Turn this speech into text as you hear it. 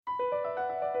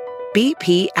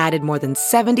BP added more than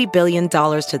 $70 billion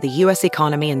to the U.S.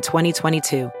 economy in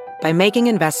 2022 by making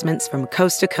investments from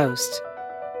coast to coast.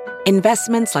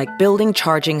 Investments like building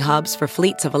charging hubs for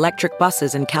fleets of electric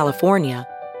buses in California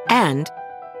and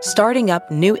starting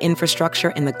up new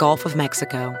infrastructure in the Gulf of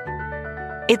Mexico.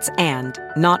 It's and,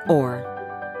 not or.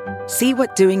 See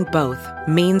what doing both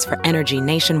means for energy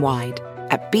nationwide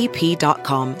at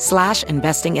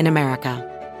bp.com/investing in America.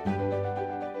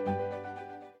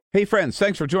 Hey friends,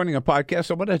 thanks for joining our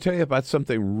podcast. I want to tell you about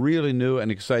something really new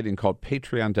and exciting called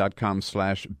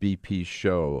patreon.com/BP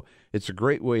show. It's a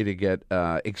great way to get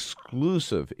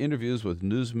exclusive interviews with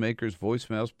newsmakers,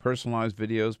 voicemails, personalized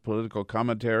videos, political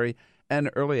commentary, and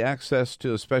early access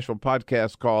to a special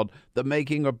podcast called The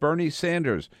Making of Bernie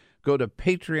Sanders. Go to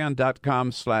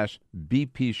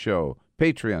patreon.com/BP show.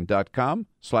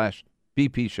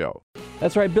 Patreon.com/BP show.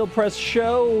 That's right, Bill Press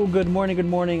Show. Good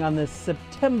morning on this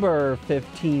September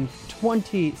 15th,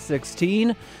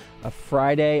 2016, a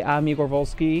Friday. I'm Igor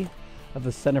Volsky of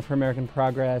the Center for American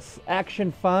Progress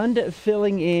Action Fund,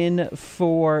 filling in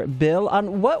for Bill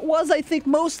on what was, I think,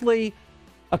 mostly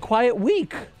a quiet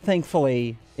week,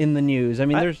 thankfully, in the news. I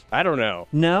mean, I don't know.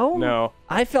 No? No.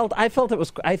 I felt it was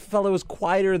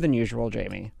quieter than usual,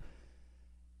 Jamie.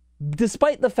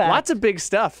 Despite the fact... Lots of big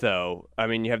stuff, though. I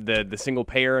mean, you have the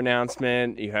single-payer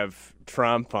announcement. You have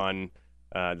Trump on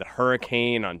the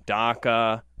hurricane, on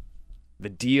DACA, the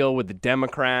deal with the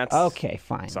Democrats. Okay,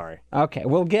 fine. Sorry. Okay,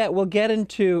 we'll get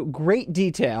into great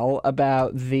detail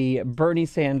about the Bernie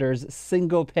Sanders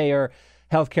single-payer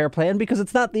healthcare plan, because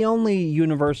it's not the only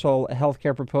universal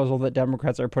healthcare proposal that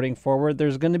Democrats are putting forward.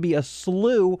 There's going to be a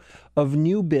slew of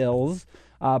new bills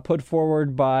put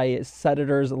forward by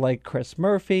senators like Chris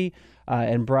Murphy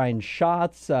and Brian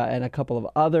Schatz and a couple of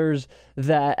others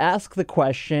that ask the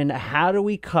question, how do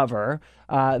we cover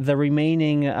the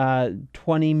remaining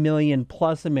 20 million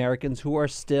plus Americans who are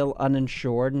still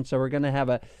uninsured? And so we're going to have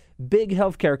a big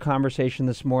healthcare conversation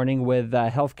this morning with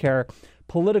healthcare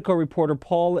political reporter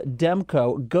Paul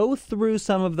Demko, go through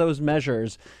some of those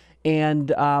measures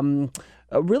and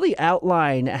really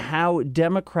outline how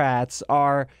Democrats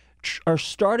are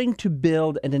starting to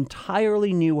build an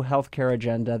entirely new healthcare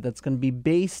agenda that's going to be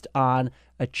based on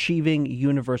achieving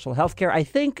universal healthcare. I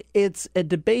think it's a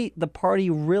debate the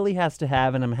party really has to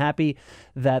have, and I'm happy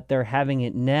that they're having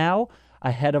it now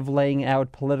ahead of laying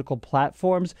out political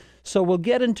platforms. So we'll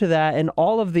get into that and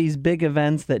all of these big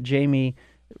events that Jamie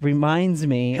reminds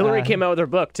me. Hillary came out with her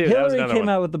book, too. Hillary came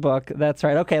out with the book. That's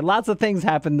right. Okay, lots of things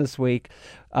happened this week.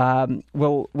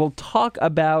 We'll talk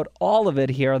about all of it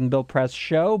here on the Bill Press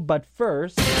Show. But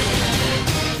first...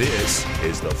 This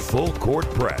is the Full Court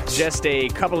Press. Just a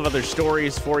couple of other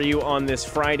stories for you on this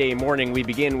Friday morning. We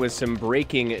begin with some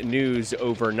breaking news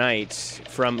overnight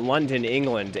from London,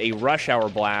 England. A rush hour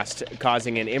blast caused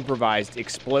by an improvised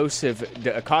explosive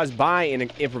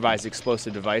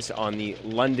device on the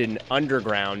London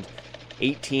Underground.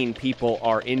 18 people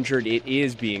are injured. It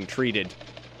is being treated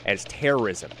as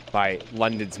terrorism by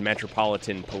London's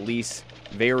Metropolitan Police.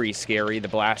 Very scary. The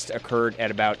blast occurred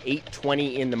at about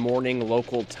 8:20 in the morning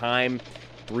local time,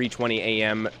 3:20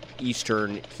 a.m.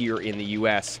 Eastern here in the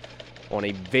U.S. on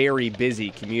a very busy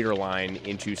commuter line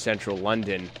into central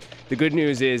London. The good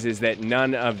news is that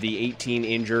none of the 18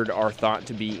 injured are thought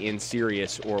to be in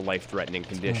serious or life-threatening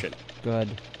condition. Oh, good.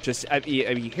 Just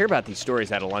you hear about these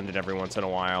stories out of London every once in a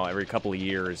while, every couple of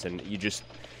years, and you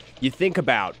think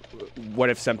about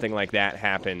what if something like that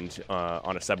happened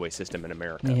on a subway system in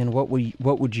America. And what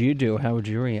would you do? How would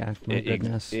you react? My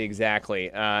goodness. Exactly.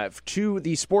 To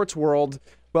the sports world,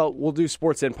 well, we'll do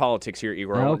sports and politics here,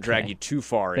 Igor. I won't drag you too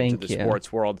far into the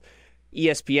sports world.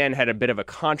 ESPN had a bit of a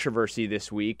controversy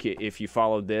this week, if you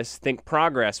followed this. Think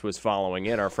Progress was following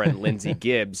it, our friend Lindsey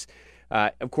Gibbs.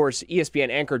 Of course,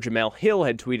 ESPN anchor Jamel Hill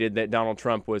had tweeted that Donald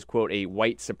Trump was, quote, a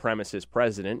white supremacist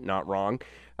president. Not wrong.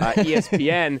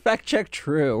 ESPN... Fact check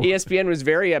true. ESPN was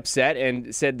very upset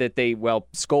and said that they,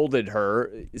 scolded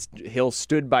her. Hill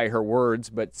stood by her words,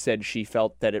 but said she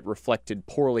felt that it reflected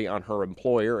poorly on her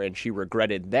employer, and she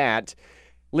regretted that.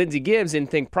 Lindsey Gibbs in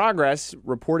Think Progress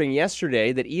reporting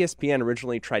yesterday that ESPN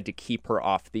originally tried to keep her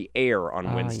off the air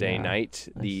on Wednesday night,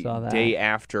 the day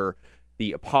after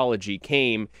the apology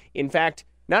came. In fact,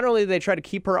 not only did they try to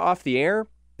keep her off the air,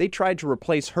 they tried to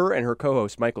replace her and her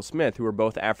co-host Michael Smith, who are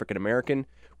both African-American,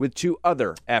 with two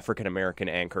other African-American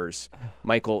anchors,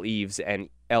 Michael Eaves and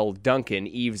Elle Duncan.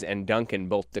 Eaves and Duncan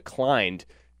both declined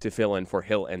to fill in for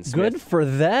Hill and Smith. Good for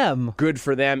them. Good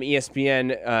for them.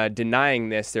 ESPN denying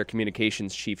this, their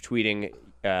communications chief tweeting,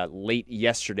 late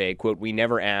yesterday, quote, "We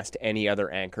never asked any other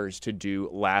anchors to do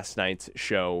last night's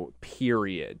show,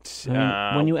 period."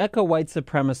 When you echo white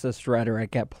supremacist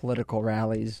rhetoric at political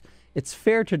rallies, it's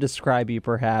fair to describe you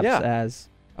perhaps as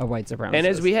a white supremacist. And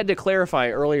as we had to clarify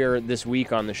earlier this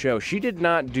week on the show, she did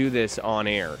not do this on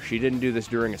air. She didn't do this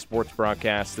during a sports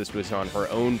broadcast. This was on her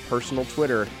own personal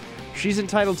Twitter. She's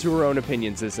entitled to her own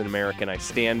opinions as an American. I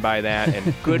stand by that,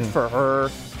 and good for her.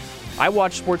 I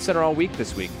watched SportsCenter all week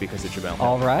this week because of Jamel.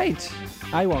 All right.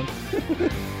 I won't.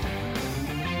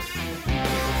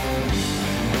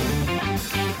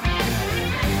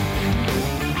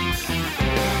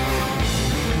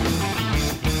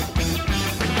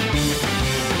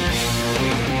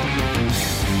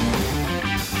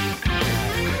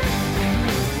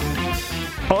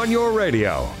 On your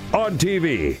radio, on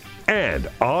TV, and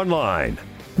online.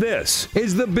 This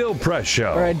is the Bill Press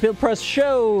Show. All right, Bill Press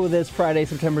Show this Friday,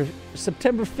 September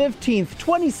 15th,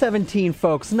 2017,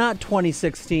 folks, not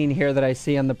 2016 here that I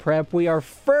see on the prep. We are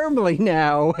firmly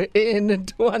now in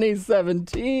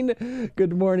 2017.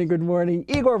 Good morning, good morning.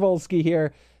 Igor Volsky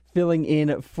here, filling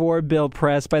in for Bill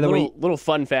Press. By the way, little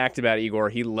fun fact about Igor,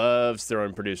 he loves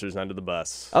throwing producers under the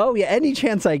bus. Oh, yeah, any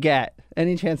chance I get, I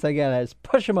just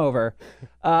push him over.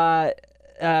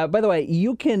 By the way,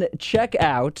 you can check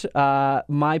out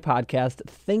my podcast,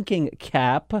 Thinking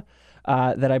Cap,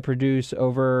 that I produce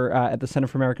over at the Center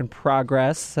for American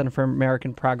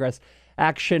Progress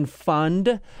Action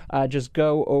Fund. Just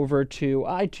go over to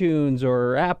iTunes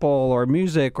or Apple or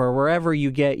Music or wherever you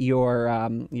get your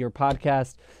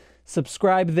podcast.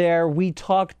 Subscribe there. We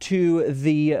talk to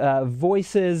the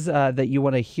voices that you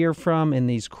want to hear from in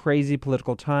these crazy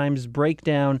political times, break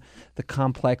down the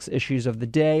complex issues of the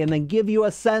day, and then give you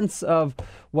a sense of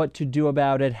what to do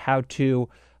about it, how to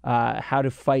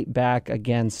fight back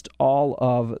against all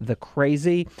of the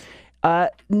crazy. Now,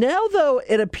 though,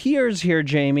 it appears here,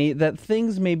 Jamie, that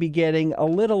things may be getting a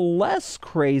little less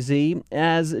crazy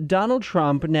as Donald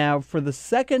Trump now, for the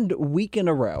second week in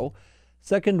a row,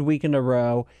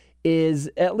 is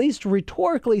at least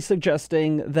rhetorically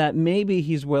suggesting that maybe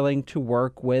he's willing to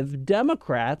work with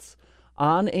Democrats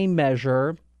on a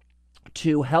measure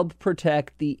to help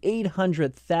protect the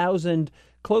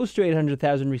close to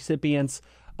 800,000 recipients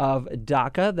of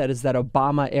DACA. That is that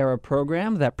Obama-era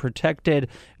program that protected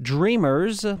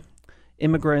dreamers,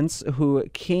 immigrants who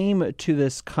came to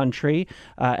this country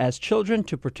as children,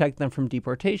 to protect them from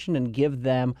deportation and give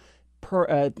them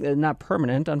not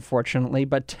permanent, unfortunately,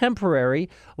 but temporary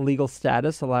legal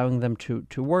status, allowing them to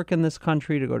work in this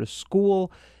country, to go to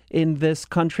school in this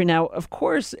country. Now, of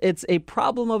course, it's a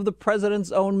problem of the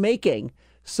president's own making.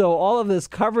 So all of this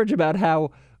coverage about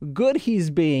how good he's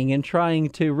being in trying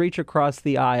to reach across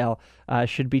the aisle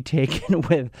should be taken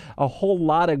with a whole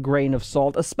lot of grain of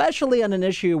salt, especially on an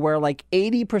issue where like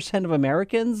 80% of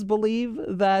Americans believe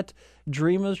that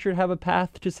dreamers should have a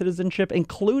path to citizenship,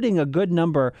 including a good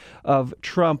number of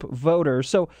Trump voters.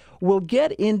 So we'll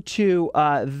get into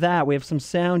that. We have some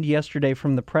sound yesterday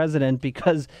from the president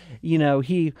because,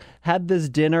 he had this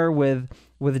dinner with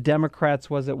Democrats,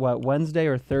 was it Wednesday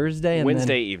or Thursday? And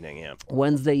Wednesday evening, yeah.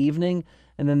 Wednesday evening.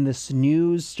 And then this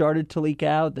news started to leak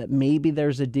out that maybe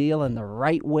there's a deal, and the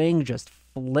right wing just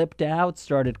flipped out,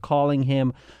 started calling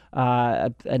him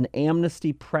an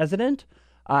amnesty president.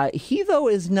 He, though,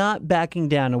 is not backing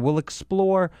down, and we'll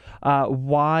explore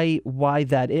why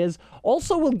that is.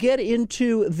 Also, we'll get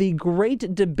into the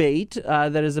great debate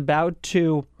that is about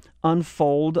to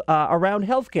unfold around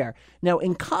healthcare. Now,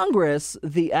 in Congress,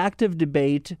 the active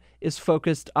debate is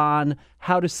focused on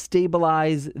how to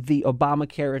stabilize the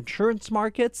Obamacare insurance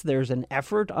markets. There's an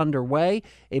effort underway,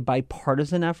 a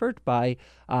bipartisan effort by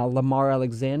Lamar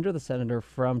Alexander, the senator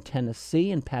from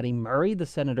Tennessee, and Patty Murray, the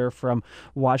senator from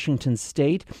Washington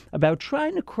State, about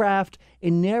trying to craft a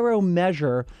narrow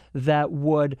measure that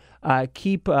would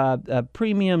keep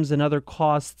premiums and other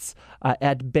costs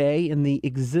at bay in the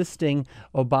existing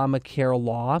Obamacare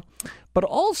law. But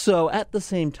also, at the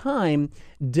same time,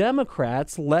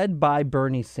 Democrats, led by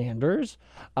Bernie Sanders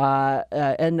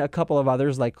and a couple of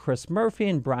others like Chris Murphy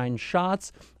and Brian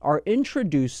Schatz, are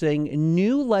introducing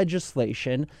new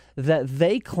legislation that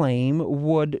they claim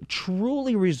would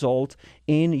truly result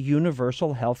in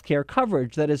universal health care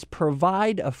coverage. That is,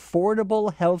 provide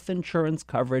affordable health insurance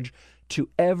coverage to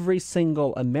every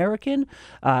single American.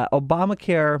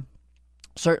 Obamacare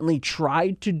certainly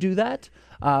tried to do that.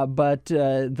 But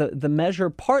the measure,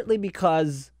 partly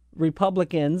because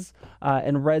Republicans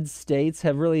in red states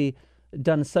have really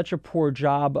done such a poor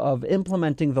job of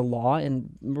implementing the law, and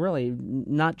really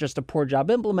not just a poor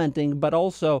job implementing, but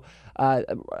also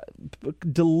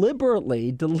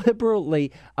deliberately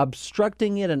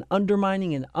obstructing it and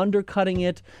undermining and undercutting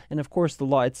it. And of course, the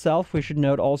law itself, we should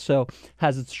note, also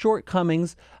has its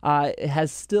shortcomings. It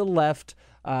has still left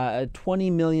 20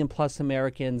 million plus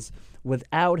Americans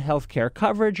without health care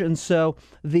coverage. And so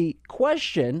the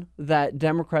question that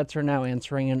Democrats are now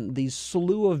answering in these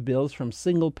slew of bills, from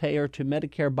single payer to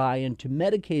Medicare buy-in to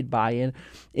Medicaid buy-in,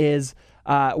 is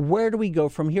where do we go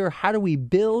from here? How do we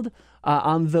build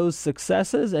on those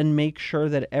successes and make sure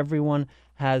that everyone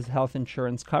has health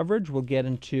insurance coverage? We'll get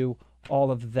into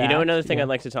all of that. You know, another thing I'd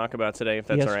like to talk about today, if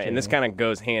that's Yes, all right, and this kind of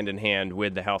goes hand in hand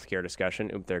with the healthcare discussion.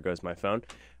 Oop, there goes my phone.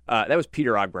 That was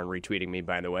Peter Ogburn retweeting me,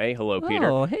 by the way. Hello, Peter.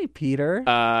 Oh, hey, Peter.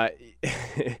 I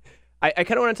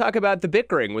kind of want to talk about the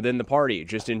bickering within the party,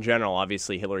 just in general.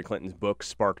 Obviously, Hillary Clinton's book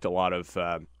sparked a lot of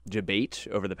debate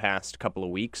over the past couple of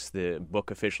weeks. The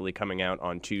book officially coming out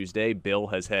on Tuesday. Bill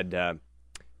has had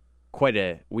quite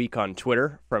a week on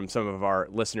Twitter from some of our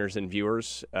listeners and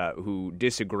viewers who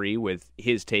disagree with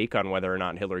his take on whether or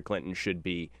not Hillary Clinton should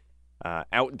be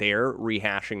out there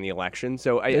rehashing the election.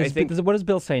 So I think, what does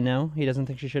Bill say now? He doesn't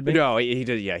think she should be? no, he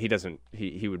does. Yeah, he doesn't.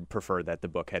 He would prefer that the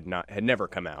book had never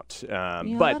come out. Yeah,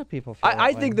 but a lot of people feel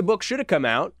I that think way. the book should have come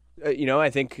out. I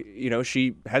think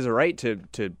she has a right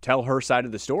to tell her side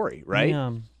of the story, right?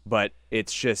 Yeah. But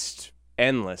it's just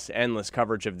endless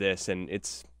coverage of this, and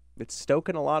it's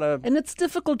stoking a lot of. And it's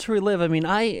difficult to relive. I mean,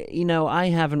 I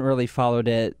haven't really followed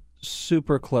it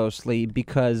super closely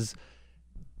because,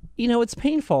 it's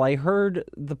painful. I heard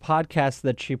the podcast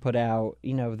that she put out,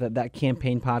 that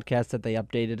campaign podcast that they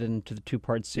updated into the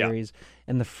 2-part series. Yeah.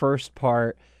 And the first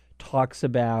part talks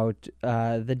about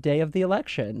the day of the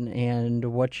election and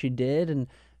what she did and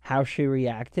how she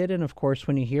reacted. And of course,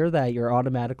 when you hear that, you're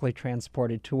automatically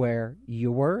transported to where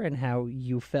you were and how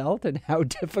you felt and how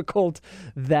difficult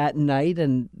that night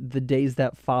and the days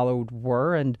that followed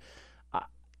were. And,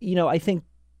 I think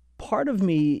part of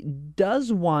me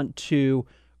does want to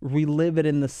relive it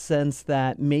in the sense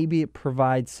that maybe it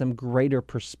provides some greater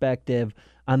perspective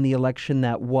on the election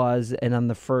that was and on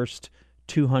the first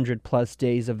 200 plus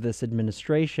days of this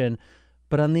administration.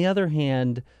 But on the other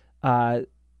hand, the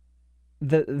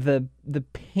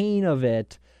pain of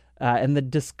it and the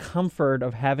discomfort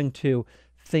of having to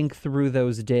think through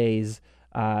those days,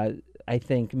 I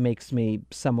think makes me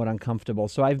somewhat uncomfortable.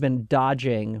 So I've been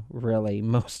dodging really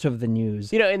most of the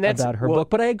news about her book.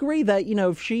 But I agree that,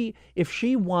 if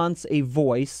she wants a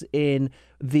voice in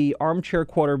the armchair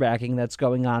quarterbacking that's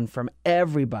going on from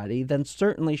everybody, then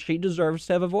certainly she deserves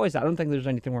to have a voice. I don't think there's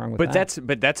anything wrong with that.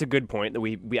 But that's a good point that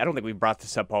we I don't think we brought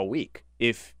this up all week.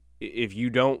 If you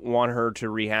don't want her to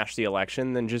rehash the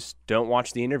election, then just don't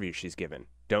watch the interview she's given.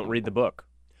 Don't read the book.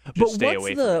 Just stay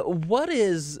away from it. What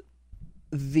is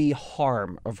the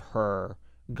harm of her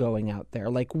going out there?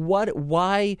 Like, what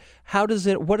does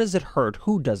it hurt?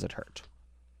 Who does it hurt?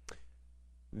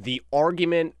 The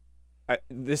argument,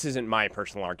 this isn't my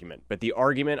personal argument, but the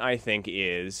argument I think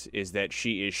is that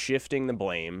she is shifting the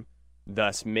blame,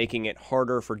 thus making it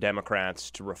harder for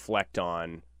Democrats to reflect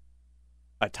on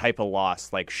a type of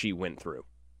loss like she went through.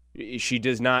 She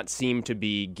does not seem to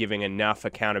be giving enough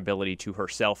accountability to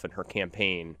herself and her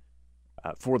campaign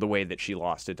for the way that she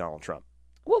lost to Donald Trump.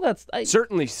 Well,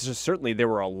 certainly there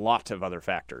were a lot of other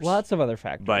factors. Lots of other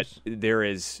factors. But there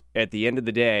is, at the end of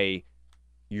the day,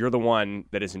 you're the one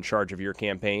that is in charge of your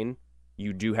campaign.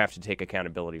 You do have to take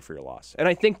accountability for your loss. And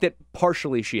I think that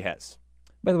partially she has.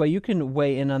 By the way, you can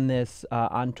weigh in on this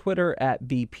on Twitter at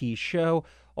BP Show.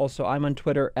 Also, I'm on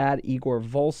Twitter at Igor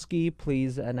Volsky.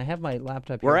 Please, and I have my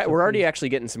laptop here. We're already actually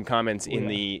getting some comments in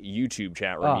the YouTube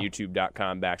chat room,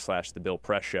 youtube.com/The Bill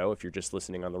Press Show. If you're just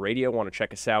listening on the radio, want to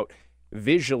check us out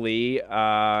visually.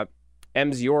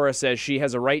 Mziora says she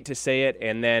has a right to say it,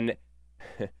 and then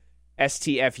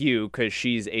STFU because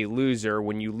she's a loser.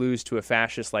 When you lose to a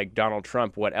fascist like Donald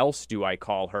Trump, what else do I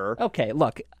call her? Okay,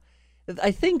 look,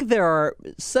 I think there are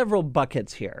several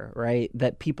buckets here, right,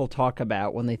 that people talk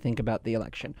about when they think about the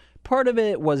election. Part of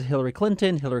it was Hillary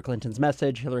Clinton, Hillary Clinton's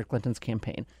message, Hillary Clinton's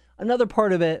campaign. Another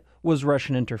part of it was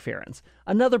Russian interference.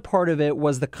 Another part of it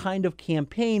was the kind of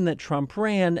campaign that Trump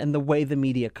ran and the way the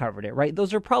media covered it, right?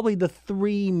 Those are probably the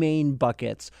three main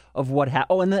buckets of what happened.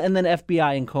 Oh, and then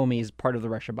FBI and Comey is part of the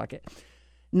Russia bucket.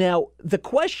 Now, the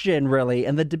question really,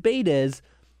 and the debate is,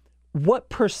 what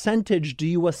percentage do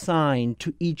you assign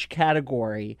to each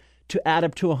category to add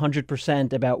up to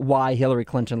 100% about why Hillary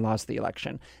Clinton lost the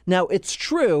election. Now, it's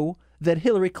true that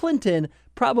Hillary Clinton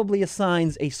probably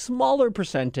assigns a smaller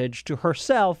percentage to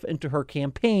herself and to her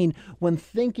campaign when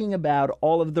thinking about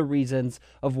all of the reasons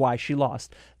of why she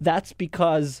lost. That's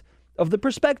because of the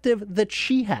perspective that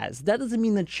she has. That doesn't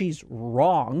mean that she's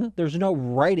wrong. There's no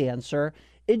right answer.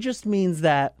 It just means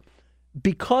that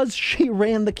because she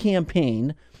ran the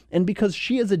campaign and because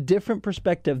she has a different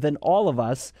perspective than all of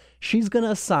us, she's going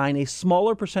to assign a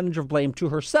smaller percentage of blame to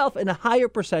herself and a higher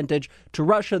percentage to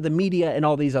Russia, the media, and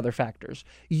all these other factors.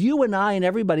 You and I and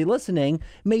everybody listening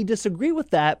may disagree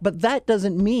with that, but that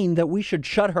doesn't mean that we should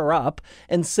shut her up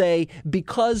and say,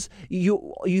 because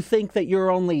you think that you're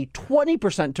only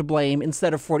 20% to blame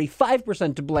instead of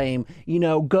 45% to blame,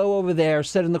 go over there,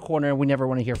 sit in the corner, and we never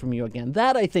want to hear from you again.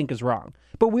 That, I think, is wrong.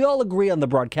 But we all agree on the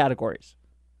broad categories.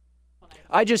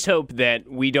 I just hope that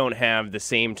we don't have the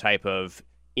same type of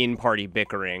in-party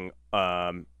bickering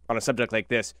on a subject like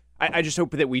this. I just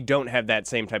hope that we don't have that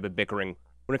same type of bickering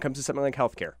when it comes to something like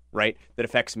healthcare, right? That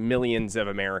affects millions of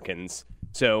Americans.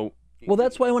 So, well,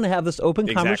 that's why I want to have this open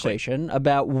conversation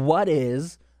about what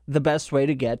is the best way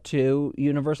to get to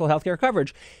universal healthcare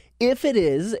coverage. If it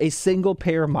is a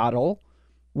single-payer model,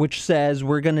 which says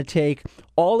we're going to take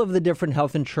all of the different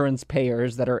health insurance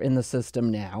payers that are in the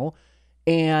system now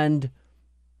and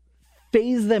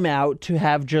phase them out to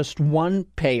have just one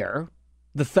payer,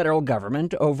 the federal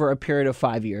government, over a period of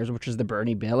 5 years, which is the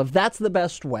Bernie bill. If that's the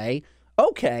best way,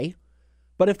 okay.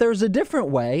 But if there's a different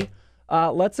way,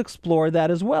 let's explore that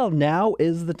as well. Now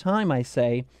is the time, I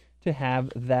say, to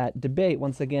have that debate.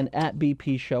 Once again, at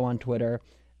BP Show on Twitter,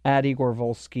 at Igor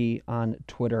Volsky on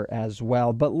Twitter as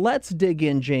well. But let's dig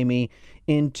in, Jamie,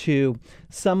 into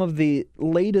some of the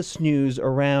latest news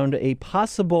around a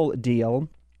possible deal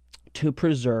to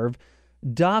preserve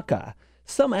DACA.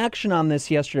 Some action on this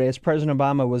yesterday as President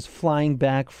Obama was flying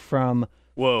back from...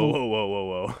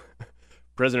 Whoa.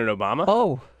 President Obama?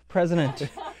 Oh, President...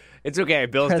 It's okay.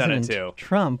 Bill's President done it too.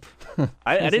 Trump.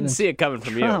 I didn't see it coming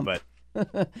from Trump. you, but...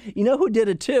 You know who did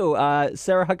it too?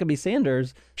 Sarah Huckabee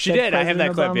Sanders. She did. I have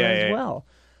that clip. Obama Yeah. as well.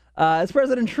 It's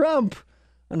President Trump.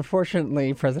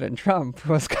 Unfortunately, President Trump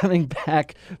was coming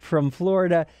back from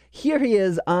Florida. Here he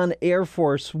is on Air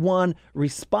Force One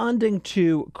responding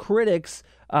to critics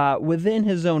within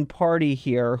his own party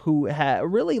here who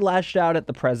really lashed out at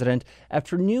the president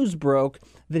after news broke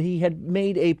that he had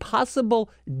made a possible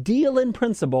deal in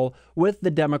principle with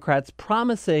the Democrats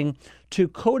promising to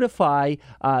codify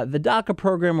the DACA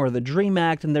program or the DREAM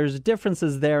Act, and there's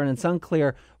differences there, and it's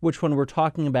unclear which one we're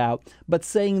talking about, but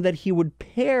saying that he would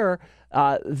pair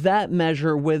that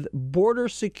measure with border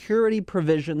security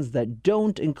provisions that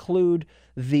don't include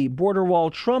the border wall.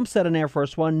 Trump said on Air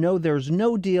Force One, no, there's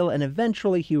no deal, and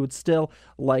eventually he would still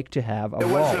like to have a wall. There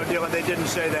was no deal, and they didn't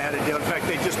say they had a deal. In fact,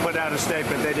 they just put out a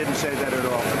statement. They didn't say that at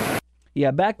all.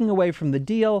 Yeah, backing away from the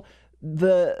deal.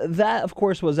 That, of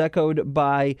course, was echoed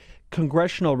by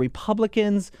congressional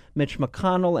Republicans, Mitch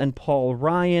McConnell and Paul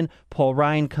Ryan. Paul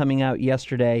Ryan coming out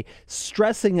yesterday,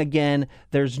 stressing again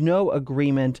there's no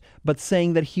agreement, but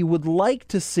saying that he would like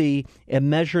to see a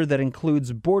measure that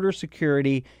includes border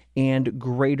security and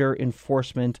greater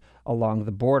enforcement along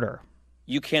the border.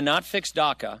 You cannot fix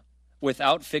DACA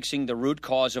without fixing the root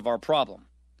cause of our problem.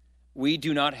 We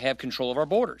do not have control of our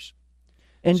borders.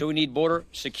 And so we need border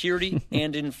security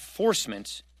and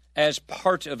enforcement as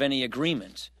part of any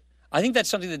agreement. I think that's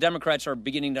something the Democrats are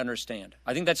beginning to understand.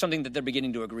 I think that's something that they're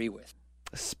beginning to agree with.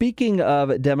 Speaking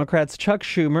of Democrats, Chuck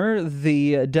Schumer,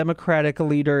 the Democratic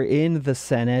leader in the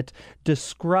Senate,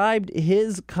 described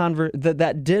his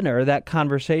that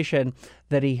conversation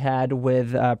that he had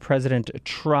with President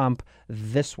Trump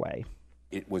this way.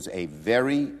 It was a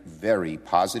very, very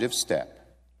positive step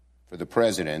for the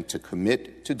president to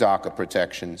commit to DACA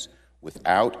protections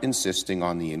without insisting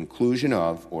on the inclusion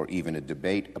of or even a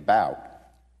debate about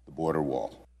the border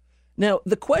wall. Now,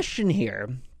 the question here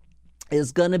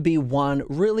is going to be one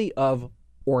really of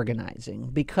organizing,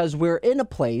 because we're in a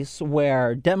place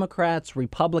where Democrats,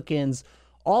 Republicans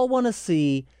all want to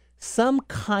see some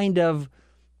kind of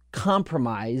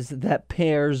compromise that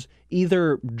pairs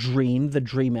either the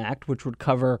DREAM Act, which would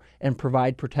cover and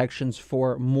provide protections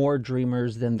for more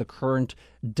Dreamers than the current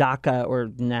DACA, or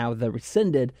now the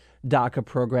rescinded DACA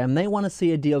program. They want to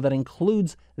see a deal that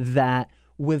includes that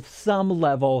with some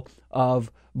level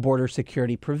of border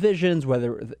security provisions,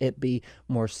 whether it be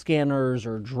more scanners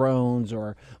or drones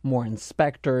or more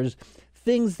inspectors,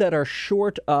 things that are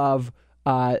short of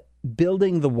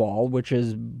building the wall, which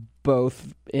is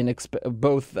both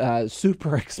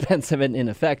super expensive and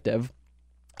ineffective,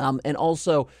 and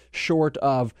also short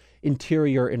of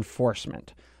interior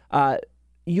enforcement.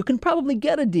 you can probably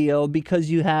get a deal because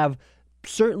you have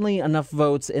certainly enough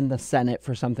votes in the Senate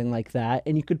for something like that,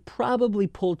 and you could probably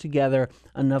pull together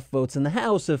enough votes in the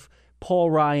House if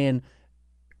Paul Ryan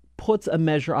puts a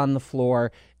measure on the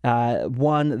floor,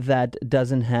 one that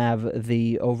doesn't have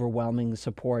the overwhelming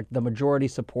support, the majority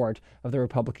support of the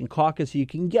Republican caucus. You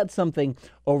can get something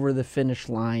over the finish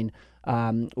line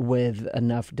with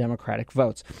enough Democratic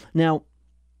votes. Now,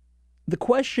 the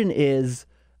question is,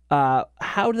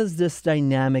 how does this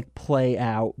dynamic play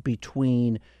out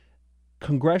between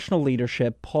congressional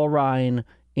leadership, Paul Ryan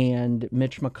and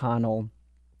Mitch McConnell,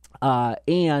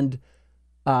 and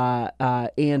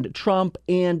Trump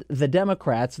and the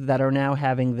Democrats that are now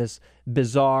having this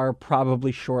bizarre,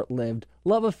 probably short-lived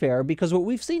love affair? Because what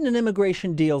we've seen in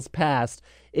immigration deals past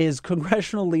is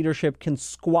congressional leadership can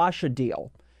squash a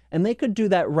deal, and they could do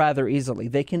that rather easily.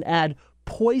 They can add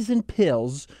poison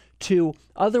pills to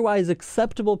otherwise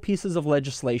acceptable pieces of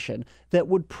legislation that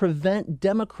would prevent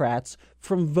Democrats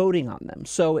from voting on them.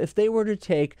 So if they were to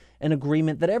take an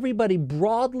agreement that everybody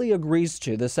broadly agrees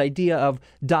to, this idea of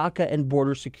DACA and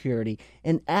border security,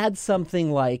 and add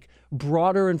something like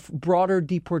broader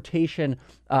deportation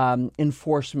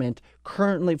enforcement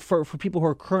currently for people who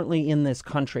are currently in this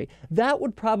country, that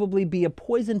would probably be a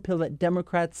poison pill that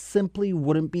Democrats simply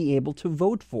wouldn't be able to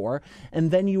vote for.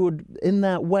 And then you would, in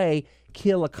that way,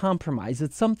 kill a compromise.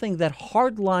 It's something that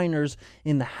hardliners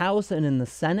in the House and in the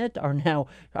Senate are now,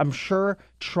 I'm sure,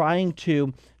 trying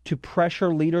to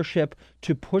pressure leadership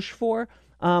to push for.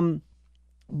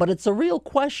 But it's a real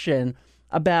question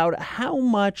about how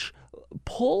much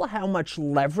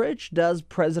leverage does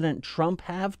President Trump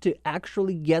have to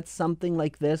actually get something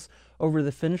like this over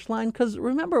the finish line? Because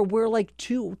remember, we're like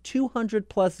 200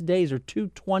 plus days or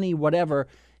 220 whatever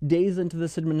days into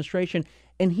this administration,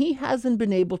 and he hasn't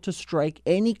been able to strike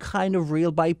any kind of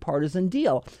real bipartisan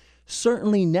deal.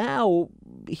 Certainly now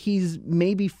he's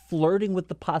maybe flirting with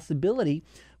the possibility,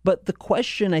 but the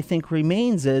question I think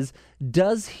remains is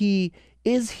he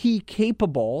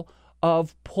capable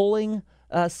of pulling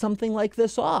something like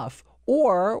this off?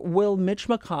 Or will Mitch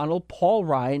McConnell, Paul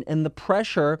Ryan, and the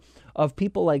pressure of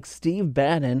people like Steve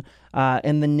Bannon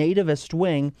and the nativist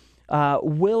wing,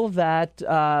 will that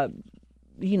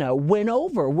win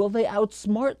over? Will they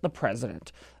outsmart the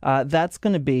president? That's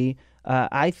going to be,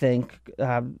 I think,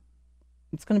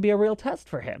 it's going to be a real test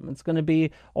for him. It's going to be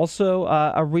also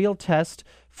a real test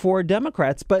for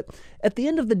Democrats. But at the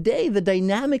end of the day, the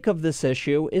dynamic of this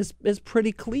issue is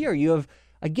pretty clear. You have,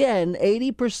 again,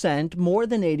 more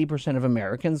than 80% of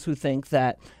Americans who think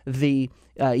that the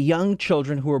young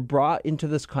children who were brought into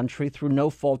this country through no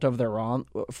fault of their own,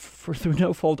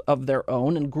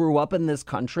 and grew up in this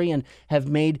country and have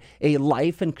made a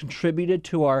life and contributed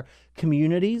to our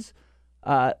communities,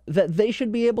 that they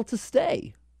should be able to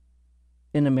stay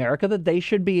in America, that they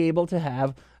should be able to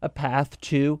have a path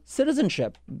to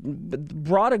citizenship.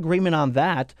 Broad agreement on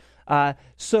that.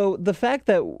 So the fact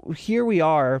that here we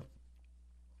are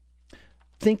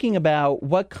thinking about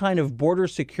what kind of border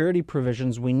security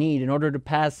provisions we need in order to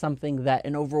pass something that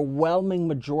an overwhelming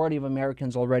majority of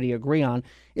Americans already agree on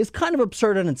is kind of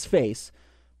absurd on its face.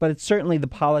 But it's certainly the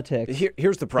politics.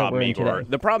 Here's the problem, Igor. Today.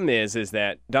 The problem is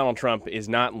that Donald Trump is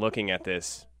not looking at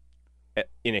this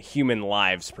in a human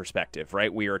lives perspective,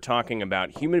 right? We are talking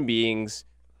about human beings,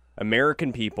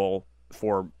 American people,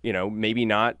 for, maybe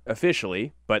not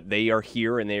officially, but they are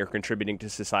here and they are contributing to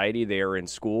society. They are in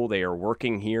school. They are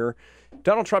working here.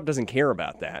 Donald Trump doesn't care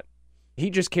about that. He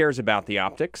just cares about the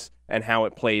optics and how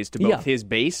it plays to both his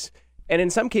base and in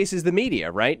some cases the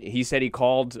media, right? He said he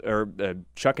called, or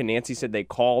Chuck and Nancy said he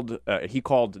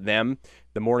called them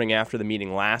the morning after the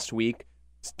meeting last week,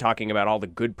 talking about all the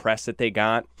good press that they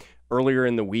got. Earlier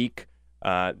in the week,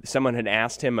 someone had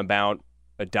asked him about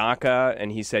a DACA,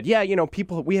 and he said,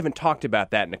 people, we haven't talked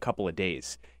about that in a couple of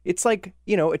days. It's like,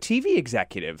 a TV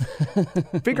executive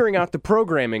figuring out the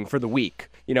programming for the week.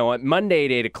 At Monday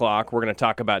at 8 o'clock, we're going to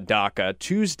talk about DACA.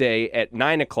 Tuesday at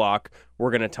 9 o'clock,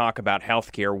 we're going to talk about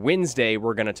healthcare. Wednesday,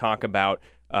 we're going to talk about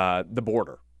the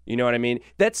border. You know what I mean?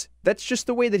 That's just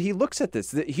the way that he looks at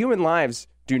this. The human lives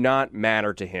do not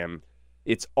matter to him.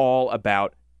 It's all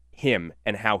about him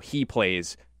and how he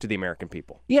plays to the American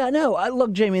people. Yeah, no,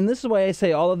 look, Jamie, and this is why I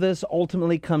say all of this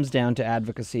ultimately comes down to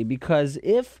advocacy, because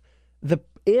if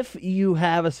you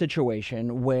have a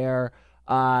situation where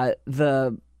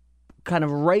the kind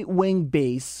of right-wing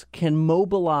base can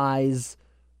mobilize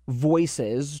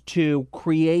voices to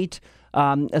create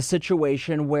a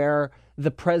situation where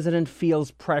the president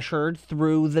feels pressured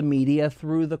through the media,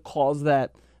 through the calls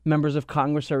that members of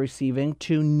Congress are receiving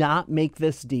to not make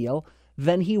this deal,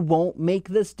 then he won't make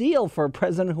this deal for a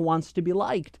president who wants to be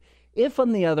liked. If,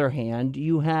 on the other hand,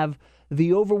 you have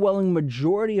the overwhelming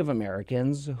majority of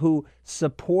Americans who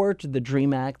support the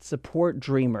DREAM Act, support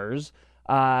Dreamers,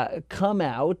 come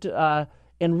out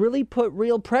and really put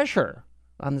real pressure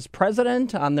on this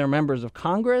president, on their members of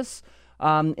Congress,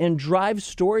 and drive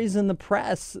stories in the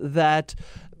press that,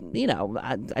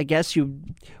 I guess you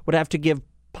would have to give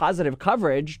positive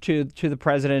coverage to the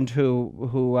president who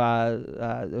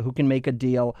can make a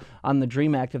deal on the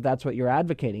DREAM Act if that's what you're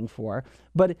advocating for.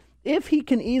 But if he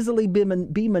can easily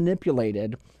be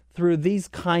manipulated through these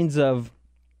kinds of,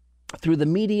 through the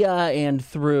media and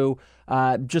through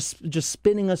just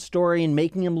spinning a story and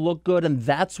making him look good, and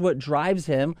that's what drives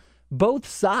him, both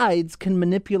sides can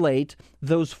manipulate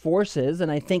those forces, and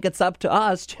I think it's up to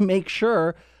us to make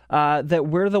sure that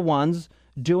we're the ones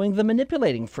doing the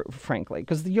manipulating, frankly,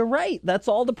 because you're right. That's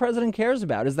all the president cares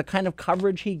about is the kind of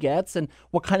coverage he gets and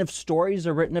what kind of stories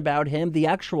are written about him, the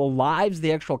actual lives,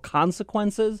 the actual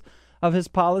consequences of his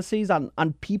policies on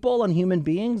people, on human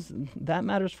beings. That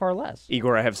matters far less.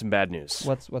 Igor, I have some bad news.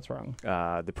 What's wrong?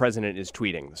 The president is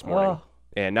tweeting this morning. Oh.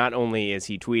 And not only is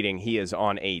he tweeting, he is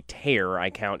on a tear. I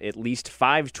count at least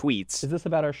 5 tweets. Is this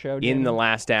about our show, in the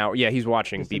last hour? Yeah, he's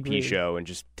watching Disagrees. BP show and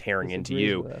just tearing into Disagrees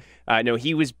you. with No,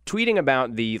 he was tweeting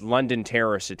about the London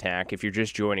terrorist attack. If you're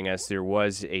just joining us, there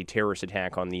was a terrorist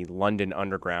attack on the London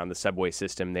Underground, the subway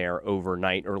system there,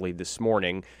 overnight early this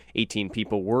morning. 18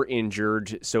 people were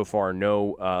injured. So far,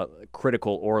 no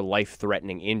critical or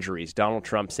life-threatening injuries. Donald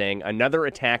Trump saying, another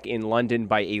attack in London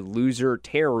by a loser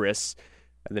terrorist.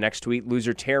 The next tweet,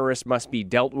 loser terrorists must be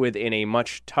dealt with in a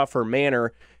much tougher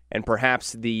manner. And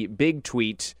perhaps the big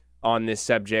tweet on this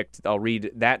subject, I'll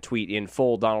read that tweet in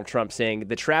full. Donald Trump saying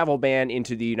the travel ban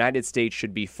into the United States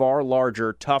should be far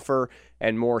larger, tougher,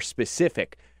 and more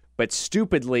specific. But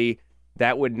stupidly,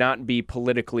 that would not be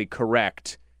politically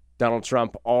correct. Donald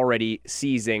Trump already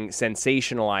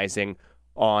sensationalizing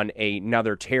on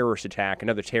another terrorist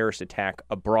attack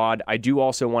abroad. I do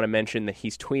also want to mention that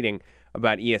he's tweeting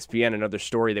about ESPN, another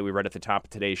story that we read at the top of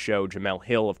today's show. Jamel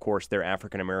Hill, of course, their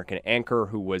African-American anchor,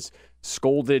 who was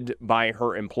scolded by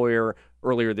her employer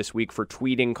earlier this week for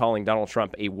tweeting, calling Donald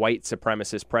Trump a white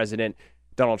supremacist president.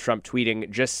 Donald Trump tweeting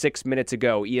just 6 minutes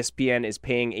ago, ESPN is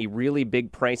paying a really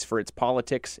big price for its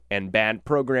politics and bad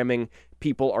programming.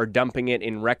 People are dumping it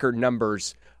in record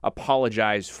numbers.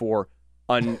 Apologize for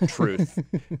untruth.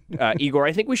 Igor,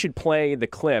 I think we should play the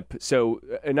clip. So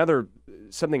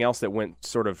something else that went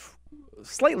sort of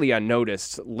slightly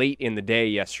unnoticed late in the day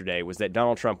yesterday was that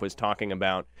Donald Trump was talking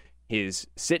about his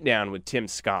sit-down with Tim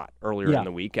Scott earlier in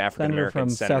the week, African-American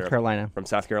senator from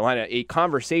South Carolina, a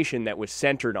conversation that was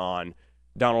centered on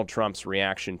Donald Trump's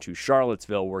reaction to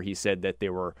Charlottesville, where he said that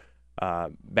there were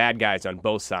bad guys on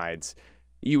both sides.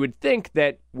 You would think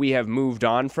that we have moved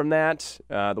on from that.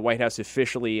 The White House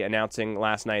officially announcing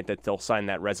last night that they'll sign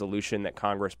that resolution that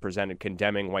Congress presented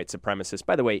condemning white supremacists.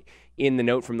 By the way, in the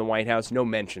note from the White House, no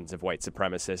mentions of white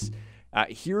supremacists.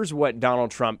 Here's what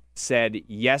Donald Trump said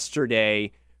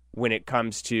yesterday when it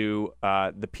comes to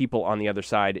the people on the other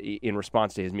side in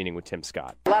response to his meeting with Tim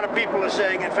Scott. A lot of people are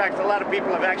saying, in fact, a lot of people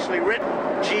have actually written,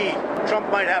 gee, Trump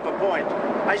might have a point.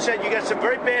 I said you got some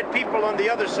very bad people on the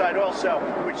other side also,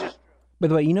 which is... By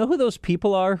the way, you know who those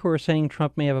people are who are saying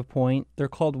Trump may have a point? They're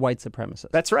called white supremacists.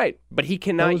 That's right, but he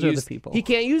cannot Those are the people. He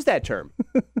can't use that term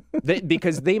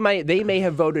because they may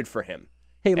have voted for him.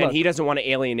 Hey, look, and he doesn't want to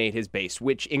alienate his base,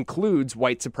 which includes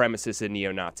white supremacists and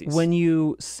neo-Nazis. When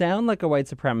you sound like a white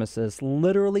supremacist,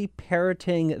 literally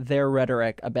parroting their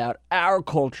rhetoric about our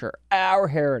culture, our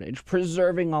heritage,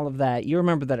 preserving all of that. You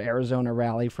remember that Arizona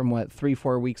rally from,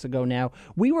 3-4 weeks ago now?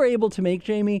 We were able to make,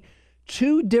 Jamie,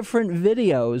 2 different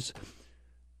videos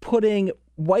putting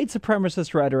white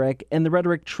supremacist rhetoric and the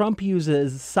rhetoric Trump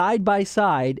uses side by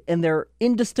side, and they're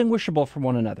indistinguishable from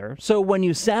one another. So when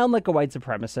you sound like a white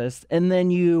supremacist and then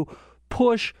you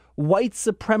push white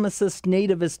supremacist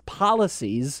nativist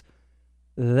policies,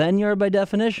 then you're by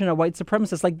definition a white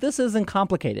supremacist. Like, this isn't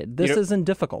complicated. This isn't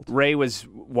difficult. Ray was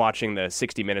watching the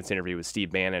 60 Minutes interview with Steve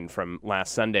Bannon from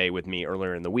last Sunday with me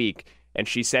earlier in the week, and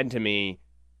she said to me,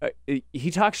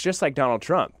 he talks just like Donald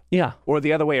Trump. Yeah. Or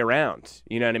the other way around.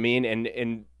 You know what I mean?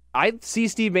 And I see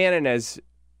Steve Bannon as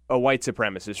a white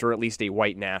supremacist, or at least a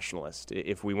white nationalist,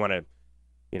 if we want to,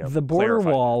 The border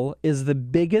wall is the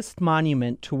biggest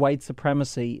monument to white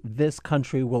supremacy this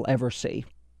country will ever see.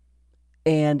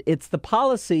 And it's the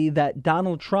policy that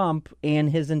Donald Trump and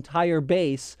his entire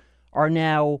base are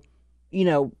now,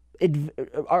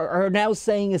 are now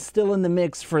saying is still in the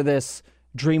mix for this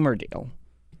Dreamer deal.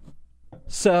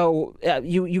 So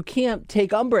you can't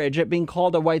take umbrage at being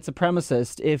called a white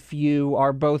supremacist if you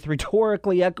are both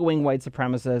rhetorically echoing white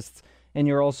supremacists and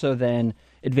you're also then,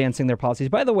 advancing their policies.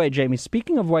 By the way, Jamie,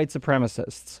 speaking of white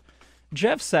supremacists,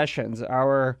 Jeff Sessions,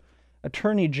 our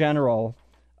Attorney General,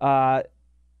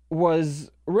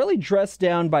 was really dressed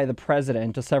down by the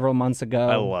president several months ago.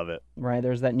 I love it. Right?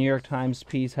 There's that New York Times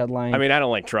piece headline. I mean, I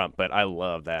don't like Trump, but I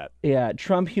love that. Yeah,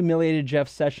 Trump humiliated Jeff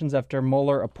Sessions after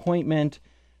Mueller appointment.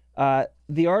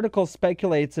 The article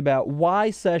speculates about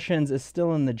why Sessions is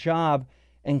still in the job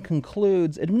and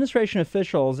concludes administration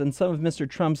officials and some of Mr.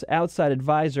 Trump's outside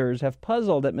advisors have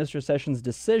puzzled at Mr. Sessions'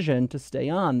 decision to stay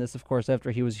on. This, of course,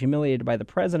 after he was humiliated by the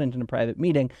president in a private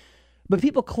meeting. But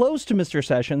people close to Mr.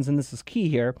 Sessions, and this is key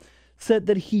here, said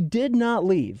that he did not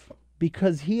leave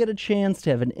because he had a chance to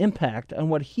have an impact on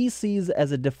what he sees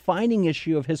as a defining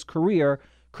issue of his career,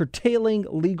 curtailing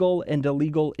legal and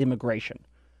illegal immigration.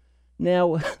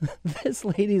 Now, this,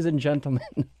 ladies and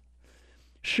gentlemen,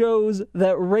 shows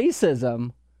that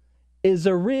racism is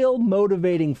a real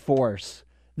motivating force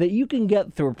that you can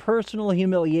get through personal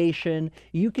humiliation.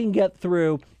 You can get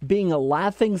through being a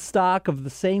laughingstock of the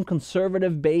same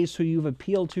conservative base who you've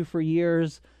appealed to for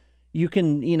years. You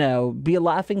can, be a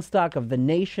laughingstock of the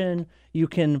nation. You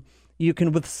can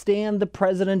withstand the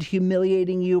president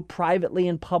humiliating you privately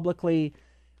and publicly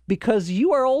because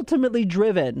you are ultimately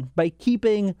driven by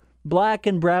keeping black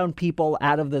and brown people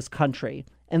out of this country.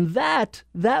 And that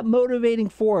motivating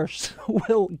force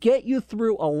will get you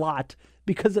through a lot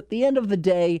because at the end of the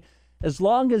day, as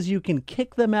long as you can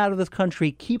kick them out of this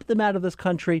country, keep them out of this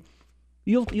country,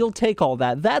 you'll take all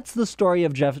that. That's the story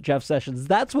of Jeff Sessions.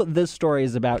 That's what this story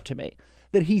is about to me.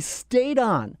 That he stayed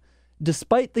on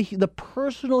despite the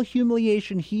personal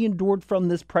humiliation he endured from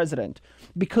this president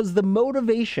because the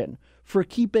motivation for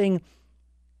keeping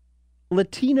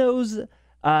Latinos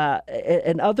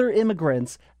and other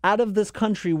immigrants out of this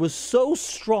country was so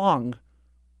strong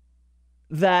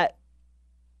that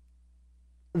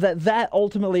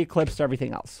ultimately eclipsed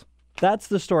everything else. That's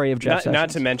the story of Jeff Sessions. Not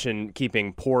to mention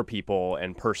keeping poor people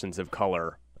and persons of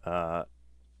color out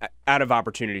of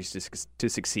opportunities to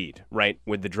succeed, right,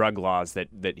 with the drug laws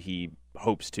that he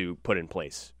hopes to put in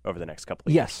place over the next couple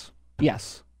of years.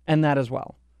 Yes, and that as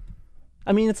well.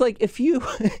 I mean, it's like if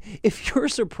you're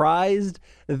surprised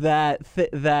that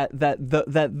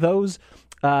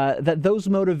those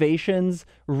motivations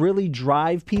really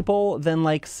drive people,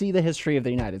 then see the history of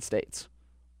the United States.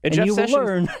 And you will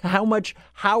learn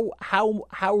how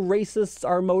racists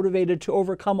are motivated to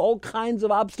overcome all kinds of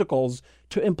obstacles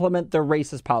to implement their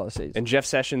racist policies. And Jeff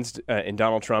Sessions and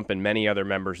Donald Trump and many other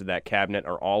members of that cabinet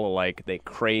are all alike. They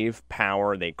crave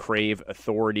power. They crave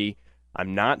authority.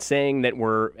 I'm not saying that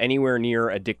we're anywhere near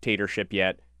a dictatorship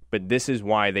yet, but this is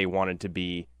why they wanted to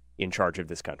be in charge of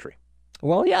this country.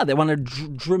 Well, yeah, they want to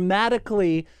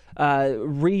dramatically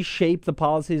reshape the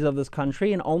policies of this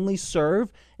country and only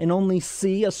serve and only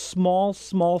see a small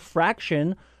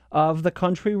fraction of the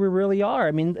country we really are.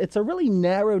 I mean, it's a really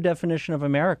narrow definition of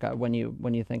America when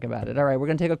you think about it. All right, we're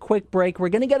going to take a quick break. We're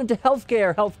going to get into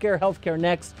healthcare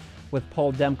next with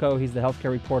Paul Demko. He's the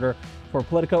healthcare reporter for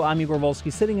Politico. I'm Igor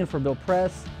Volsky, sitting in for Bill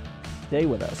Press. Stay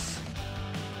with us.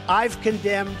 I've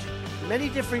condemned many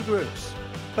different groups,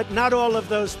 but not all of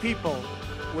those people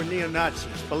were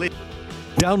neo-Nazis. Believe.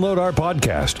 Download our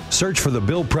podcast, search for The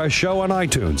Bill Press Show on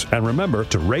iTunes, and remember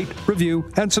to rate, review,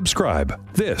 and subscribe.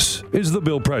 This is The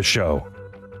Bill Press Show.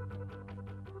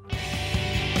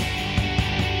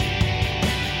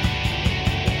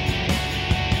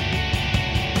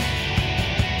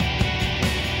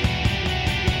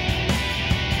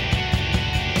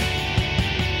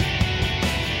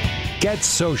 Get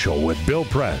social with Bill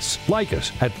Press. Like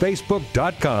us at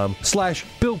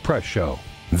facebook.com/Bill Press Show.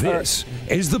 This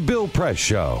is The Bill Press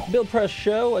Show. Bill Press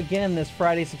Show, again, this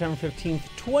Friday, September 15th,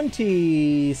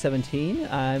 2017.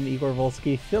 I'm Igor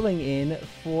Volsky, filling in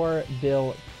for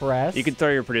Bill Press. You can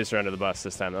throw your producer under the bus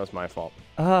this time. That was my fault.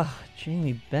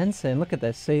 Jamie Benson. Look at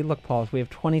this. See, look, Paul, we have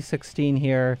 2016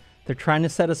 here. They're trying to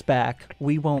set us back.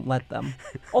 We won't let them.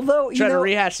 Although, trying to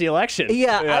rehash the election.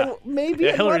 Yeah.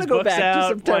 Maybe I want to go back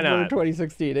to September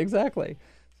 2016. Exactly.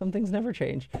 Some things never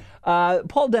change.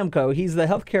 Paul Demko, he's the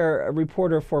healthcare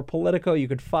reporter for Politico. You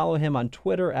could follow him on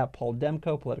Twitter at Paul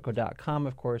Demko. Politico.com,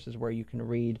 of course, is where you can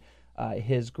read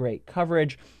his great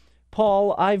coverage.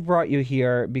 Paul, I've brought you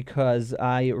here because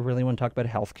I really want to talk about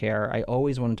healthcare. I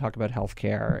always want to talk about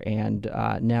healthcare, and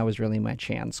now is really my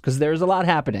chance because there's a lot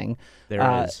happening.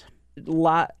 There is.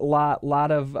 Lot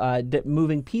of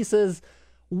moving pieces,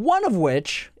 one of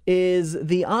which is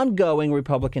the ongoing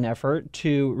Republican effort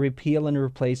to repeal and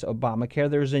replace Obamacare.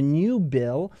 There's a new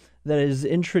bill that is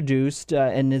introduced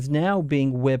and is now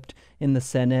being whipped in the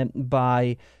Senate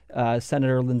by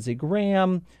Senator Lindsey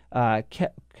Graham.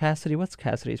 Cassidy, what's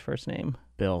Cassidy's first nam?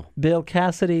 Bill. Bill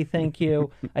Cassidy, thank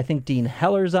you. I think Dean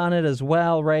Heller's on it as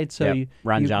well, right? So yep.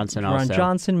 Ron Johnson also. Ron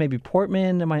Johnson, maybe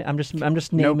Portman. I'm just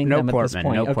naming them Portman, at this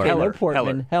point. No okay, Portman. no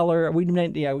Portman. Heller. We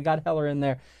got Heller in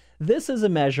there. This is a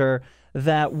measure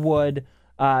that would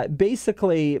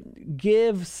basically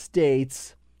give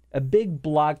states a big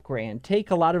block grant,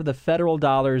 take a lot of the federal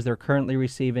dollars they're currently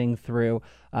receiving through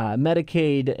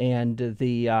Medicaid and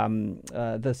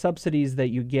the subsidies that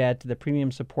you get, the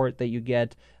premium support that you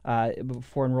get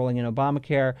for enrolling in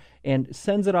Obamacare, and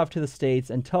sends it off to the states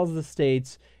and tells the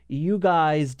states, you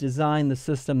guys design the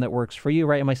system that works for you,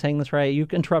 right? Am I saying this right? You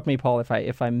can interrupt me, Paul, if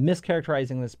I'm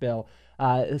mischaracterizing this bill.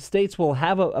 States will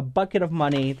have a bucket of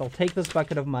money. They'll take this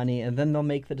bucket of money, and then they'll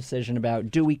make the decision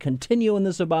about, do we continue in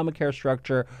this Obamacare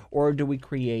structure, or do we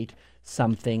create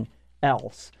something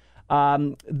else?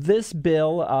 This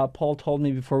bill, Paul told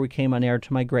me before we came on air,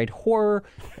 to my great horror,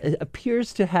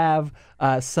 appears to have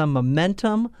some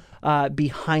momentum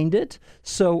behind it.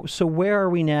 So where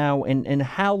are we now, and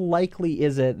how likely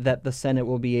is it that the Senate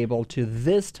will be able to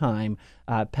this time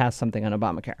pass something on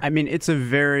Obamacare? I mean, it's a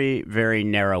very, very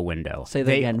narrow window. Say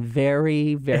that again.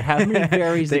 Very, very. How many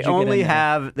varies did you get in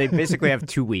there? They basically have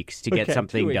 2 weeks to get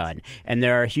something done. And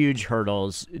there are huge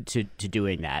hurdles to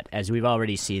doing that. As we've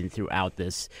already seen throughout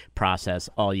this process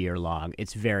all year long,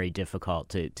 it's very difficult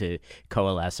to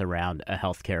coalesce around a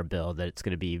health care bill that it's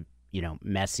going to be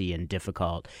messy and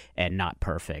difficult and not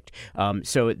perfect.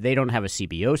 So they don't have a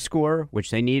CBO score,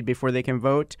 which they need before they can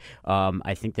vote.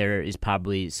 I think there is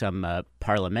probably some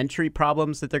parliamentary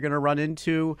problems that they're going to run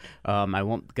into. I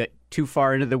won't get too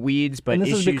far into the weeds, but and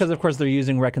this is because, of course, they're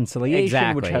using reconciliation,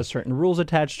 exactly, which has certain rules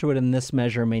attached to it, and this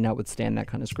measure may not withstand that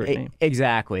kind of scrutiny.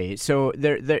 Exactly. So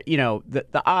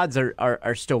the odds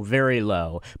are still very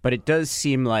low, but it does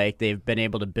seem like they've been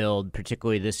able to build,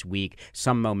 particularly this week,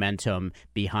 some momentum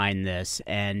behind this.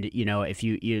 And if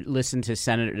you listen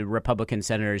to Republican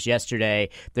senators yesterday,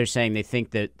 they're saying they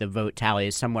think that the vote tally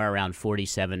is somewhere around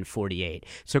 47-48,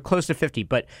 so close to 50.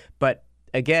 But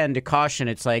again, to caution,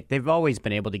 it's like they've always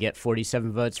been able to get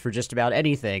 47 votes for just about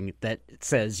anything that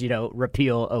says,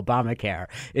 repeal Obamacare.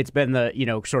 It's been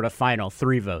the, sort of final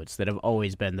 3 votes that have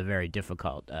always been the very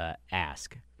difficult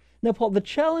ask. Now, Paul, the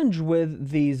challenge with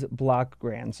these block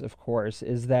grants, of course,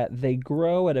 is that they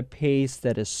grow at a pace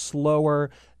that is slower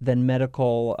than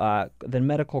medical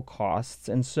costs.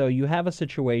 And so you have a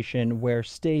situation where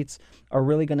states are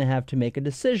really going to have to make a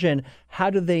decision. How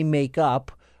do they make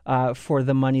up for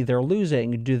the money they're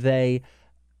losing? Do they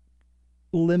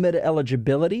limit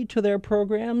eligibility to their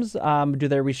programs? Do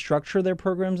they restructure their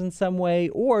programs in some way?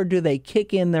 Or do they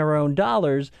kick in their own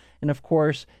dollars? And of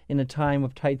course, in a time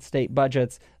of tight state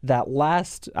budgets, that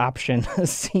last option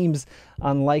seems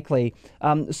unlikely.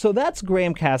 So that's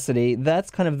Graham Cassidy. That's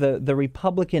kind of the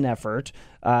Republican effort,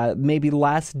 maybe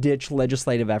last-ditch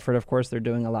legislative effort. Of course, they're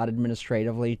doing a lot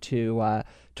administratively to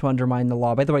undermine the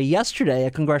law. By the way, yesterday,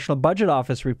 a Congressional Budget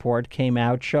Office report came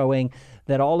out showing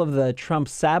that all of the Trump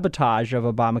sabotage of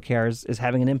Obamacare is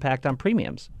having an impact on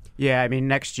premiums. Yeah, I mean,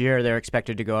 next year they're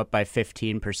expected to go up by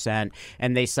 15%,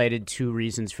 and they cited 2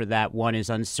 reasons for that. One is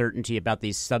uncertainty about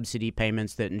these subsidy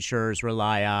payments that insurers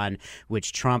rely on,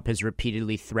 which Trump has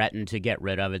repeatedly threatened to get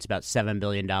rid of. It's about $7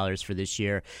 billion for this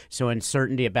year. So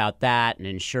uncertainty about that, and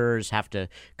insurers have to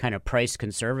kind of price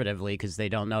conservatively because they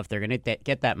don't know if they're going to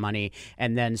get that money,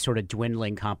 and then sort of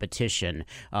dwindling competition.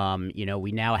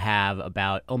 We now have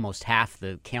about almost half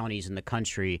the counties in the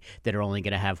country that are only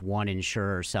going to have one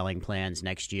insurer selling plans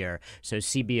next year. So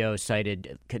CBO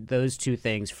cited those 2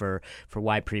 things for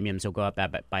why premiums will go up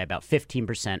by about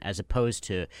 15%, as opposed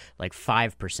to like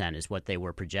 5% is what they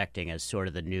were projecting as sort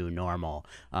of the new normal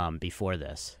before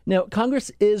this. Now,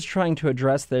 Congress is trying to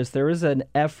address this. There is an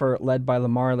effort led by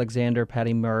Lamar Alexander,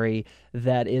 Patty Murray,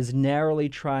 that is narrowly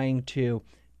trying to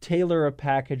tailor a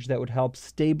package that would help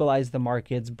stabilize the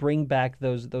markets, bring back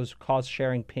those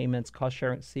cost-sharing payments,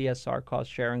 CSR,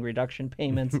 cost-sharing reduction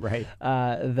payments, right.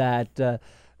 That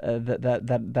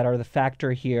are the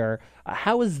factor here.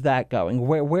 How is that going?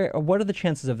 What are the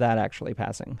chances of that actually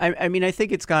passing? I mean, I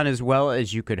think it's gone as well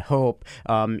as you could hope.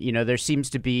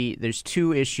 There's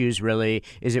 2 issues really.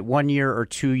 Is it 1 year or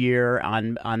 2 year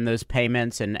on those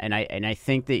payments? And I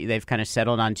think that they've kind of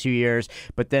settled on 2 years.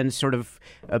 But then sort of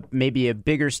maybe a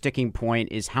bigger sticking point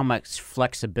is how much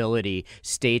flexibility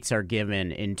states are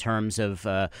given in terms of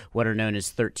what are known as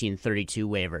 1332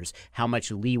 waivers. How much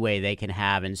leeway they can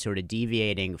have in sort of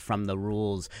deviating from the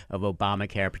rules of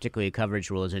Obamacare, particularly coverage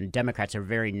rules. And Democrats are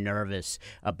very nervous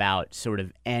about sort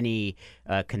of any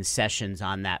concessions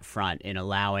on that front in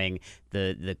allowing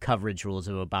the coverage rules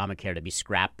of Obamacare to be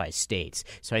scrapped by states.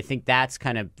 So I think that's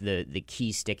kind of the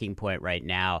key sticking point right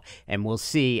now, and we'll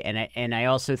see. And I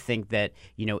also think that,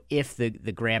 if the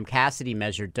Graham Cassidy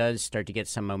measure does start to get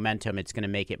some momentum, it's going to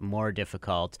make it more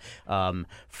difficult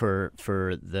for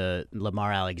the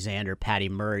Lamar Alexander, Patty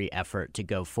Murray effort to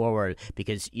go forward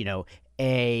because,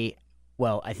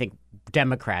 I think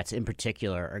Democrats in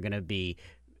particular are going to be,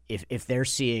 if they're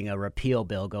seeing a repeal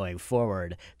bill going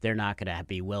forward, they're not going to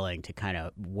be willing to kind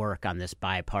of work on this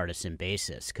bipartisan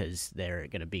basis because they're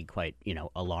going to be quite,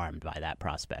 alarmed by that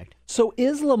prospect. So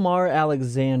is Lamar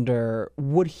Alexander,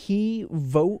 would he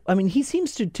vote? I mean, he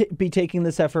seems to be taking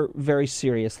this effort very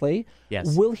seriously.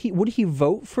 Yes. Would he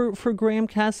vote for Graham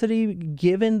Cassidy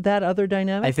given that other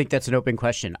dynamic? I think that's an open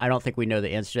question. I don't think we know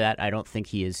the answer to that. I don't think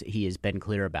he has been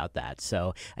clear about that.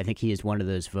 So I think he is one of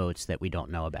those votes that we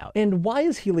don't know about. And why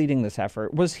is he leading this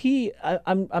effort? Was he?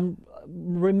 I'm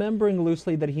remembering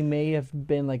loosely that he may have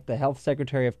been like the health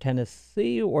secretary of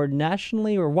Tennessee or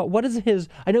nationally, or what is his?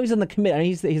 I know he's on the committee. I mean,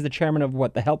 he's the chairman of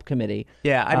the HELP committee.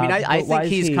 Yeah, I mean, I think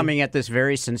he's coming at this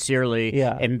very sincerely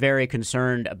and very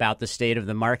concerned about the state of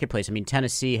the marketplace. I mean,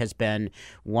 Tennessee has been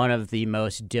one of the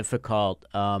most difficult,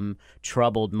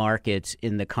 troubled markets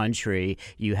in the country.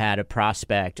 You had a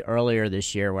prospect earlier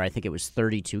this year where I think it was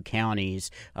 32 counties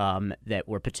that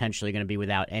were potentially going to be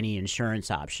without any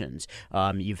insurance options.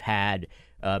 You've had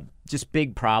just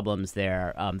big problems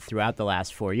there throughout the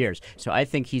last 4 years. So I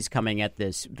think he's coming at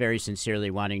this very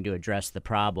sincerely wanting to address the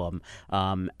problem.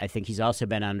 I think he's also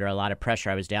been under a lot of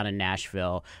pressure. I was down in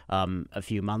Nashville a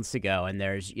few months ago, and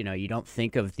there's, you don't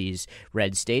think of these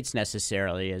red states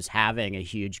necessarily as having a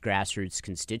huge grassroots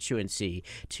constituency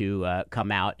to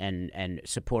come out and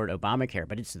support Obamacare,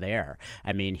 but it's there.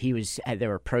 I mean, there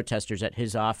were protesters at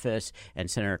his office and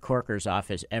Senator Corker's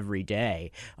office every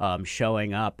day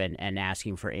showing up and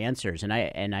asking for answers. And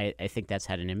I think that's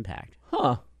had an impact.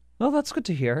 Huh. Well, that's good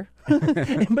to hear.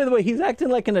 And by the way, he's acting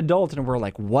like an adult, and we're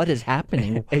like, what is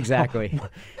happening? Exactly.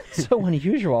 So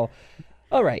unusual.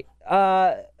 All right.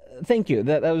 Thank you.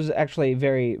 That was actually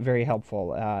very, very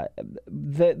helpful.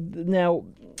 Now,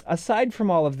 aside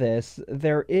from all of this,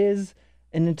 there is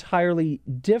an entirely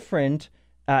different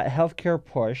healthcare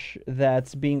push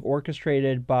that's being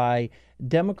orchestrated by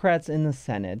Democrats in the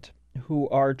Senate who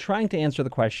are trying to answer the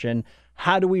question,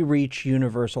 how do we reach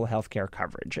universal healthcare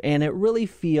coverage? And it really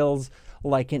feels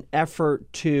like an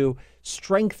effort to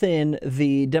strengthen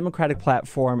the Democratic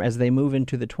platform as they move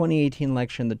into the 2018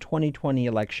 election, the 2020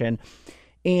 election.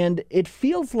 And it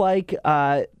feels like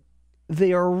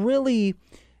they are really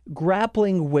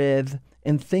grappling with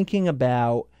and thinking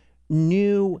about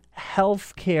new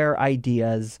healthcare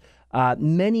ideas,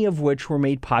 many of which were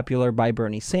made popular by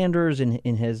Bernie Sanders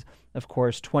in his, of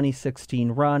course,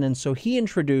 2016 run. And so he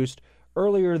introduced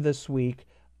earlier this week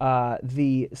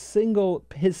his single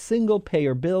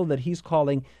payer bill that he's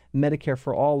calling Medicare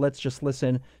for All. Let's just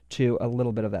listen to a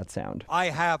little bit of that sound. I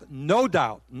have no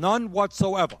doubt, none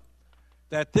whatsoever,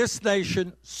 that this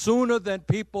nation, sooner than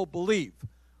people believe,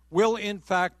 will in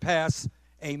fact pass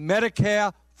a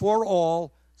Medicare for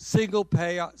All single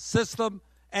payer system.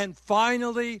 And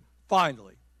finally,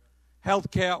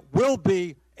 healthcare will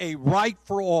be a right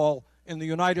for all in the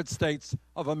United States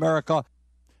of America.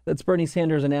 That's Bernie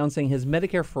Sanders announcing his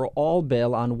Medicare for All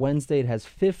bill on Wednesday. It has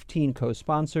 15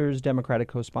 co-sponsors, Democratic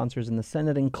co-sponsors in the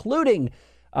Senate, including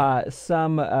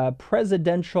some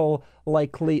presidential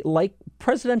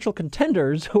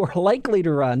contenders who are likely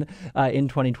to run in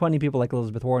 2020, people like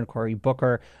Elizabeth Warren, Cory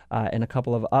Booker, and a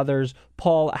couple of others.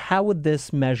 Paul, how would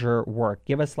this measure work?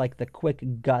 Give us the quick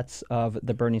guts of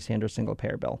the Bernie Sanders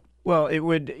single-payer bill. Well, it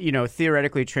would,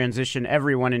 theoretically transition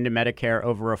everyone into Medicare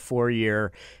over a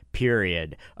 4-year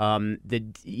period. The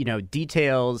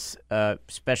details,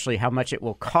 especially how much it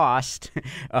will cost,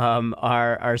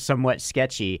 are somewhat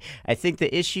sketchy. I think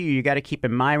the issue you got to keep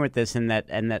in mind with this, and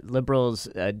that liberals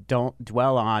don't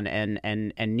dwell on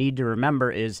and need to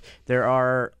remember, is there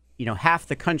are half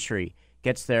the country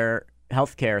gets their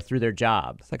health care through their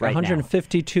job. It's like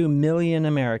 152 million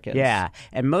Americans. Yeah.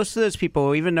 And most of those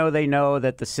people, even though they know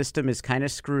that the system is kind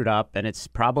of screwed up and it's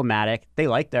problematic, they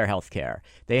like their health care.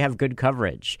 They have good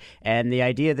coverage. And the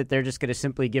idea that they're just going to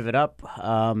simply give it up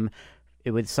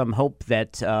with some hope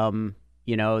that,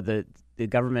 the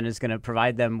government is going to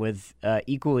provide them with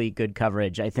equally good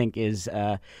coverage, I think is,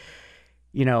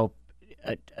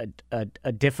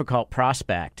 a difficult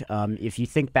prospect. If you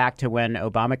think back to when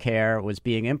Obamacare was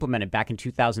being implemented back in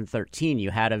 2013,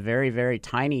 you had a very, very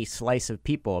tiny slice of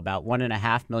people, about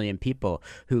 1.5 million people,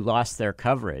 who lost their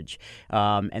coverage,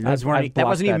 and that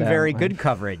wasn't even very good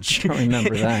coverage. I don't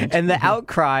remember that. And the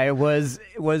outcry was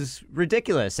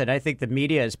ridiculous, and I think the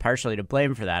media is partially to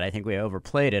blame for that. I think we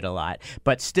overplayed it a lot,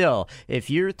 but still, if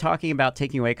you're talking about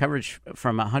taking away coverage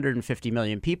from 150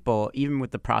 million people, even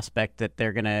with the prospect that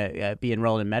they're going to be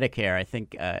enrolled in Medicare, I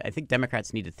think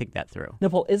Democrats need to think that through. Now,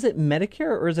 Paul, is it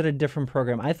Medicare or is it a different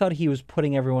program? I thought he was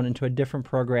putting everyone into a different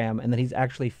program and that he's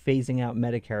actually phasing out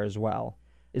Medicare as well.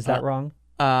 Is that wrong?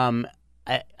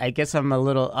 I guess I'm a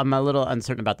little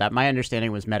uncertain about that. My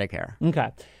understanding was Medicare.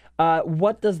 Okay.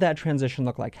 What does that transition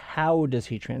look like? How does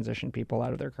he transition people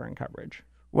out of their current coverage?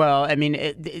 Well,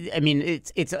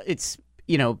 it's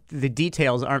the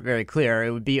details aren't very clear.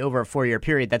 It would be over a 4-year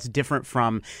period. That's different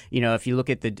from, if you look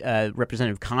at the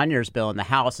Representative Conyers bill in the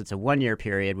House, it's a 1-year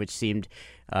period, which seemed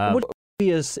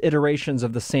previous iterations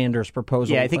of the Sanders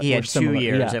proposal. Yeah, I think he had 2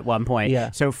 years at one point. Yeah.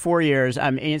 So 4 years.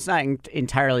 I mean, it's not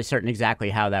entirely certain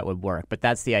exactly how that would work, but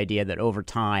that's the idea that over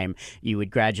time you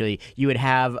would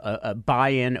have a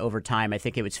buy-in over time. I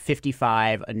think it was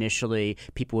 55 initially.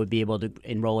 People would be able to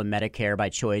enroll in Medicare by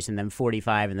choice, and then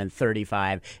 45, and then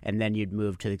 35, and then you'd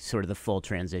move to sort of the full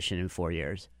transition in 4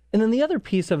 years. And then the other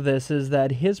piece of this is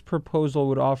that his proposal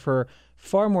would offer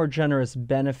far more generous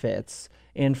benefits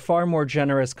and far more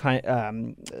generous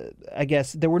I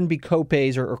guess there wouldn't be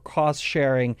copays or cost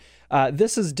sharing.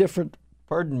 This is different,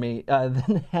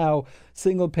 than how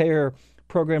single-payer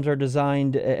programs are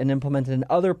designed and implemented in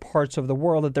other parts of the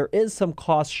world, that there is some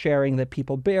cost sharing that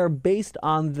people bear based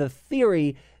on the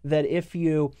theory that if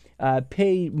you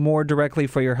pay more directly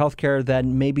for your healthcare,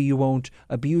 then maybe you won't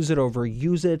abuse it,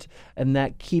 overuse it, and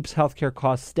that keeps healthcare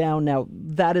costs down. Now,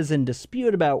 that is in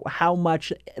dispute about how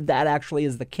much that actually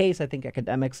is the case. I think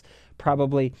academics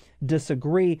probably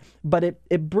disagree, but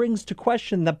it brings to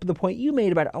question the point you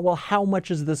made about, well, how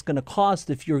much is this going to cost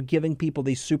if you're giving people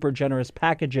these super generous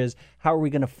packages? How are we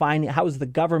going to how is the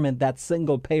government, that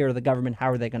single payer, the government,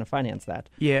 how are they going to finance that?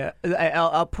 Yeah,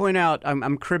 I'll point out,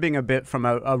 I'm cribbing a bit from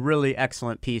a really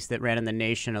excellent piece that ran in The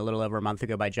Nation a little over a month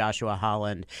ago by Joshua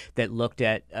Holland that looked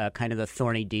at kind of the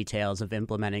thorny details of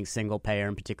implementing single payer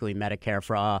and particularly Medicare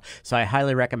for all. So I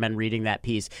highly recommend reading that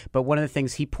piece. But one of the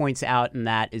things he points out in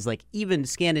that is, like, even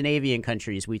Scandinavian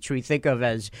countries, which we think of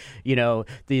as,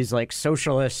 these like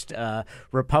socialist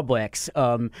republics,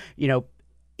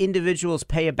 individuals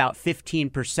pay about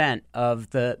 15% of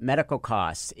the medical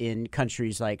costs in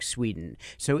countries like Sweden.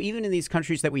 So even in these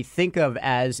countries that we think of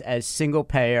as single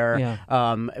payer,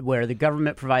 where the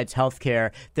government provides health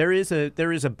care, there is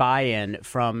a buy-in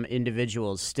from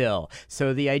individuals still.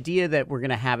 So the idea that we're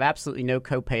going to have absolutely no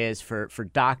copays for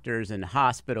doctors and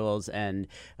hospitals and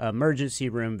emergency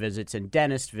room visits and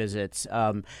dentist visits,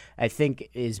 I think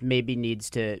maybe need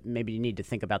to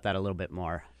think about that a little bit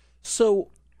more.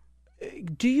 So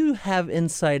do you have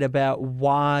insight about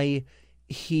why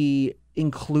he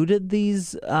included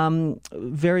these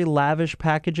very lavish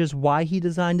packages, why he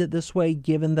designed it this way,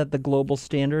 given that the global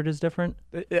standard is different?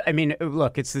 I mean,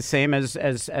 look, it's the same as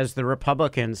the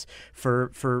Republicans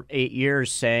for 8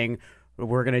 years saying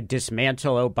we're going to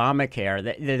dismantle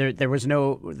Obamacare.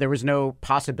 There was no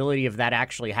possibility of that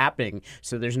actually happening.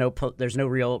 So there's no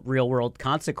real world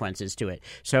consequences to it.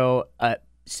 So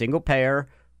single payer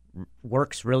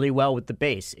works really well with the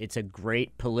base. It's a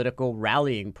great political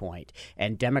rallying point,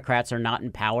 and Democrats are not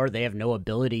in power. They have no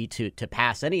ability to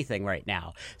pass anything right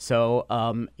now. So,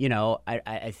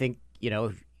 I think,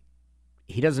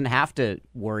 he doesn't have to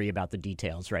worry about the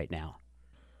details right now.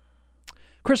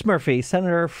 Chris Murphy,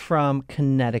 senator from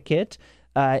Connecticut,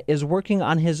 is working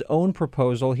on his own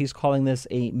proposal. He's calling this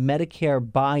a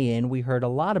Medicare buy-in. We heard a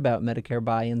lot about Medicare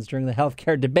buy-ins during the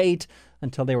healthcare debate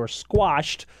until they were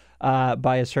squashed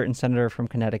by a certain senator from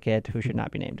Connecticut who should not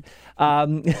be named.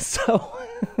 His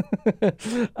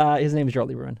name is Joel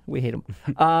Lieberman. We hate him.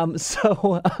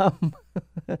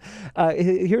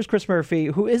 Here's Chris Murphy,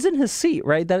 who is in his seat,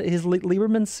 right? That his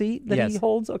Lieberman seat that he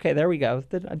holds? Okay, there we go.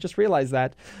 I just realized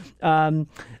that.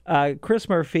 Chris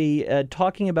Murphy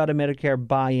talking about a Medicare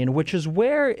buy-in, which is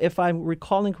where, if I'm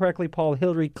recalling correctly, Paul,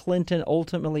 Hillary Clinton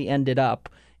ultimately ended up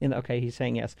He's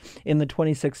saying yes. In the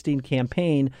 2016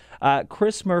 campaign,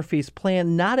 Chris Murphy's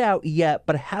plan, not out yet,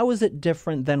 but how is it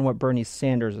different than what Bernie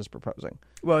Sanders is proposing?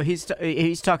 Well, he's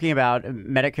talking about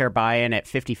Medicare buy-in at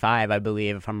 55, I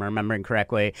believe, if I'm remembering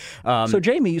correctly. So,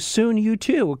 Jamie, soon you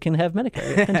too can have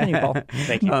Medicare. Continue, Paul.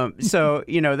 Thank you. So,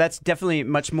 that's definitely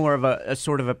much more of a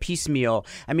sort of a piecemeal.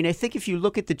 I mean, I think if you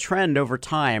look at the trend over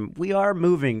time, we are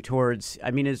moving towards,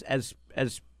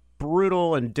 as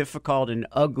brutal and difficult and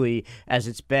ugly as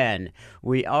it's been,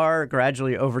 we are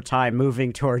gradually over time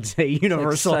moving towards a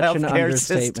universal health care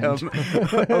system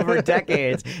over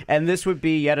decades. And this would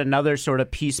be yet another sort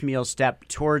of piecemeal step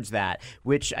towards that,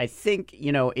 which I think,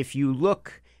 if you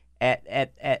look at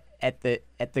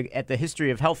the history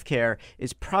of healthcare,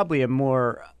 is probably a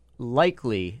more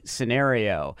likely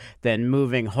scenario than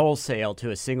moving wholesale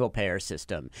to a single payer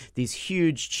system. These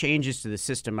huge changes to the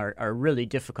system are really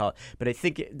difficult. But I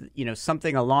think,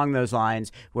 something along those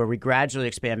lines where we gradually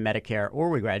expand Medicare or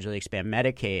we gradually expand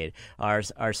Medicaid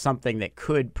are something that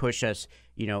could push us,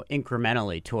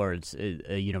 incrementally towards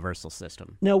a universal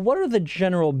system. Now, what are the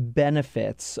general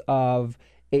benefits of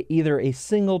either a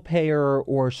single payer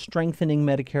or strengthening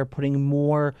Medicare, putting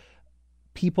more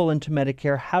people into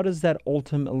Medicare? How does that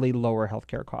ultimately lower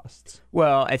healthcare costs?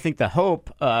 Well, I think the hope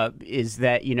is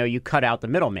that, you cut out the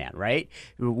middleman, right?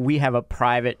 We have a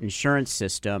private insurance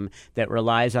system that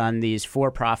relies on these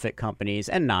for-profit companies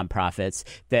and nonprofits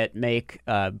that make,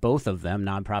 both of them,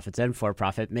 nonprofits and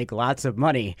for-profit, make lots of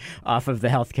money off of the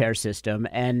healthcare system.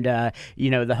 And,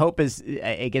 the hope is,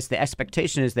 I guess the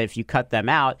expectation is that if you cut them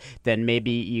out, then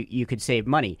maybe you could save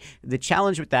money. The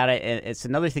challenge with that, it's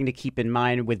another thing to keep in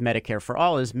mind with Medicare for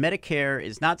All, is Medicare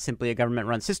is not simply a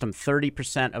government-run system.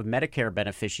 30% of Medicare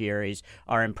beneficiaries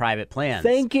are in private plans.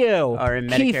 Thank you. Are in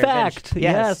Key Medicare fact.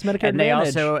 Yes, Medicare and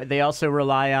Advantage. they also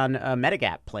rely on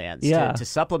Medigap plans to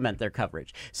supplement their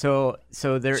coverage. So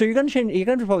you're going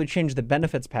to probably change the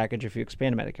benefits package if you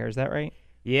expand Medicare. Is that right?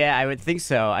 Yeah, I would think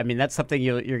so. I mean, that's something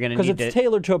you're going to need to... Because it's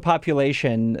tailored to a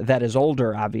population that is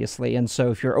older, obviously, and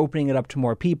so if you're opening it up to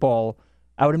more people,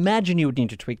 I would imagine you would need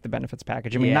to tweak the benefits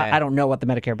package. I mean, I don't know what the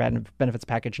Medicare benefits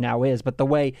package now is, but the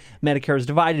way Medicare is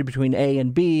divided between A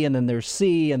and B, and then there's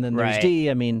C, and then there's D,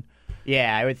 I mean...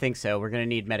 Yeah, I would think so. We're going to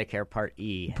need Medicare Part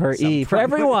E. For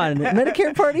everyone.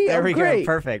 Medicare Part E. There we great. go.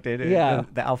 Perfect. The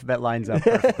alphabet lines up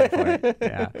perfectly for it.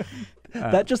 Yeah.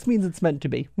 That just means it's meant to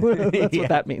be. That's what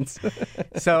that means.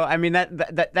 So, I mean,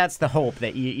 that's the hope,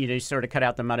 that you sort of cut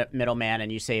out the middleman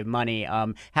and you save money.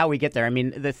 How we get there, I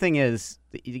mean, the thing is,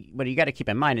 what you got to keep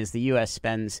in mind is the U.S.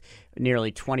 spends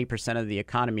nearly 20% of the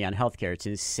economy on healthcare. It's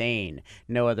insane.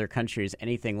 No other country is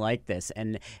anything like this.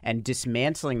 And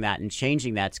dismantling that and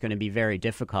changing that's going to be very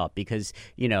difficult because,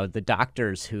 the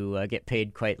doctors who get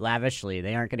paid quite lavishly,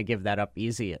 they aren't going to give that up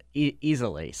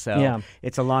easily. So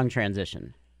It's a long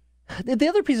transition. The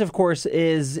other piece, of course,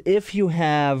 is if you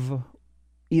have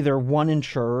either one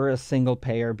insurer, a single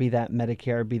payer, be that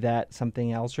Medicare, be that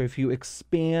something else, or if you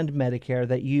expand Medicare,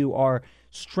 that you are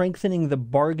strengthening the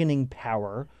bargaining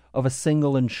power of a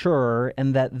single insurer,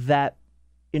 and that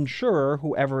insurer,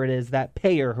 whoever it is, that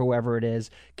payer, whoever it is,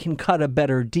 can cut a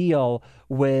better deal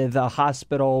with a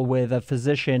hospital, with a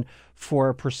physician for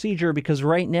a procedure. Because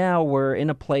right now we're in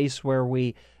a place where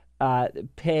we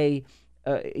pay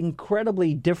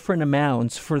incredibly different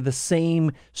amounts for the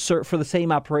same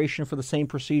operation, for the same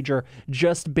procedure,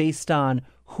 just based on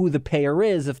who the payer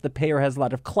is. If the payer has a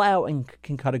lot of clout and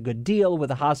can cut a good deal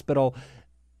with a hospital,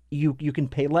 you can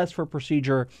pay less for a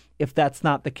procedure. If that's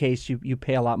not the case, you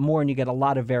pay a lot more and you get a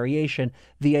lot of variation.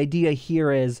 The idea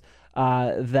here is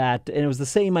that, and it was the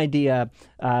same idea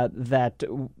that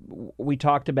we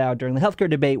talked about during the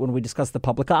healthcare debate when we discussed the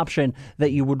public option,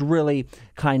 that you would really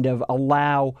kind of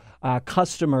allow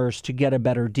customers to get a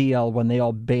better deal when they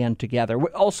all band together.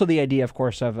 Also, the idea, of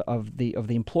course, of the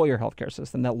employer healthcare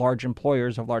system, that large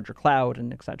employers have larger clout,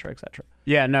 and et cetera, et cetera.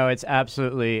 Yeah, no, it's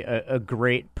absolutely a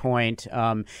great point.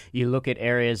 You look at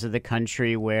areas of the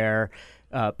country where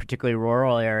particularly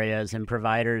rural areas, and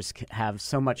providers have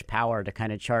so much power to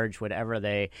kind of charge whatever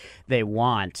they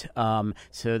want.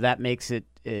 So that makes it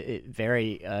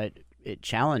very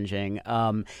challenging.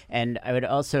 And I would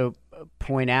also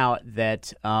point out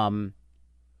that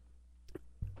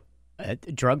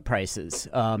drug prices,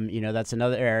 that's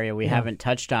another area we haven't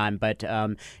touched on, but,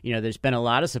 there's been a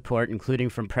lot of support, including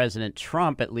from President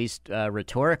Trump, at least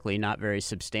rhetorically, not very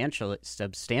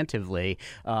substantively,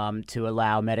 to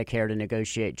allow Medicare to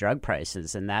negotiate drug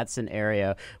prices. And that's an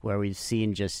area where we've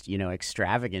seen just,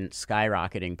 extravagant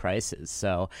skyrocketing prices.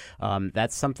 So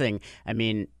that's something, I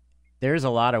mean, there's a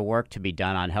lot of work to be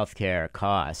done on healthcare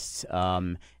costs,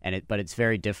 but it's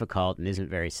very difficult and isn't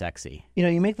very sexy. You know,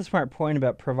 you make the smart point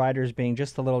about providers being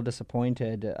just a little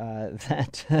disappointed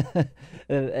that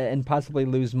and possibly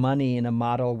lose money in a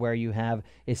model where you have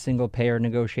a single payer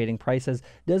negotiating prices.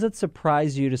 Does it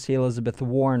surprise you to see Elizabeth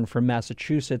Warren from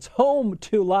Massachusetts, home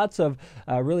to lots of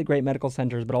really great medical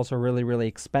centers, but also really, really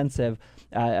expensive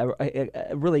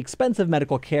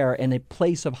medical care and a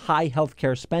place of high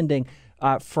healthcare spending,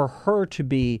 for her to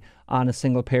be on a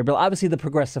single payer bill? Obviously, the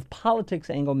progressive politics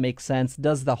angle makes sense.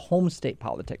 Does the home state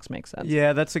politics make sense?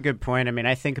 Yeah, that's a good point. I mean,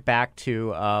 I think back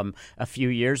to a few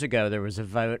years ago, there was a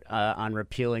vote on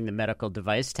repealing the medical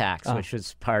device tax, which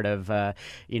was part of, the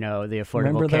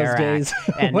Affordable Care Act. Remember those days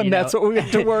when that's what we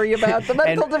had to worry about, the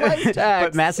medical device tax?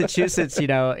 But Massachusetts,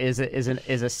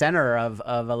 is a center of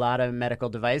a lot of medical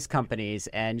device companies,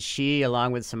 and she,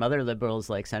 along with some other liberals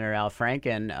like Senator Al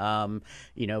Franken,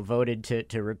 voted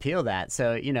to repeal that.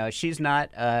 So, she's not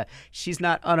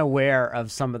unaware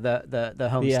of some of the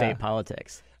home state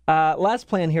politics. Last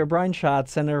plan here. Brian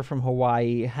Schatz, senator from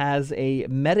Hawaii, has a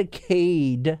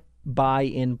Medicaid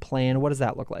buy-in plan. What does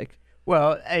that look like?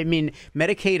 Well, I mean,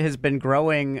 Medicaid has been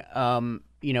growing,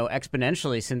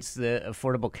 exponentially since the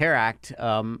Affordable Care Act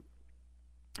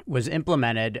was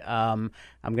implemented. I'm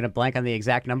going to blank on the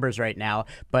exact numbers right now,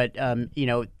 but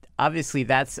obviously,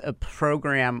 that's a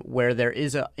program where there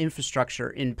is an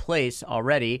infrastructure in place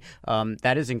already.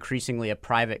 That is increasingly a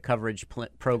private coverage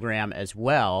program as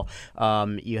well.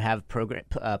 You have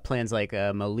plans like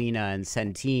Molina and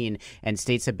Centene, and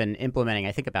states have been implementing,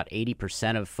 I think about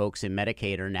 80% of folks in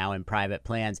Medicaid are now in private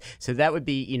plans. So that would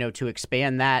be, to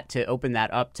expand that, to open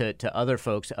that up to other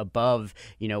folks above,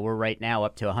 we're right now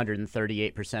up to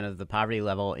 138% of the poverty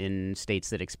level in states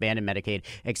that expanded Medicaid,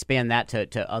 expand that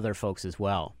to other folks as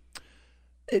well.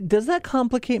 Does that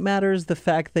complicate matters, the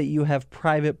fact that you have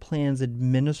private plans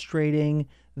administrating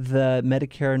the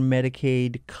Medicare and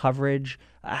Medicaid coverage?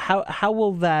 How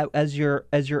will that, as you're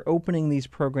opening these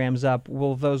programs up,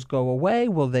 will those go away?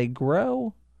 Will they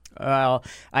grow? Well,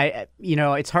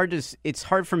 it's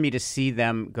hard for me to see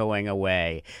them going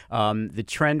away. The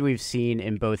trend we've seen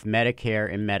in both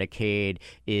Medicare and Medicaid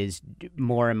is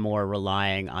more and more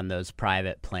relying on those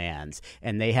private plans,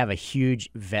 and they have a huge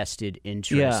vested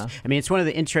interest. Yeah. I mean, it's one of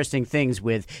the interesting things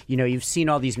with, you've seen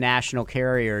all these national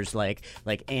carriers like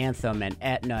Anthem and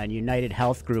Aetna and United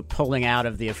Health Group pulling out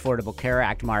of the Affordable Care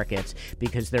Act markets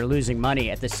because they're losing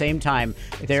money. At the same time,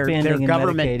 their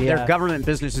government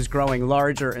business is growing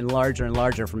larger and larger and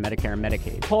larger for Medicare and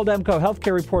Medicaid. Paul Demko,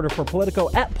 healthcare reporter for Politico,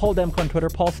 at Paul Demko on Twitter.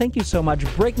 Paul, thank you so much.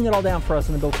 Breaking it all down for us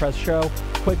in the Bill Press Show.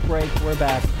 Quick break. We're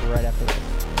back right after this.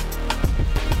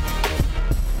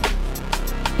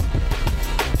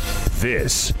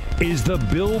 This is the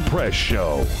Bill Press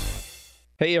Show.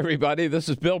 Hey, everybody, this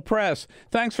is Bill Press.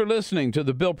 Thanks for listening to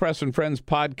the Bill Press and Friends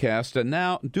podcast. And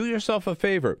now, do yourself a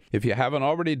favor. If you haven't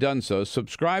already done so,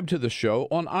 subscribe to the show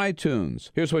on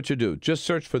iTunes. Here's what you do. Just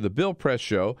search for the Bill Press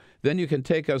Show. Then you can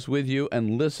take us with you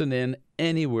and listen in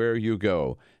anywhere you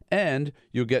go. And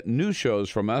you'll get new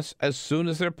shows from us as soon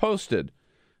as they're posted.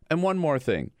 And one more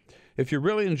thing. If you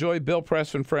really enjoy Bill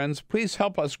Press and Friends, please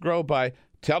help us grow by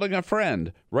telling a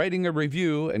friend, writing a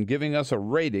review, and giving us a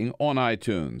rating on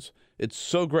iTunes. It's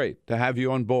so great to have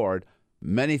you on board.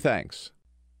 Many thanks.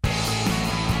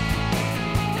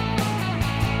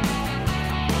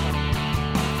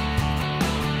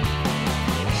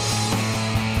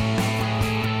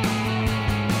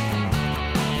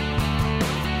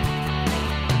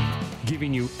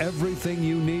 Giving you everything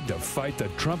you need to fight the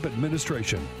Trump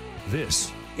administration.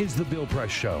 This is The Bill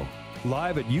Press Show.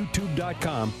 Live at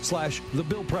youtube.com/The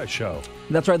Bill Press Show.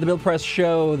 That's right, The Bill Press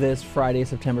Show this Friday,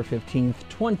 September 15th,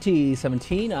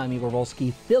 2017. I'm Igor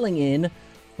Volsky, filling in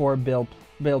for Bill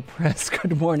Press.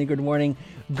 Good morning, good morning.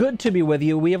 Good to be with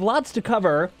you. We have lots to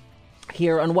cover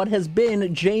here on what has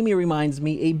been, Jamie reminds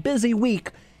me, a busy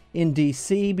week in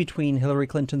D.C. between Hillary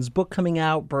Clinton's book coming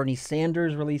out, Bernie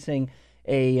Sanders releasing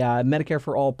a Medicare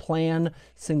for All plan,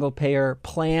 single-payer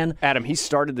plan. Adam, he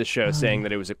started the show saying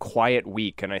that it was a quiet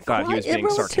week, and I thought he was being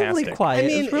sarcastic. Quiet. I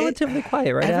mean, it's relatively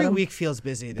quiet, right, every Adam? week feels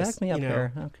busy. Back me up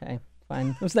here. Okay,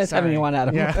 fine. It was nice Sorry. having you on,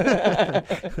 Adam. Yeah.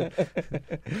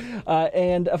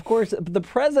 And, of course, the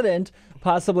president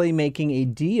possibly making a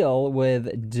deal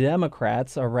with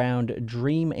Democrats around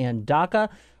DREAM and DACA.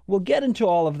 We'll get into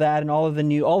all of that and all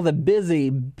the busy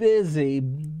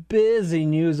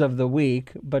news of the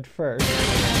week. But first,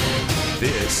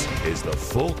 this is the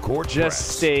Full Court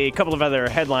Just Press. a couple of other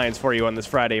headlines for you on this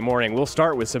Friday morning. We'll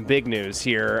start with some big news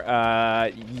here.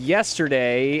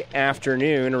 Yesterday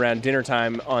afternoon, around dinner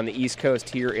time on the East Coast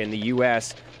here in the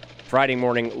U.S., Friday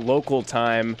morning local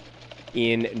time,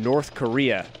 in North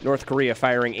Korea. North Korea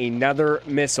firing another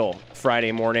missile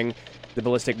Friday morning. The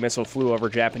ballistic missile flew over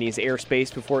Japanese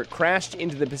airspace before it crashed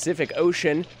into the Pacific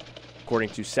Ocean, according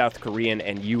to South Korean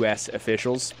and U.S.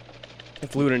 officials. It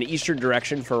flew in an eastern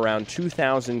direction for around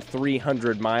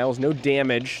 2,300 miles. No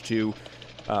damage to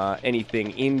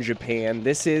anything in Japan.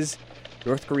 This is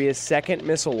North Korea's second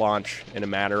missile launch in a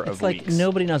matter of weeks. It's like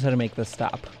nobody knows how to make this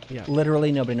stop. Yeah.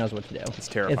 Literally nobody knows what to do. It's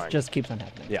terrifying. It just keeps on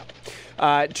happening.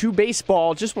 Yeah. To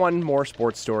baseball, just one more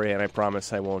sports story, and I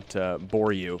promise I won't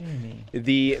bore you.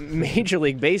 The Major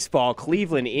League Baseball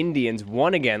Cleveland Indians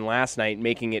won again last night,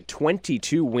 making it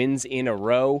 22 wins in a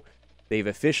row. They've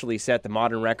officially set the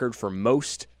modern record for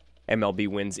most MLB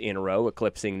wins in a row,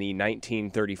 eclipsing the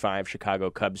 1935 Chicago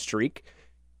Cubs streak.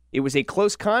 It was a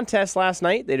close contest last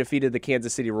night. They defeated the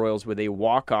Kansas City Royals with a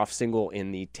walk-off single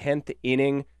in the 10th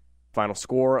inning. Final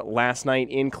score last night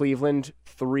in Cleveland,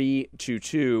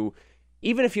 3-2.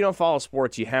 Even if you don't follow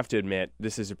sports, you have to admit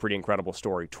this is a pretty incredible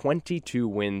story. 22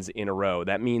 wins in a row.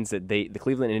 That means that the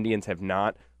Cleveland Indians have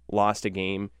not lost a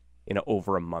game in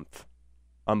over a month.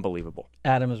 Unbelievable.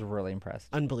 Adam is really impressed.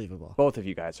 Unbelievable. Both of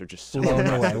you guys are just so blown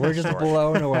away. We're just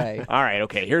blown away. All right,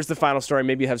 okay. Here's the final story.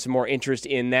 Maybe you have some more interest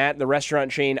in that. The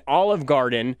restaurant chain Olive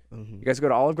Garden. You guys go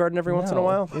to Olive Garden every once in a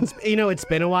while? It's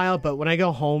been a while, but when I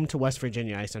go home to West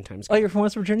Virginia, I sometimes go. Oh, you're from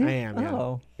West Virginia? I am, yeah.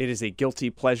 Oh. It is a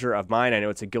guilty pleasure of mine. I know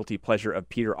it's a guilty pleasure of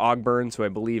Peter Ogburn, who I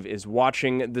believe is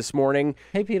watching this morning.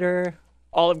 Hey, Peter.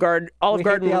 Olive Garden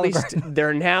released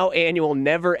their now annual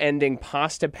never-ending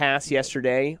Pasta Pass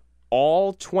yesterday.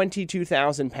 All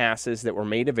 22,000 passes that were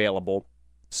made available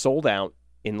sold out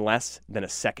in less than a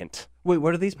second. Wait,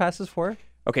 what are these passes for?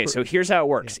 Okay, so here's how it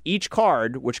works. Yeah. Each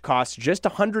card, which costs just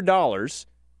 $100,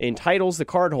 entitles the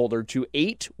cardholder to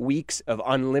 8 weeks of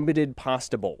unlimited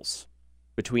pasta bowls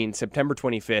between September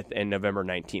 25th and November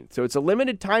 19th. So it's a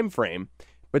limited time frame,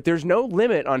 but there's no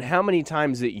limit on how many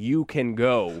times that you can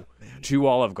go to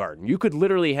Olive Garden. You could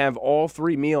literally have all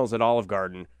 3 meals at Olive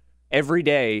Garden every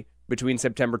day between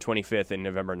September 25th and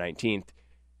November 19th.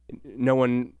 No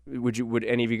one, would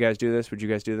any of you guys do this? Would you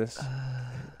guys do this?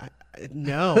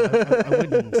 No, I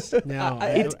wouldn't. No.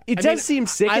 It does seem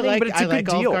sickening, but it's a good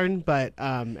deal. Olive Garden, but,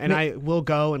 I will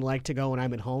go and like to go when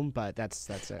I'm at home, but that's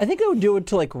it. I think I would do it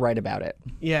to write about it.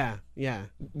 Yeah.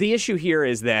 The issue here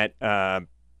is that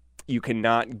you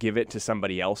cannot give it to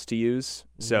somebody else to use.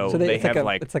 So they have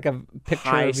it's like a picture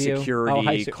high of you.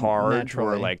 security card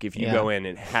where like if you Yeah. go in,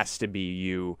 it has to be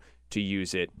you to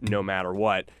use it no matter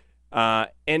what.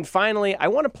 And finally, I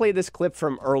want to play this clip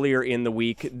from earlier in the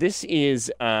week. This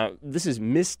is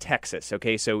Miss Texas.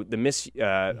 Okay, so the Miss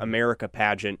America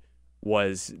pageant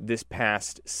was this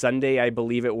past Sunday, I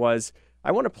believe it was.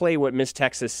 I want to play what Miss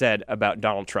Texas said about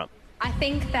Donald Trump. I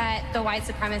think that the white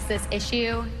supremacist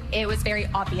issue, it was very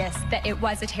obvious that it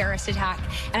was a terrorist attack.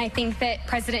 And I think that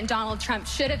President Donald Trump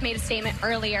should have made a statement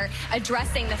earlier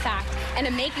addressing the fact and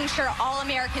making sure all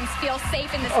Americans feel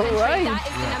safe in this country. Right. That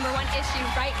is the number one issue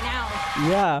right now.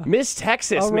 Yeah. Miss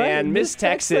Texas, man. Miss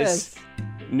Texas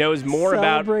knows more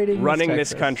about running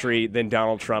this country than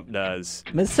Donald Trump does.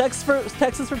 Miss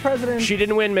Texas for president. She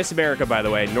didn't win Miss America, by the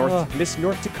way. Miss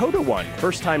North Dakota won.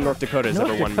 First time North Dakota has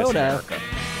ever won Miss America.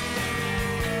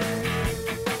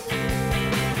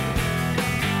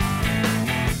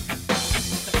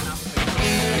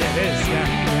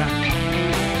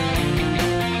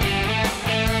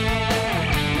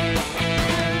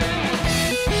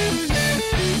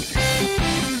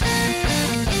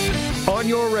 On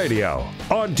your radio,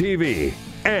 on TV,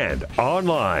 and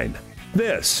online.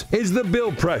 This is The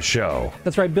Bill Press Show.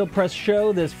 That's right, Bill Press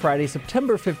Show this Friday,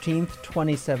 September 15th,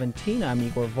 2017. I'm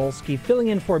Igor Volsky, filling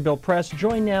in for Bill Press,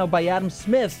 joined now by Adam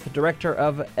Smith, director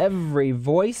of Every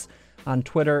Voice, on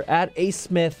Twitter at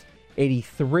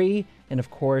asmith83, and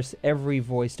of course,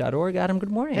 everyvoice.org. Adam,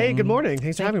 good morning. Hey, good morning.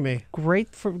 Thanks for having me.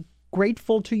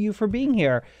 Grateful to you for being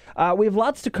here. We have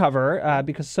lots to cover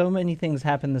because so many things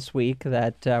happened this week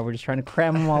that we're just trying to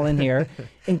cram them all in here,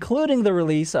 including the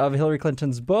release of Hillary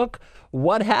Clinton's book,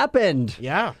 What Happened?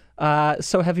 Yeah.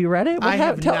 So have you read it? I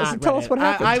have tell not us what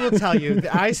happened. I will tell you.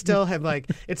 I still have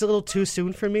it's a little too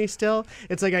soon for me still.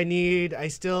 It's like I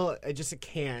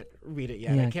can't read it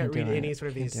yet. Yeah, I can't read any sort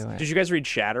of these. Did you guys read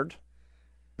Shattered?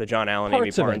 The John Allen, Amy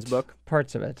Farnes book?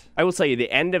 Parts of it. I will tell you,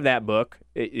 the end of that book,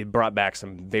 it brought back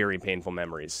some very painful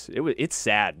memories. It's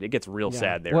sad. It gets real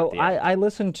sad there. Well, at the end. I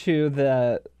listened to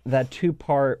that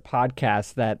 2-part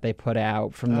podcast that they put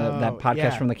out from that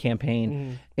podcast from the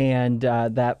campaign, and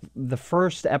that the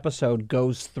first episode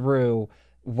goes through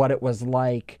what it was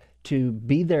like to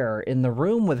be there in the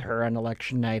room with her on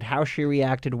election night, how she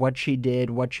reacted, what she did,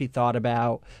 what she thought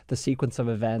about the sequence of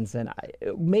events. And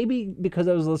maybe because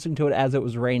I was listening to it as it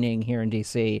was raining here in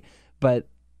D.C., but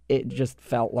it just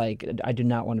felt like I do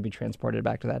not want to be transported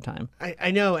back to that time.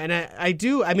 I know, and I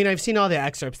do. I mean, I've seen all the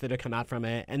excerpts that have come out from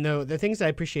it, and the things that I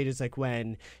appreciate is like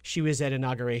when she was at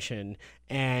inauguration,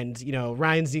 and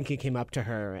Ryan Zinke came up to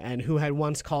her, and who had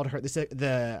once called her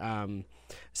the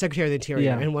Secretary of the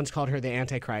Interior, and once called her the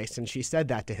Antichrist, and she said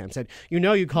that to him, said,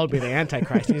 you called me the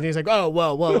Antichrist, and he's like, oh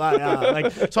well, like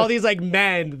so all these like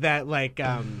men that like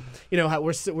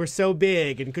were so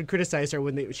big and could criticize her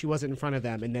when she wasn't in front of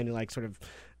them, and then like sort of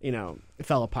it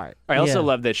fell apart. I also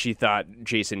love that she thought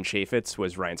Jason Chaffetz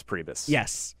was Reince Priebus.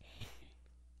 Yes.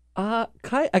 I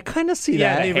kind of see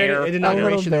that. Yeah, they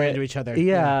ran into each other.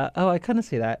 Yeah. Oh, I kind of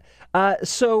see that.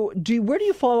 So where do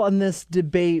you fall on this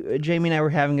debate? Jamie and I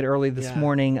were having it early this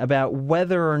morning about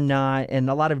whether or not, and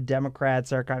a lot of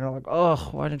Democrats are kind of like, oh,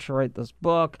 why didn't you write this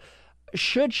book?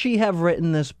 Should she have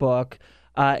written this book?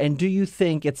 And do you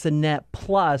think it's a net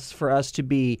plus for us to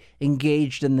be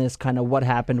engaged in this kind of what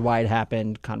happened, why it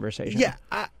happened conversation? Yeah,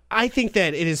 I think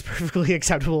that it is perfectly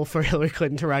acceptable for Hillary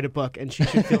Clinton to write a book, and she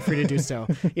should feel free to do so.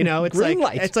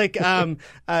 It's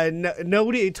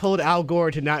nobody told Al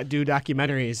Gore to not do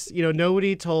documentaries.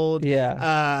 Nobody told.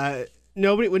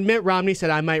 Nobody, when Mitt Romney said,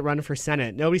 I might run for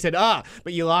Senate, nobody said,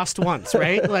 but you lost once,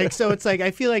 right? So it's like,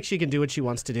 I feel like she can do what she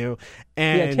wants to do.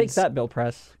 And take that, Bill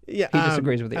Press. Yeah, he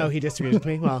disagrees with you. Oh, he disagrees with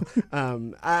me? Well,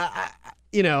 I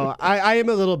am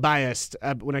a little biased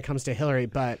when it comes to Hillary,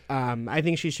 but I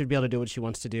think she should be able to do what she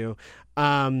wants to do.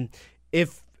 But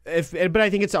I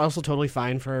think it's also totally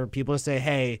fine for people to say,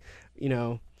 hey,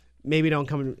 maybe don't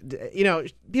come.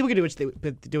 People can do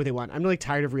what they want. I'm really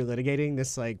tired of relitigating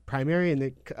this like primary,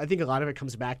 and I think a lot of it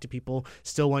comes back to people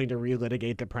still wanting to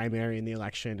relitigate the primary and the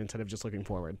election instead of just looking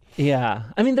forward. Yeah,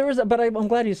 I mean but I'm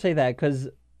glad you say that because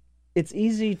it's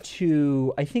easy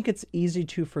to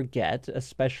forget,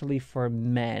 especially for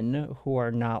men who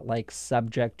are not like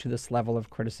subject to this level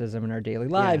of criticism in our daily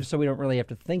lives, so we don't really have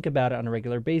to think about it on a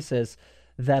regular basis,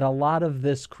 that a lot of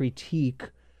this critique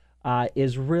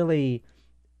is really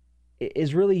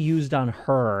used on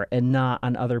her and not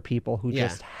on other people who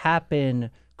just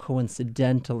happen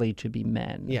coincidentally to be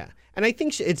men. Yeah. And I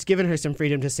think it's given her some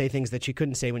freedom to say things that she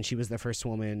couldn't say when she was the first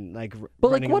woman.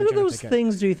 But what are those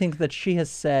things do you think that she has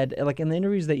said, like in the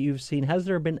interviews that you've seen, has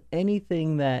there been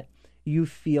anything that you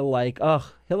feel like,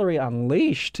 Hillary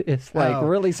Unleashed is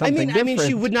really something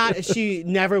different? She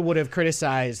never would have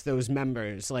criticized those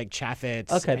members like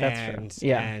Chaffetz. Okay, that's true.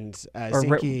 Yeah. And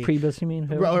Zinke. Priebus, you mean?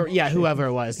 Whoever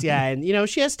it was. Yeah, and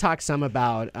she has talked some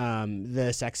about the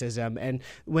sexism and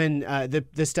when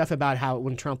the stuff about how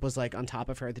when Trump was like on top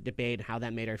of her at the debate and how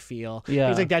that made her feel. Yeah.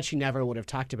 Things like that she never would have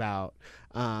talked about.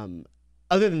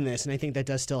 Other than this, and I think that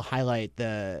does still highlight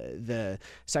the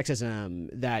sexism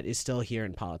that is still here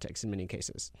in politics in many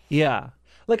cases. Yeah.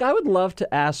 Like, I would love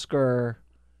to ask her,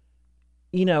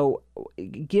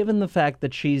 given the fact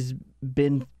that she's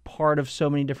been part of so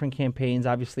many different campaigns,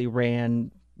 obviously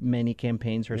ran many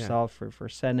campaigns herself for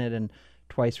Senate and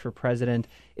twice for president,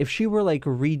 if she were like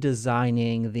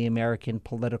redesigning the American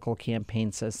political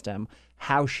campaign system,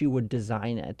 how she would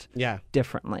design it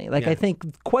differently. I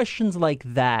think questions like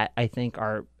that,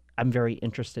 I'm very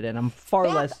interested in. I'm far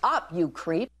less up, you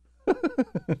creep.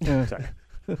 Sorry.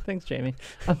 Thanks, Jamie.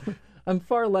 I'm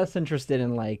far less interested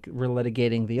in like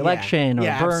relitigating the election or Bernie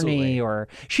absolutely. Or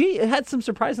she had some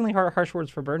surprisingly harsh words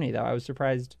for Bernie though. I was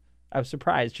surprised.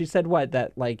 She said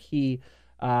that like he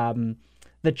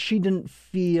that she didn't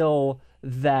feel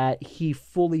that he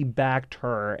fully backed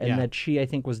her and that she, I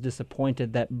think, was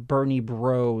disappointed that Bernie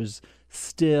bros are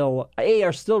still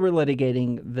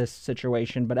relitigating this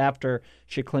situation, but after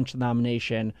she clinched the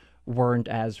nomination, weren't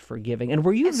as forgiving. And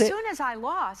were you as soon as I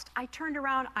lost, I turned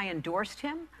around, I endorsed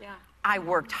him. Yeah. I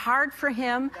worked hard for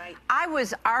him. Right. I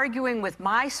was arguing with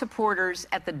my supporters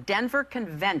at the Denver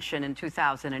convention in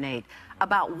 2008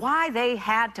 about why they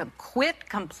had to quit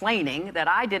complaining that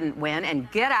I didn't win and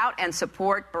get out and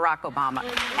support Barack Obama. And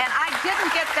I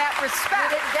didn't get that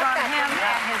respect from him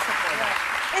and his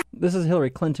supporters. This is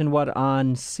Hillary Clinton,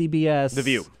 on CBS? The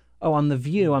View. Oh, on The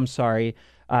View, I'm sorry.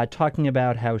 Talking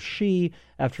about how she,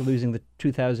 after losing the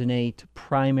 2008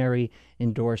 primary,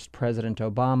 endorsed President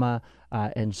Obama,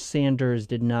 and Sanders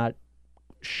did not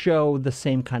show the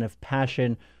same kind of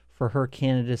passion for her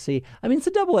candidacy. I mean, it's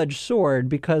a double-edged sword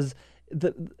because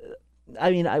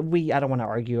I don't want to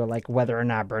argue like whether or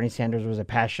not Bernie Sanders was a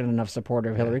passionate enough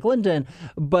supporter of Hillary Clinton,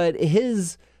 but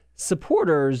his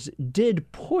supporters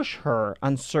did push her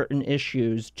on certain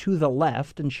issues to the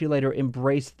left, and she later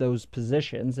embraced those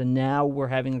positions. And now we're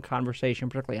having a conversation,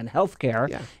 particularly on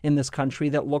healthcare in this country,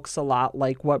 that looks a lot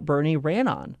like what Bernie ran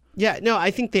on. Yeah, no,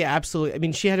 I think they absolutely, I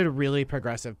mean, she had a really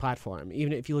progressive platform.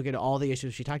 Even if you look at all the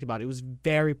issues she talked about, it was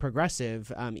very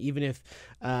progressive, even if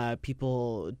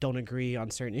people don't agree on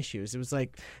certain issues. It was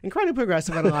like incredibly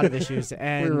progressive on a lot of issues.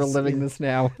 And we're living this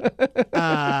now.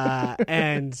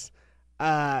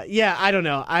 Yeah, I don't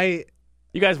know.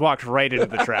 You guys walked right into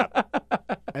the trap.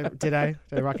 Did I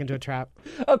walk into a trap?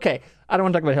 Okay, I don't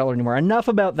want to talk about Hillary anymore. Enough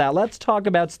about that. Let's talk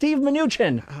about Steve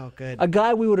Mnuchin. Oh, good. A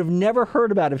guy we would have never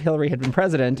heard about if Hillary had been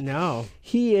president. No.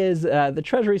 He is the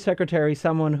Treasury Secretary,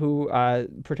 someone who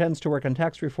pretends to work on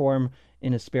tax reform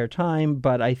in his spare time,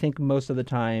 but I think most of the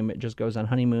time it just goes on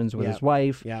honeymoons with his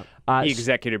wife. Yeah. He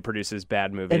executive produces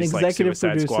bad movies and executive like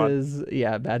Suicide produces,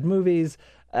 bad movies.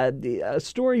 A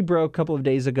story broke a couple of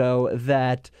days ago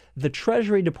that the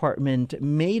Treasury Department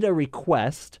made a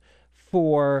request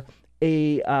for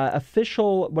a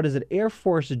official, Air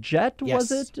Force jet,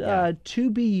 was it? To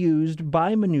be used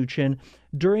by Mnuchin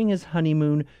during his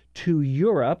honeymoon to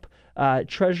Europe.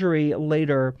 Treasury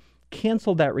later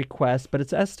canceled that request, but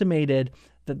it's estimated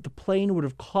that the plane would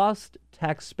have cost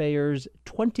taxpayers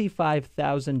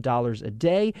 $25,000 a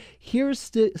day. Here's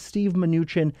Steve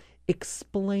Mnuchin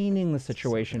explaining the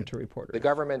situation to reporters. The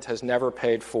government has never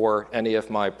paid for any of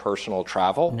my personal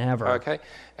travel. Never. Okay.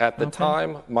 At the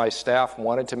time, my staff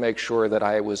wanted to make sure that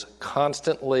I was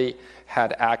constantly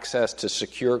had access to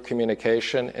secure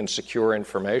communication and secure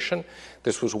information.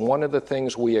 This was one of the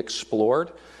things we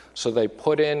explored. So they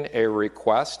put in a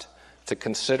request to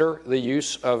consider the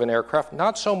use of an aircraft,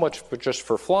 not so much just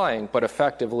for flying, but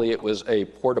effectively it was a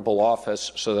portable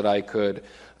office so that I could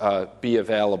be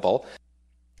available.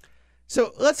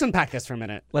 So let's unpack this for a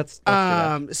minute. Let's do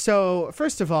that. So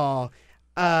first of all,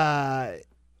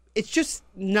 it's just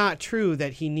not true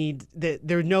that that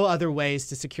there are no other ways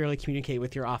to securely communicate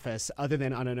with your office other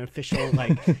than on an official,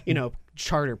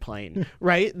 charter plane,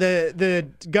 right? The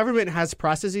government has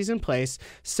processes in place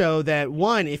so that,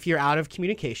 one, if you're out of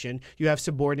communication, you have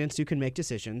subordinates who can make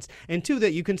decisions, and two,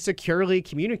 that you can securely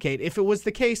communicate. If it was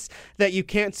the case that you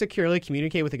can't securely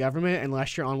communicate with the government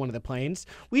unless you're on one of the planes,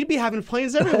 we'd be having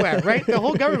planes everywhere, right? The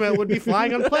whole government would be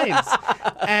flying on planes.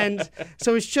 And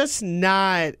so it's just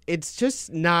not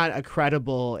a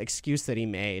credible excuse that he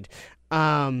made.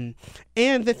 And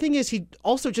the thing is, he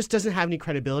also just doesn't have any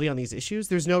credibility on these issues.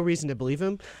 There's no reason to believe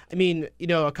him. I mean,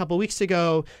 a couple weeks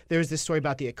ago, there was this story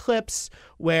about the eclipse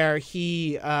where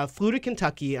he flew to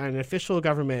Kentucky on an official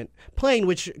government plane,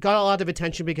 which got a lot of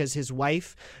attention because his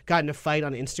wife got in a fight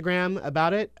on Instagram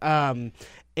about it.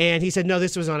 And he said, no,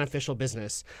 this was on official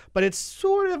business. But it's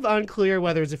sort of unclear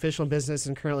whether it's official business,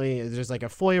 and currently there's like a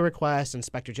FOIA request,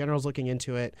 Inspector General's looking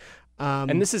into it.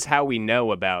 And this is how we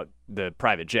know about the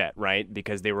private jet, right?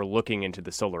 Because they were looking into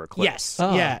the solar eclipse. Yes.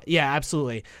 Oh. Yeah,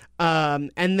 absolutely.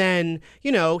 And then,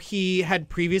 he had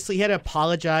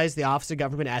apologized the Office of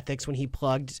Government Ethics when he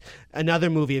plugged another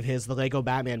movie of his, the Lego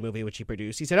Batman movie, which he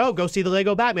produced. He said, go see the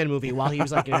Lego Batman movie while he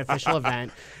was like in an official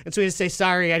event. And so he had to say,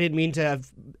 sorry, I didn't mean to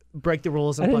break the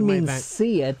rules and plug my event. I didn't mean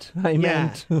see it. I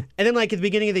meant. And then at the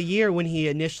beginning of the year when he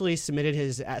initially submitted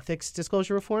his ethics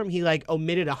disclosure reform, he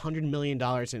omitted $100 million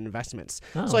in investments.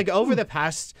 Oh. So over the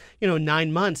past,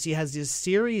 9 months, he has this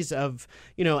series of,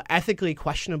 ethically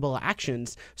questionable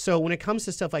actions. So when it comes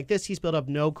to stuff like this, he's built up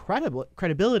no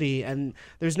credibility, and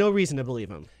there's no reason to believe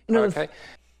him. Okay.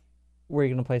 Were you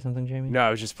going to play something, Jamie? No, I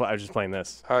was just playing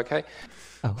this. Okay.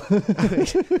 Oh.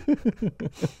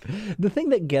 The thing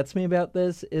that gets me about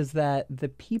this is that the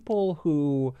people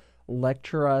who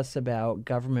lecture us about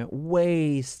government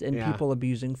waste and people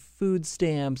abusing food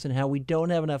stamps and how we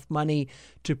don't have enough money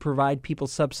to provide people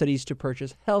subsidies to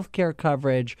purchase health care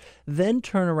coverage, then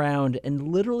turn around and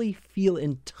literally feel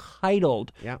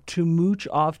entitled to mooch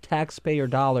off taxpayer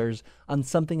dollars on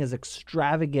something as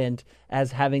extravagant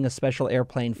as having a special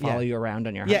airplane follow you around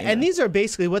on your honeymoon. And these are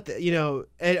basically what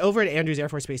over at Andrews Air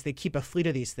Force Base, they keep a fleet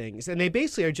of these things, and they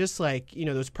basically are just like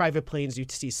those private planes you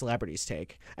see celebrities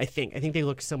take. I think they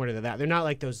look similar to that. They're not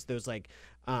like those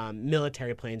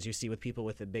military planes you see with people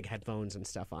with the big headphones and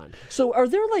stuff on. So are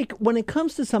there when it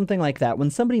comes to something like that, when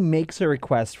somebody makes a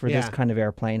request for this kind of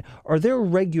airplane, are there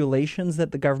regulations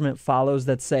that the government follows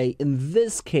that say, in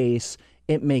this case,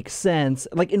 it makes sense.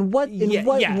 Like, in what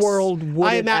world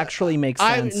would it actually make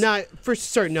sense? I'm not for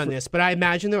certain on this, but I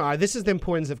imagine there are. This is the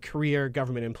importance of career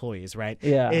government employees, right?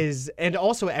 Yeah. And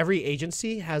also every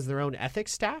agency has their own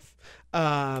ethics staff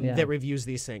that reviews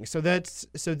these things. So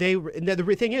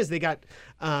the thing is, they got.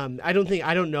 I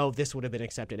don't know if this would have been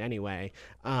accepted anyway.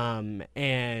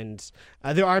 And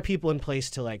there are people in place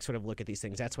to like sort of look at these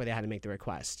things. That's why they had to make the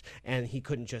request, and he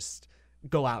couldn't just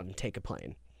go out and take a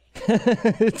plane.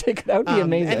 That would be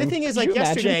amazing. And the thing is, like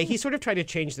yesterday, imagine? he sort of tried to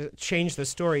change the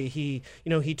story. He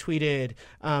tweeted,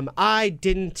 "I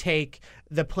didn't take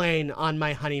the plane on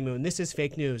my honeymoon. This is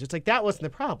fake news." It's like that wasn't the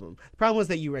problem. The problem was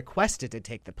that you requested to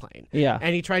take the plane. Yeah.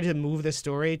 And he tried to move the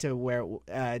story to where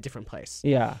a different place.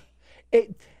 Yeah.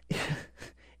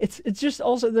 It's just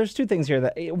also there's two things here.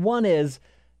 That one is,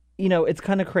 it's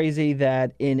kind of crazy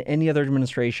that in any other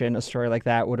administration, a story like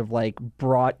that would have like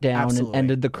brought down and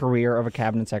ended the career of a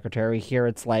cabinet secretary. Here,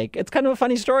 it's like, it's kind of a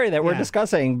funny story that we're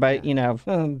discussing, but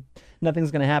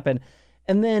nothing's going to happen.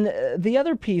 And then the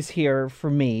other piece here for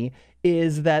me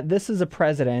is that this is a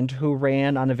president who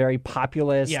ran on a very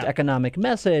populist economic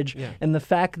message. Yeah. And the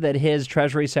fact that his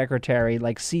Treasury Secretary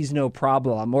like sees no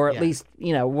problem, or at least,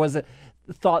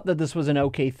 thought that this was an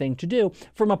okay thing to do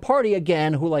from a party,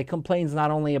 again, who like complains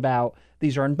not only about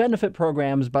these earned benefit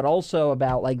programs, but also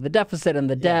about like the deficit and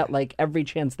the debt, like every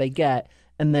chance they get,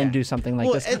 and then do something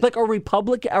like this. Like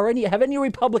have any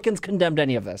Republicans condemned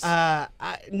any of this? Not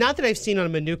that I've seen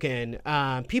on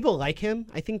Mnuchin. People like him,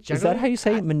 I think, generally. Is that how you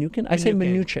say Mnuchin? I say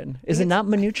Mnuchin. Is it not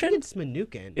Mnuchin? It's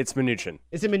Mnuchin. It's Mnuchin.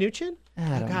 Is it Mnuchin?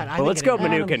 Oh, God. Well, let's go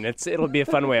Mnuchin. It'll be a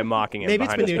fun way of mocking him. Maybe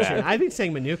it's Mnuchin. I've been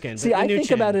saying Mnuchin. See, I think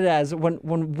about it as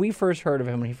when we first heard of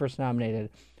him, when he first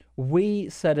nominated, we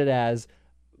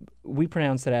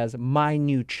pronounced it as my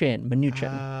new chin,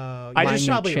 Mnuchin. That's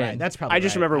probably right. That's probably I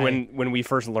just remember when we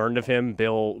first learned of him,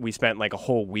 Bill, we spent like a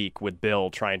whole week with Bill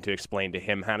trying to explain to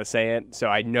him how to say it. So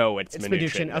I know it's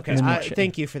Mnuchin. Okay,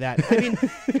 thank you for that.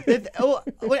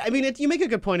 I mean, you make a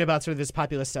good point about sort of this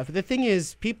populist stuff. The thing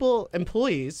is,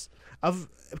 employees of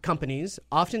companies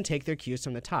often take their cues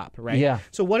from the top, right? Yeah.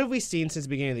 So what have we seen since the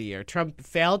beginning of the year? Trump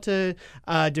failed to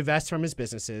divest from his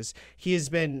businesses. He has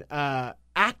been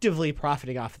actively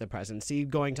profiting off of the presidency,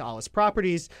 going to all his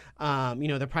properties.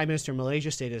 The Prime Minister of Malaysia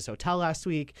stayed at his hotel last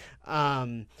week.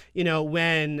 When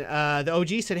the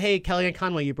OG said, "Hey, Kellyanne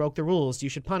Conway, you broke the rules. She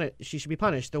should be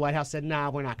punished," the White House said, "Nah,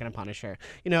 we're not going to punish her."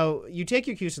 You take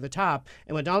your cues to the top,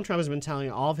 and what Donald Trump has been telling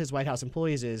all of his White House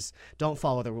employees is, don't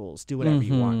follow the rules. Do whatever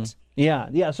you want.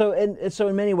 Yeah. So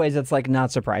in many ways, it's like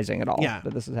not surprising at all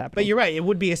that this is happening. But you're right. It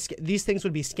would be these things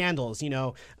would be scandals. In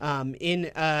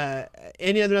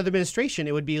any other administration,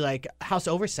 it would be like House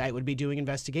Oversight would be doing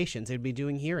investigations. They'd be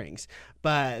doing hearings.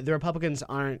 But the Republicans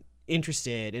aren't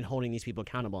interested in holding these people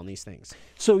accountable on these things.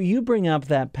 So you bring up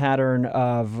that pattern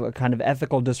of kind of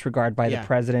ethical disregard by the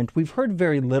president. We've heard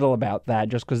very little about that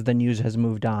just because the news has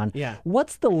moved on. Yeah.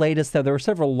 What's the latest, though? There were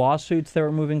several lawsuits that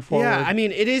were moving forward. Yeah, I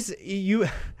mean, it is you.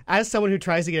 As someone who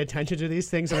tries to get attention to these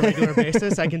things on a regular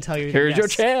basis, I can tell you, here's your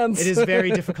chance. It is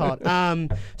very difficult.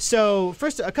 So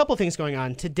first, a couple things going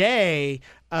on today.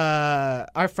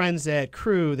 Our friends at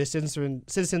CREW, the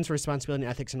Citizens for Responsibility and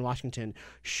Ethics in Washington,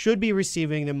 should be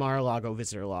receiving the Mar-a-Lago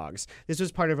visitor logs. This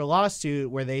was part of a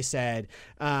lawsuit where they said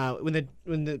when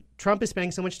the Trump is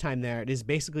spending so much time there, it is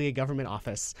basically a government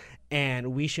office,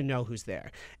 and we should know who's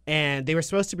there. And they were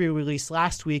supposed to be released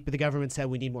last week, but the government said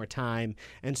we need more time,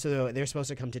 and so they're supposed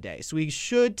to come today. So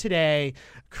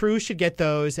CREW should get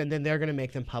those, and then they're going to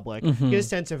make them public. Get a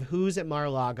sense of who's at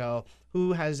Mar-a-Lago,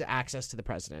 who has access to the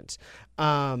president.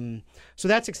 So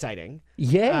that's exciting.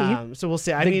 Yeah. So we'll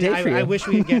see. I wish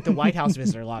we could get the White House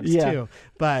visitor logs too.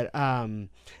 But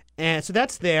and so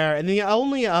that's there. And the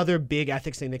only other big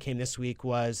ethics thing that came this week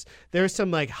was there was some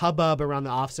like hubbub around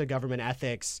the Office of Government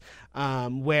Ethics,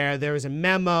 where there was a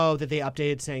memo that they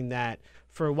updated saying that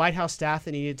for White House staff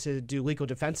that needed to do legal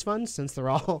defense funds, since they're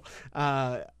all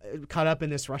caught up in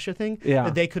this Russia thing,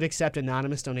 that they could accept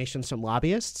anonymous donations from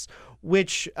lobbyists,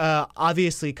 which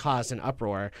obviously caused an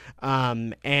uproar.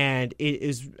 And it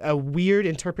is a weird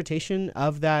interpretation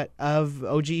of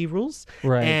OGE rules.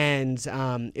 Right. And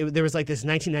there was like this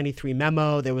 1993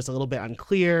 memo that was a little bit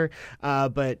unclear.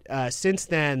 But since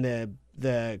then, the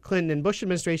the Clinton and Bush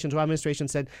administrations, Obama administration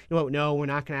said, you know what, no, we're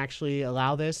not going to actually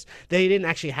allow this. They didn't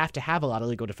actually have to have a lot of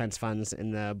legal defense funds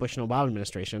in the Bush and Obama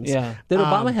administrations. Yeah. Did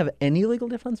Obama have any legal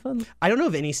defense funds? I don't know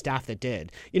of any staff that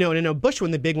did. And in a Bush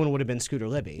one, the big one would have been Scooter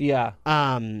Libby. Yeah.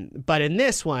 But in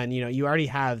this one, you already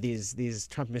have these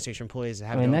Trump administration employees that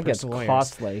have no that gets personal lawyers.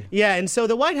 costly. Yeah, and so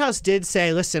the White House did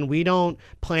say, listen, we don't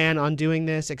plan on doing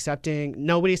this,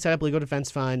 nobody set up a legal defense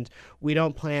fund. We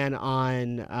don't plan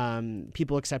on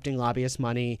people accepting lobbyist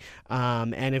money.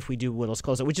 And if we do, we'll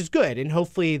disclose it, which is good. And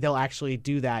hopefully they'll actually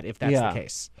do that if that's the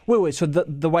case. Wait. So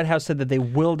the White House said that they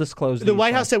will disclose The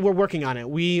White House said we're working on it.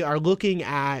 We are looking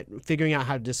at figuring out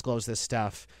how to disclose this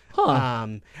stuff. Huh.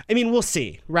 We'll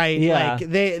see, right? Yeah. Like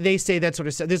they say that sort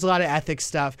of stuff. There's a lot of ethics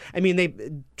stuff.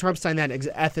 Trump signed that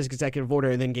ethics executive order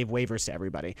and then gave waivers to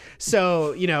everybody.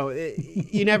 So,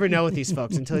 you never know with these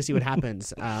folks until you see what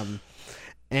happens.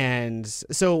 And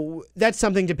so that's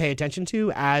something to pay attention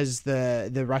to as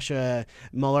the Russia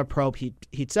Mueller probe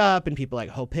heats up and people like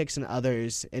Hope Hicks and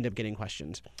others end up getting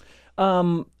questioned.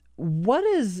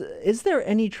 Is there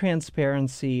any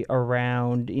transparency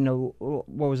around, what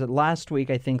was it last week?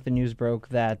 I think the news broke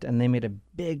that, and they made a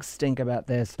big stink about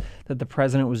this, that the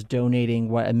president was donating,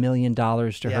 $1 million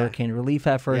to hurricane relief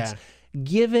efforts. Yeah.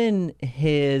 Given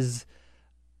his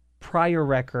prior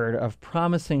record of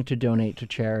promising to donate to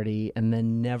charity and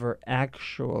then never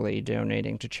actually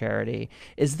donating to charity,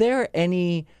 is there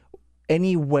any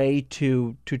way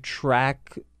to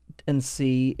track and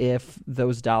see if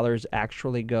those dollars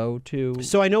actually go to?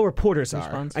 So I know reporters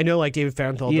are. I know like David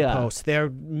Fahrenthold, Yeah. the Post, they're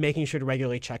making sure to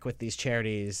regularly check with these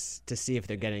charities to see if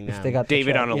they're getting them. If they got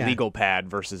David on a legal pad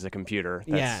versus a computer.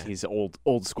 He's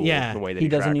old school in the way that he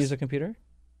doesn't tracks. use a computer?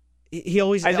 He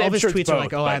always, all of his sure it's tweets are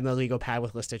both, like, I have the legal pad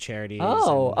with listed charities.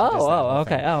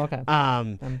 Okay.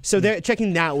 So they're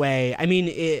checking that way.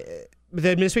 The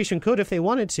administration could, if they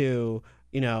wanted to,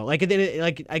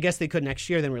 I guess they could next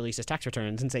year then release his tax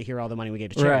returns and say, here are all the money we gave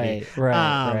to charity.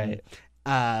 Right.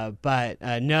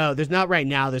 But no, there's not right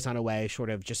now. There's not a way short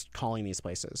of just calling these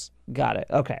places. Got it.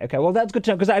 Okay. Well, that's good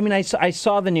to know because I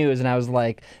saw the news and I was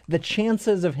like, the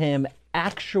chances of him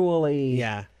actually.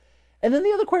 Yeah. And then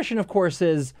the other question, of course,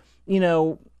 is,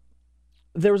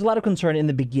 there was a lot of concern in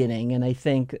the beginning, and I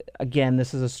think, again,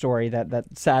 this is a story that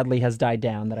sadly has died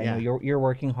down, that I know you're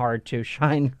working hard to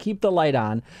keep the light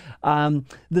on.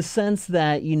 The sense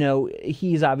that,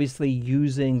 he's obviously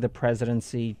using the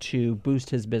presidency to boost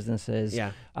his businesses,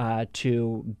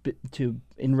 to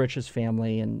enrich his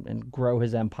family and grow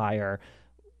his empire.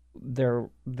 There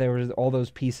was all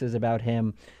those pieces about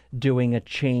him doing a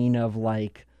chain of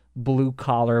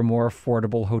blue-collar, more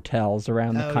affordable hotels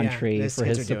around the country for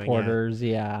his supporters.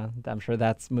 I'm sure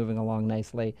that's moving along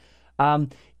nicely.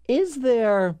 Is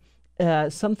there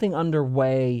something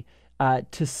underway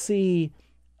to see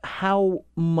how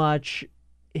much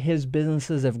his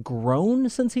businesses have grown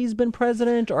since he's been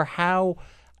president, or how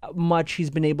much he's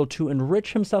been able to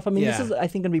enrich himself? This is, I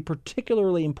think, going to be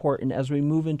particularly important as we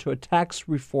move into a tax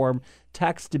reform,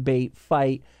 tax debate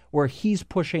fight, where he's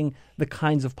pushing the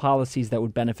kinds of policies that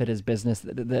would benefit his business,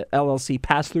 the LLC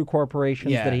pass-through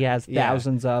corporations that he has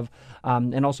thousands of,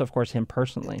 and also, of course, him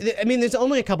personally. There's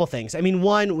only a couple things.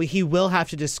 One, he will have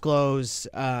to disclose.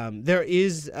 There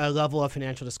is a level of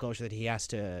financial disclosure that he has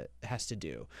to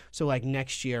do. So,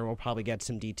 next year, we'll probably get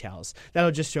some details.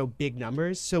 That'll just show big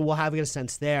numbers, so we'll have a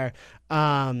sense there.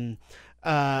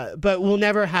 But we'll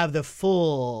never have the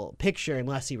full picture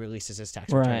unless he releases his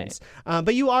tax returns.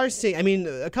 But you are seeing,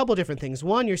 a couple different things.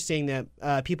 One, you're seeing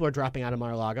that people are dropping out of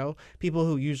Mar-a-Lago. People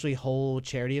who usually hold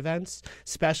charity events,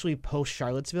 especially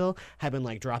post-Charlottesville, have been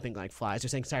dropping like flies. They're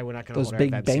saying, sorry, we're not going to hold our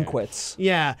events those big banquets. Here.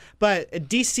 Yeah, but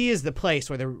D.C. is the place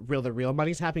where the real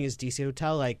money's happening, is D.C.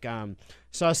 Hotel.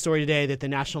 Saw a story today that the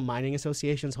National Mining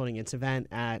Association is holding its event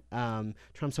at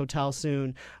Trump's hotel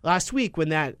soon. Last week, when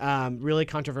that really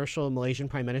controversial Malaysian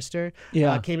prime minister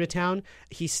came to town,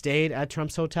 he stayed at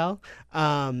Trump's hotel.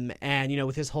 And,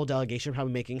 with his whole delegation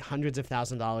probably making hundreds of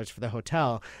thousands of dollars for the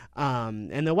hotel.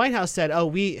 And the White House said,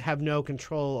 we have no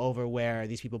control over where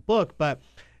these people book. But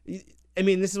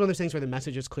this is one of those things where the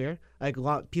message is clear.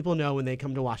 People know when they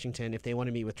come to Washington, if they want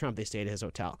to meet with Trump, they stay at his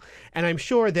hotel. And I'm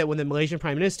sure that when the Malaysian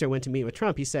prime minister went to meet with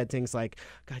Trump, he said things like,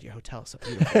 God, your hotel is so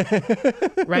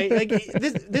beautiful. Right?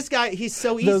 This guy, he's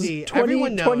so easy.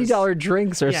 Everyone knows. $20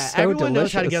 drinks are so everyone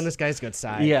delicious. knows how to get on this guy's good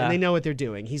side. Yeah. And they know what they're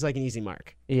doing. He's like an easy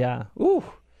mark. Yeah. Ooh.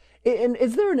 And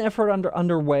is there an effort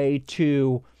underway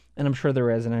to, and I'm sure there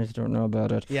is, and I just don't know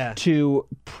about it, to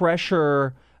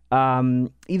pressure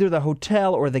either the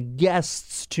hotel or the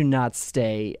guests to not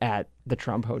stay at the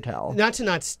Trump hotel.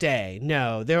 Not stay.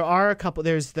 No, there are a couple.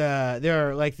 There's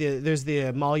the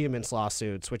emoluments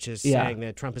lawsuits, which is saying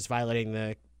that Trump is violating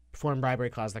the foreign bribery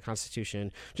clause of the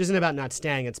Constitution, which isn't about not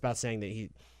staying. It's about saying that he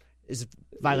is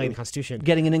violating the Constitution,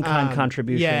 getting an in-kind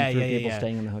contribution for people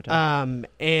staying in the hotel.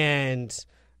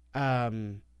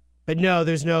 But no,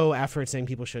 there's no effort saying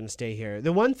people shouldn't stay here.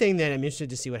 The one thing that I'm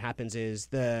interested to see what happens is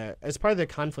as part of the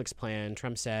conflicts plan,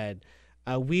 Trump said,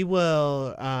 we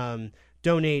will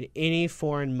donate any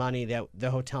foreign money that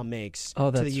the hotel makes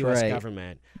to the U.S.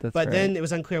 government. Then it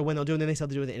was unclear when they'll do it, and then they said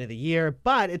they'll do it at the end of the year.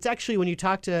 But it's actually, when you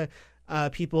talk to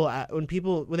people,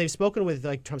 when they've spoken with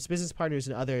like Trump's business partners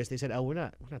and others, they said, "Oh, we're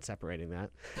not separating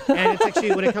that." And it's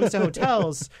actually, when it comes to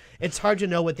hotels, it's hard to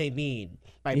know what they mean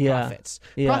by profits.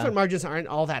 Profit margins aren't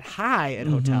all that high at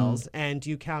hotels, and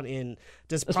you count in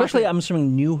especially I'm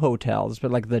assuming new hotels, but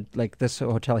like this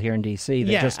hotel here in D.C.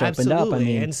 that just opened up. I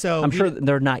mean, and so I'm sure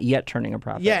they're not yet turning a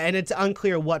profit. Yeah, and it's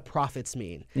unclear what profits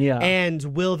mean. Yeah, and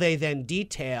will they then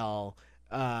detail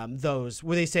those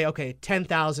where they say, okay,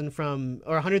 10,000 from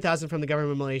or 100,000 from the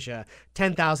government of Malaysia,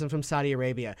 10,000 from Saudi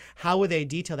Arabia? How would they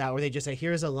detail that? Or they just say,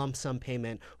 here's a lump sum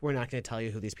payment. We're not going to tell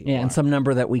you who these people are. And some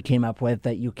number that we came up with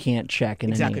that you can't check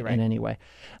in any way.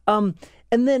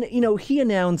 And then, he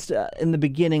announced in the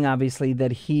beginning, obviously,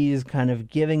 that he's kind of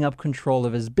giving up control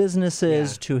of his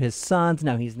businesses to his sons.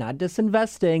 Now, he's not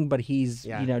disinvesting, but he's,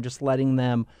 just letting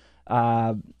them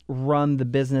run the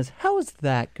business. How is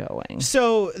that going?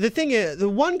 So the thing is, the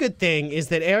one good thing is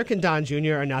that Eric and Don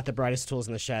Jr. are not the brightest tools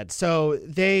in the shed. So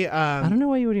they, I don't know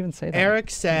why you would even say that. Eric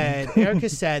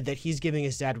has said that he's giving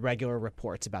his dad regular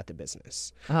reports about the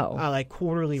business. Oh, like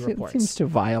quarterly reports. It seems to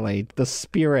violate the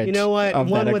spirit. You know what? Of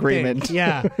one that would agreement. Think,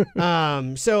 yeah.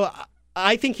 So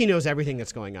I think he knows everything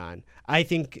that's going on. I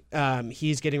think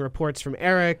he's getting reports from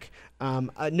Eric.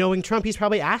 Knowing Trump, he's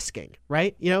probably asking,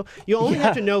 right? You only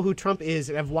have to know who Trump is,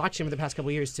 and I've watched him for the past couple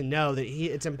of years to know that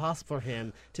it's impossible for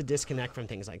him to disconnect from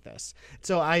things like this.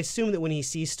 So I assume that when he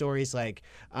sees stories like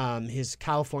his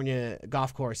California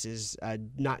golf course is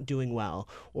not doing well,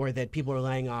 or that people are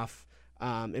laying off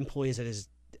employees at his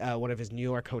one of his New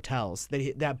York hotels,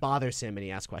 that bothers him, and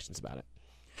he asks questions about it.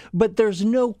 But there's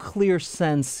no clear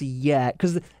sense yet,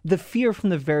 because the fear from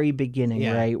the very beginning,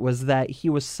 right, was that he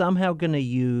was somehow going to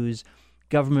use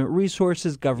government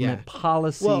resources, government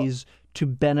policies to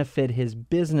benefit his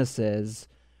businesses.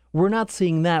 We're not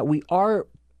seeing that. We are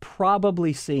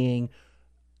probably seeing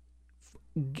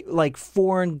like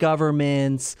foreign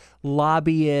governments,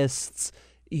 lobbyists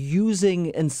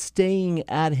using and staying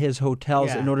at his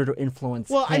hotels in order to influence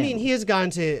him. I mean, he has gone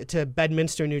to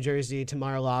Bedminster, New Jersey, to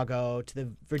Mar-a-Lago, to the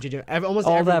Virginia, almost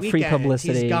all every that weekend. Free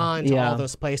publicity. He's gone to all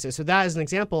those places. So that is an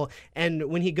example. And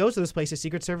when he goes to those places,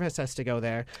 Secret Service has to go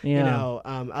there.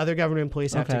 Other government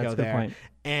employees have to go there. Point.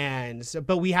 And so,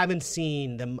 but we haven't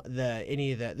seen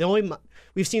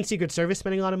we've seen Secret Service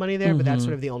spending a lot of money there, but that's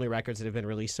sort of the only records that have been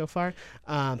released so far.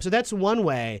 So that's one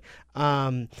way.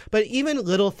 But even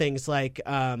little things like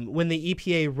when the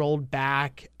EPA rolled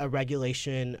back a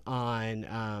regulation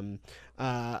on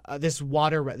this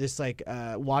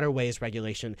waterways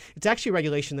regulation. It's actually a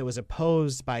regulation that was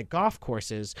opposed by golf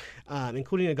courses,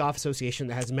 including a golf association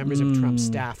that has members of Trump's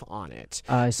staff on it.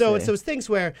 So it's those things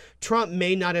where Trump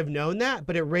may not have known that,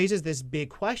 but it raises this big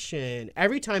question.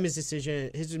 Every time his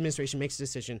administration makes a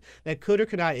decision that could or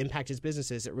could not impact his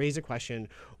businesses, it raises a question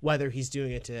whether he's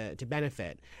doing it to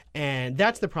benefit. And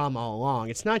that's the problem all along.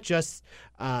 It's not just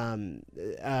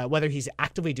whether he's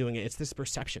actively doing it, it's this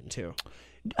perception too.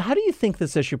 How do you think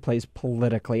this issue plays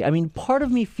politically? I mean, part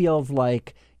of me feels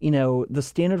like, the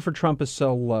standard for Trump is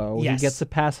so low. Yes. He gets to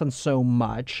pass on so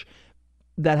much.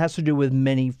 That has to do with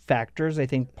many factors. I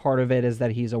think part of it is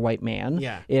that he's a white man.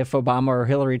 Yeah. If Obama or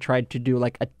Hillary tried to do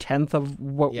like a tenth of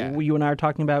what you and I are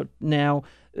talking about now,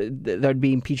 there'd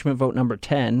be impeachment vote number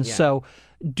 10. Yeah. So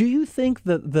do you think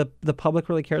that the public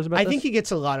really cares about this? I think he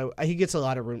gets a lot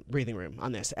of breathing room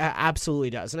on this. Absolutely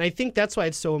does. And I think that's why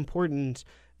it's so important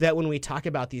that when we talk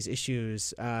about these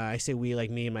issues, I say we,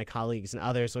 like me and my colleagues and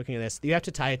others looking at this, you have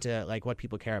to tie it to like what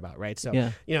people care about, right?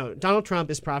 So, Donald Trump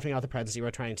is profiting off the presidency.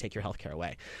 We're trying to take your health care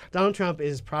away. Donald Trump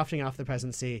is profiting off the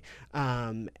presidency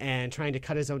and trying to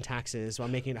cut his own taxes while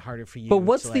making it harder for you. But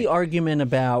what's the argument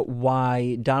about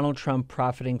why Donald Trump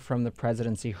profiting from the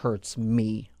presidency hurts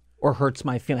me? or hurts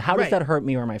my family? How does that hurt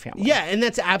me or my family? Yeah, and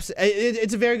that's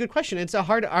it's a very good question. It's a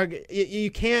hard argument. You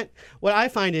can't. What I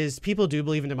find is people do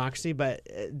believe in democracy, but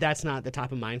that's not the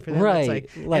top of mind for them. Right.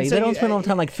 It's They don't spend all the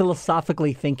time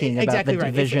philosophically thinking about the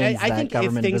divisions I think that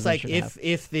government if things like have.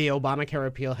 if the Obamacare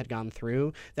repeal had gone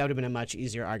through, that would have been a much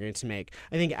easier argument to make.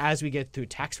 I think as we get through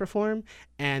tax reform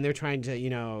and they're trying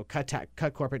to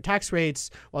cut corporate tax rates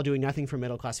while doing nothing for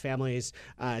middle class families,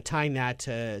 tying that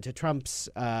to Trump's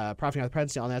profiting out of the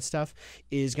presidency, all that stuff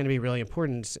is going to be really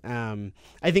important.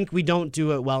 I think we don't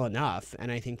do it well enough,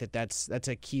 and I think that's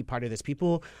a key part of this.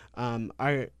 People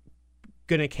are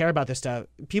going to care about this stuff.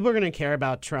 People are going to care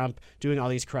about Trump doing all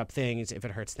these corrupt things if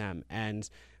it hurts them. And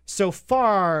so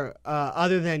far,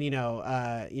 other than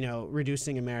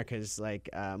reducing America's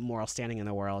moral standing in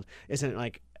the world,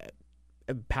 isn't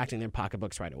impacting their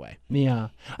pocketbooks right away. Yeah,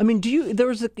 I mean, there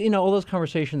was all those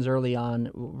conversations early on,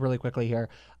 really quickly here,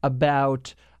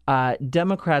 about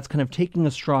Democrats kind of taking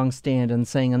a strong stand and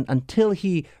saying until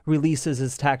he releases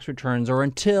his tax returns or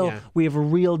until we have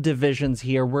real divisions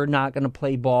here, we're not going to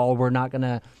play ball. We're not going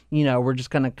to, we're just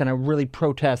going to kind of really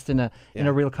protest in a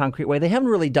real concrete way. They haven't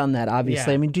really done that,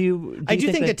 obviously. Yeah. I mean, do you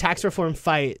think the tax reform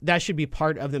fight, that should be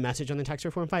part of the message on the tax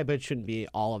reform fight, but it shouldn't be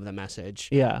all of the message.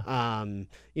 Yeah. And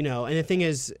the thing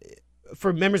is,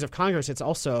 for members of Congress, it's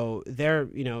also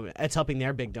it's helping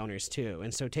their big donors too.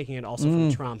 And so taking it also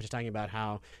from Trump, just talking about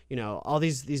how, all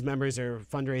these members are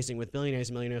fundraising with billionaires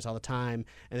and millionaires all the time,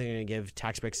 and they're going to give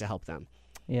tax breaks to help them.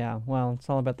 Yeah, well, it's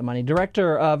all about the money.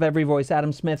 Director of Every Voice,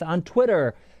 Adam Smith, on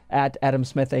Twitter at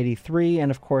AdamSmith83,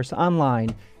 and of course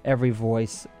online,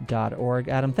 everyvoice.org.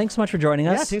 Adam, thanks so much for joining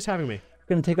us. Yeah, thanks for having me.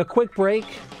 We're going to take a quick break,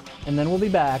 and then we'll be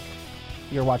back.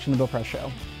 You're watching The Bill Press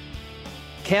Show.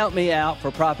 Count me out for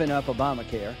propping up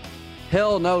Obamacare.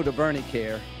 Hell no to Bernie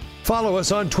care. Follow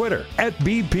us on Twitter at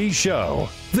BP Show.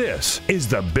 This is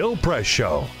The Bill Press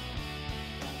Show.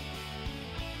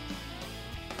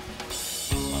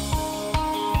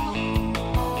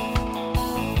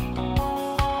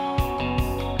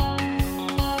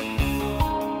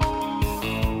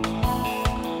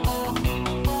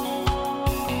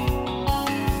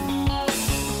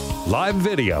 Live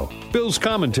video, Bill's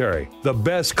commentary, the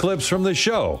best clips from the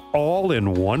show, all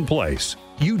in one place.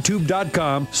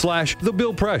 YouTube.com/The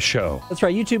Bill Press Show. That's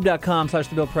right.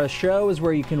 YouTube.com/The Bill Press Show is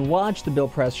where you can watch The Bill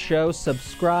Press Show,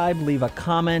 subscribe, leave a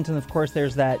comment, and of course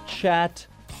there's that chat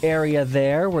area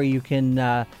there where you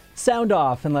can sound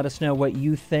off and let us know what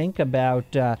you think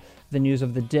about the news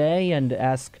of the day and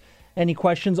ask any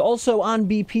questions. Also on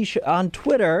on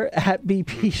Twitter at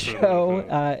BP Show,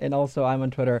 and also I'm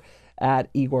on Twitter at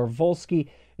Igor Volsky.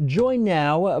 Joined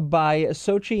now by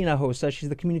Xochitl Hinojosa. She's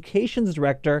the communications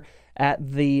director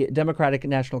at the Democratic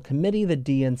National Committee, the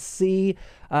DNC.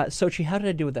 Xochitl, how did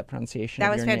I do with that pronunciation? That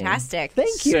of was your fantastic. Name?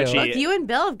 Thank you. Xochitl, look, you and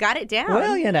Bill have got it down.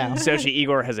 Well, Xochitl,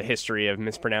 Igor has a history of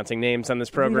mispronouncing names on this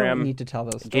program. We don't need to tell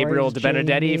those stories. Gabriel De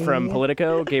Benedetti Jamie. from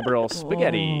Politico, Gabriel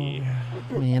Spaghetti.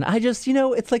 Oh, man, I just,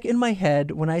 it's like in my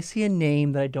head, when I see a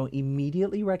name that I don't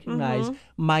immediately recognize,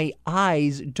 my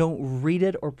eyes don't read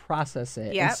it or process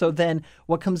it. Yep. And so then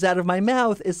what comes out of my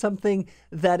mouth is something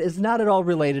that is not at all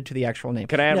related to the actual name.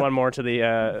 Can I add one more to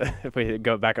the, if we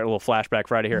go back a little flashback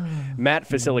Friday here, Matt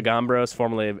Vasilogambros,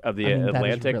 formerly of the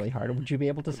Atlantic. That is really hard. Would you be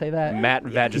able to say that? Matt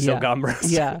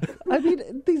Vasilogambros. Yeah. I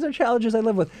mean, these are challenges I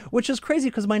live with, which is crazy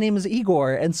because my name is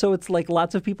Igor. And so it's like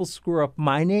lots of people screw up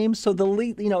my name. So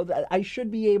I should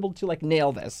be able to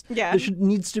nail this. Yeah. This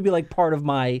needs to be part of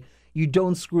my, you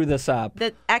don't screw this up.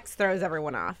 The X throws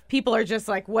everyone off. People are just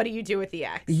like, what do you do with the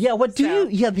X? Yeah,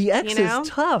 the X is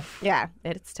tough. Yeah,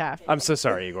 it's tough. I'm so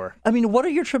sorry, Igor. I mean, what are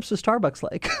your trips to Starbucks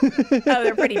like? Oh,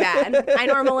 they're pretty bad.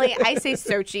 I say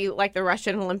Sochi like the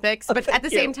Russian Olympics, but at the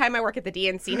same time, I work at the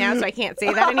DNC now, so I can't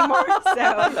say that anymore.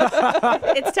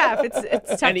 So it's tough. It's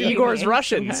tough. And Igor's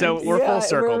Russian, so we're full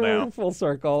circle now. Full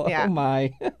circle. Yeah. Oh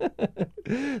my.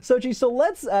 Sochi, so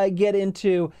let's get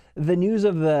into the news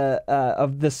of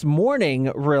this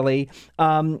morning, really.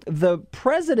 The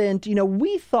president,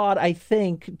 we thought, I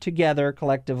think, together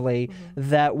collectively,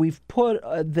 that we've put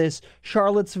this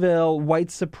Charlottesville white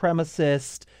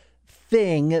supremacist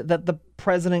thing that the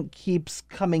president keeps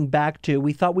coming back to.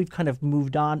 We thought we've kind of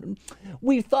moved on.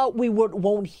 We thought we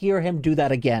won't hear him do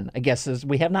that again, I guess.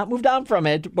 We have not moved on from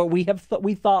it, but we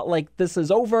thought this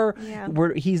is over. Yeah.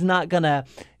 He's not going to,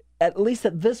 at least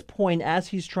at this point, as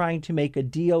he's trying to make a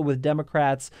deal with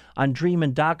Democrats on DREAM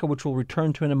and DACA, which we'll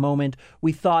return to in a moment,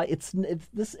 we thought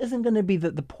this isn't going to be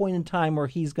the point in time where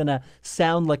he's going to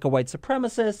sound like a white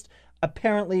supremacist.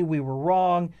 Apparently, we were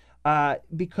wrong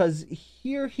because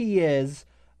here he is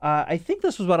I think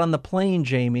this was on the plane,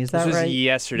 Jamie. Is that right? This was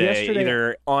yesterday,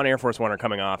 either on Air Force One or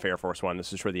coming off Air Force One.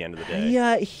 This is for the end of the day.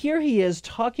 Yeah, here he is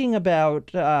talking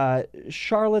about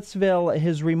Charlottesville,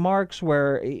 his remarks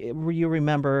where you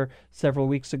remember several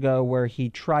weeks ago where he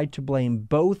tried to blame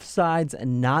both sides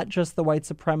and not just the white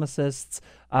supremacists.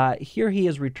 Here he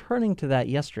is returning to that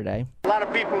yesterday. A lot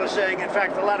of people are saying, in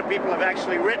fact, a lot of people have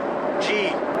actually written, gee,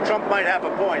 Trump might have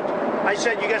a point. I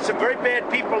said you got some very bad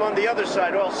people on the other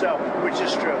side also, which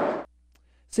is true.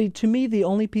 See, to me, the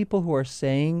only people who are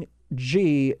saying,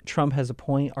 gee, Trump has a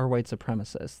point are white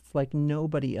supremacists. Like,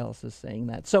 nobody else is saying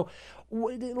that. So,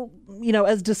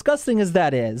 as disgusting as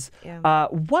that is,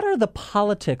 what are the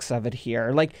politics of it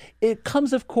here? Like, it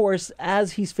comes, of course,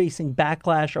 as he's facing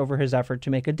backlash over his effort to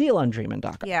make a deal on Dream and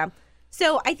DACA. Yeah.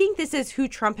 So I think this is who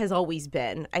Trump has always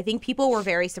been. I think people were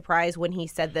very surprised when he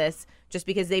said this just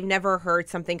because they've never heard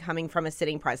something coming from a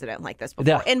sitting president like this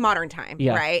before in modern time,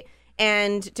 right?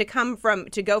 And to go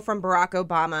from Barack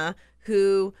Obama,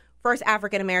 who first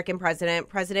African-American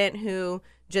president who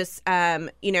just,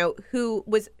 who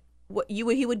was,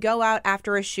 he would go out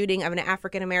after a shooting of an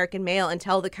African-American male and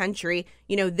tell the country,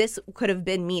 this could have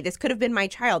been me. This could have been my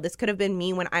child. This could have been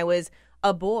me when I was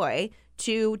a boy,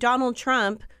 to Donald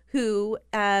Trump, who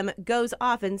goes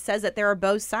off and says that there are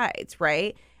both sides,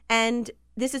 right? And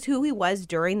this is who he was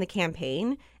during the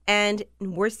campaign. And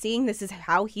we're seeing this is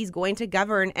how he's going to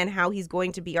govern and how he's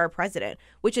going to be our president,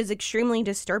 which is extremely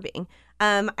disturbing.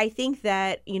 I think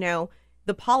that,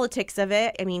 the politics of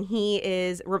it,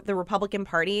 the Republican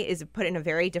Party is put in a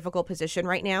very difficult position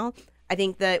right now. I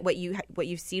think that what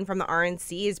you've seen from the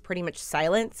RNC is pretty much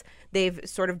silence. They've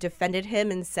sort of defended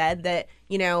him and said that,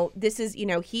 this is,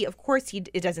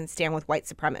 it doesn't stand with white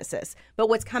supremacists. But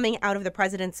what's coming out of the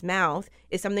president's mouth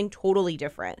is something totally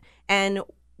different. And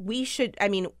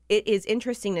it is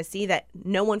interesting to see that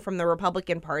no one from the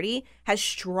Republican Party has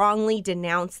strongly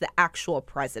denounced the actual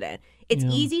president. It's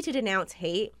easy to denounce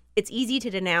hate. It's easy to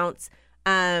denounce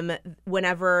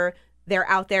whenever they're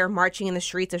out there marching in the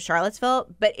streets of Charlottesville,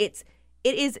 but it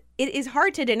is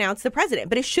hard to denounce the president,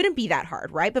 but it shouldn't be that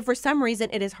hard, right? But for some reason,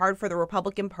 it is hard for the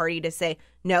Republican Party to say,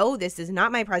 no, this is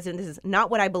not my president. This is not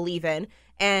what I believe in,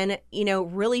 and,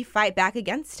 really fight back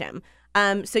against him.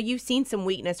 So you've seen some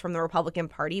weakness from the Republican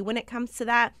Party when it comes to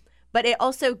that, but it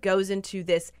also goes into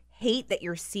this hate that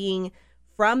you're seeing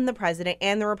from the president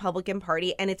and the Republican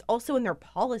Party, and it's also in their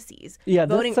policies. Yeah,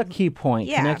 that's a key point,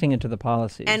 connecting it to the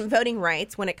policies. And voting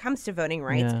rights, when it comes to voting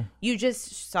rights, you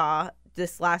just saw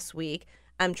this last week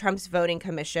Trump's voting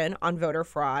commission on voter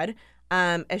fraud,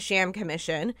 a sham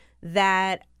commission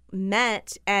that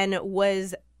met and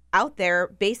was out there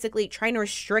basically trying to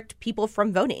restrict people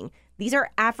from voting. These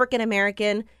are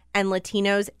African-American and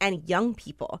Latinos and young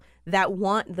people that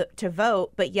want to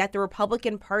vote, but yet the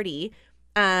Republican Party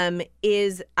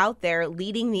is out there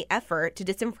leading the effort to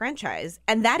disenfranchise.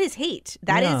 And that is hate.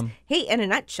 That is hate in a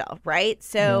nutshell, right?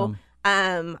 So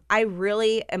I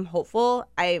really am hopeful.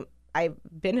 I've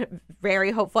been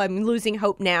very hopeful. I'm losing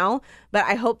hope now, but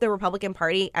I hope the Republican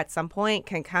Party at some point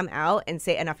can come out and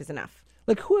say enough is enough.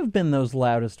 Like, who have been those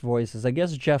loudest voices? I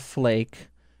guess Jeff Flake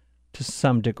to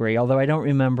some degree, although I don't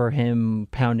remember him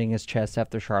pounding his chest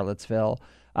after Charlottesville.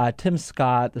 Tim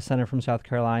Scott, the senator from South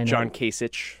Carolina. John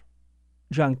Kasich.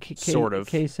 Sort of.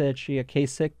 Kasich, yeah,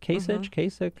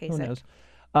 Kasich, who knows?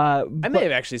 I may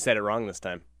have actually said it wrong this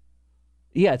time.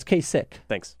 Yeah, it's Kasich.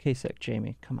 Thanks. Kasich,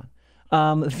 Jamie, come on.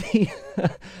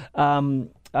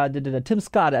 Tim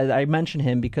Scott, I mentioned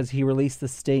him because he released the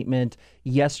statement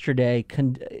yesterday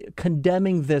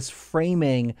condemning this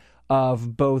framing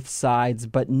of both sides,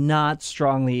 but not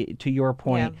strongly, to your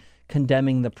point,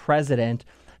 condemning the president.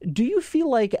 Do you feel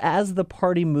like as the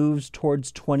party moves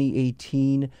towards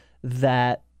 2018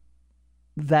 that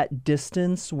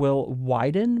distance will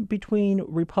widen between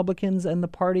Republicans and the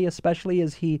party, especially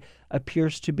as he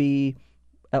appears to be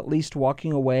at least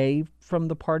walking away from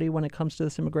the party when it comes to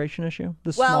this immigration issue?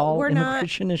 The small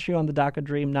immigration issue on the DACA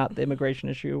dream, not the immigration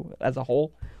issue as a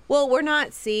whole? Well, we're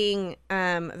not seeing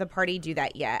the party do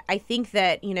that yet. I think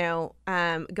that,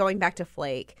 going back to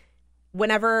Flake,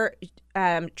 whenever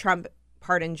Trump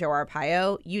pardoned Joe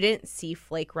Arpaio, you didn't see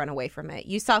Flake run away from it.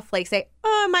 You saw Flake say,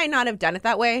 I might not have done it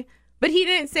that way, but he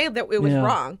didn't say that it was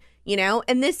wrong.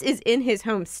 And this is in his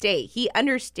home state. He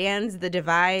understands the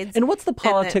divides. And what's the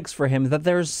politics for him? That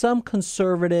there's some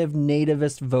conservative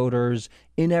nativist voters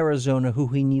in Arizona who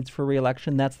he needs for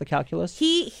re-election? That's the calculus?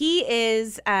 He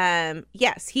is,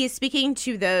 yes, he is speaking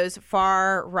to those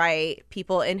far-right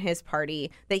people in his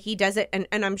party that he doesn't,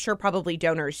 and I'm sure probably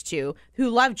donors too, who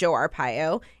love Joe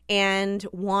Arpaio and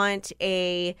want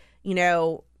a,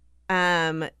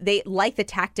 they like the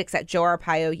tactics that Joe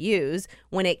Arpaio used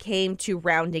when it came to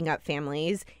rounding up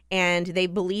families, and they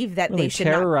believe that they should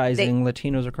terrorizing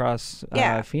Latinos across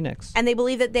Phoenix. And they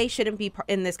believe that they shouldn't be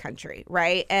in this country,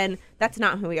 right? And that's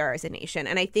not who we are as a nation.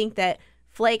 And I think that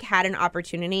Flake had an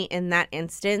opportunity in that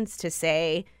instance to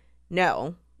say,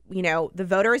 no, the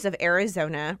voters of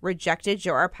Arizona rejected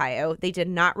Joe Arpaio. They did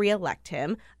not reelect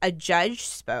him. A judge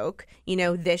spoke,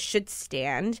 this should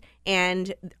stand,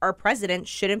 and our president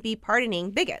shouldn't be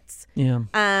pardoning bigots. Yeah.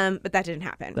 But that didn't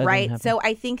happen, right? So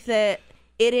I think that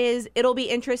it'll be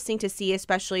interesting to see,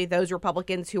 especially those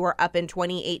Republicans who are up in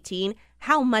 2018,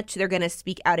 how much they're going to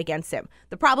speak out against him.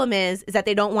 The problem is that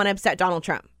they don't want to upset Donald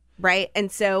Trump. Right.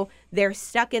 And so they're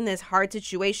stuck in this hard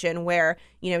situation where,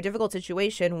 difficult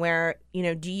situation where,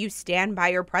 do you stand by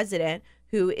your president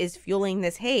who is fueling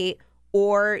this hate,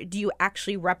 or do you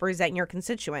actually represent your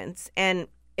constituents? And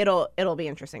it'll be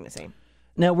interesting to see.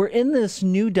 Now, we're in this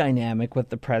new dynamic with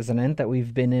the president that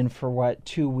we've been in for,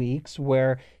 2 weeks,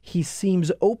 where he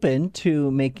seems open to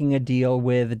making a deal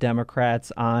with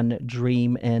Democrats on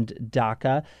DREAM and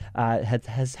DACA,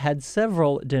 has had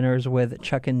several dinners with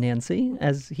Chuck and Nancy,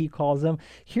 as he calls them.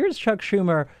 Here's Chuck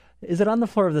Schumer. Is it on the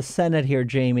floor of the Senate here,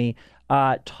 Jamie,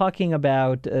 talking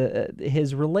about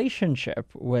his relationship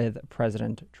with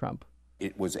President Trump?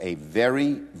 It was a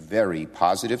very, very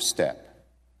positive step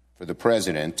for the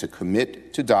president to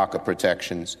commit to DACA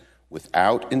protections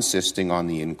without insisting on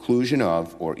the inclusion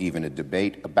of or even a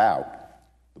debate about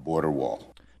the border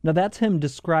wall. Now, that's him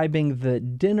describing the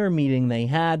dinner meeting they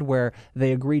had where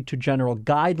they agreed to general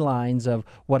guidelines of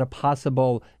what a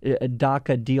possible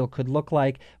DACA deal could look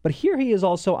like. But here he is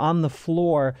also on the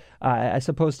floor, I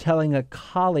suppose, telling a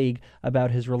colleague about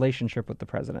his relationship with the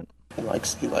president. He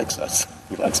likes us.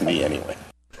 He likes me anyway.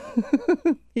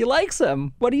 He likes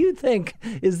him. What do you think?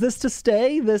 Is this to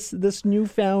stay, this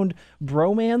newfound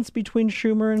bromance between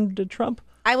Schumer and Trump?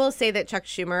 I will say that Chuck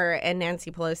Schumer and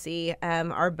Nancy Pelosi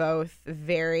are both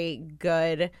very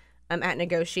good at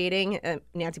negotiating.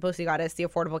 Nancy Pelosi got us the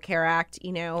Affordable Care Act. I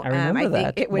remember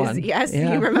that. It was one. Yes,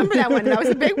 yeah. You remember that one. That was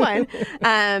a big one.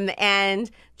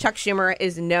 And Chuck Schumer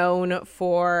is known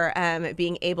for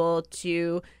being able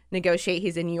to negotiate.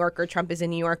 He's a New Yorker. Trump is a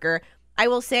New Yorker. I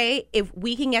will say, if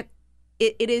we can get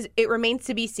it remains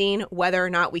to be seen whether or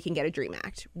not we can get a DREAM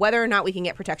Act, whether or not we can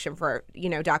get protection for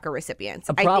DACA recipients.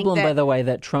 A problem, by the way,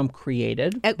 that Trump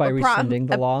created by rescinding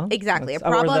the law. Exactly, That's, a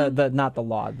problem. Or not the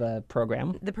law, the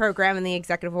program. The program and the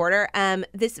executive order.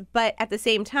 But at the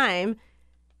same time,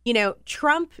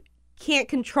 Trump can't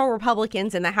control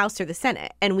Republicans in the House or the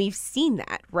Senate, and we've seen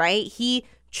that, right? He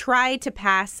tried to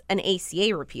pass an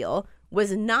ACA repeal,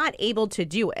 was not able to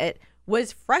do it.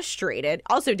 Was frustrated,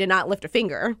 also did not lift a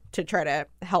finger to try to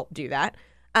help do that.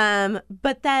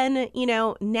 But then,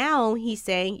 now he's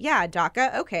saying, yeah,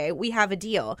 DACA, okay, we have a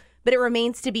deal. But it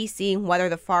remains to be seen whether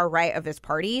the far right of his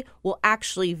party will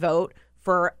actually vote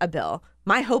for a bill.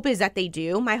 My hope is that they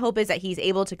do. My hope is that he's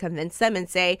able to convince them and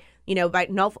say, by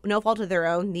no fault of their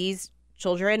own, these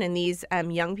children and these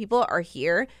young people are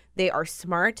here. They are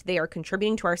smart. They are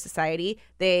contributing to our society.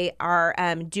 They are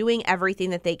doing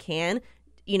everything that they can.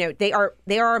 They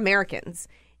are Americans,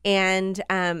 and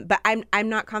but I'm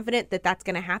not confident that that's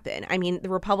going to happen. I mean, the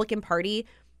Republican Party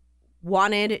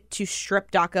wanted to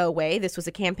strip DACA away. This was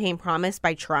a campaign promise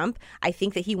by Trump. I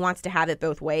think that he wants to have it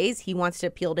both ways. He wants to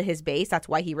appeal to his base. That's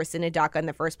why he rescinded DACA in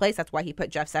the first place. That's why he put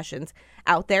Jeff Sessions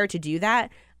out there to do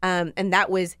that, and that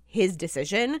was his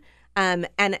decision.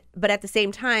 But at the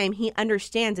same time, he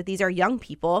understands that these are young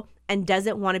people and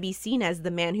doesn't want to be seen as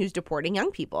the man who's deporting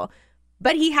young people.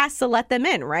 But he has to let them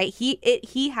in, right? He can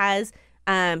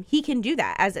do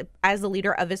that as the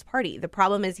leader of his party. The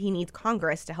problem is he needs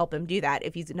Congress to help him do that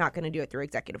if he's not going to do it through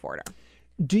executive order.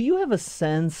 Do you have a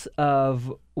sense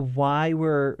of why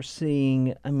we're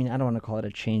seeing, I don't want to call it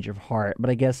a change of heart, but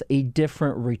I guess a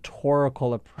different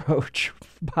rhetorical approach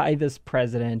by this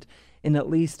president in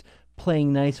at least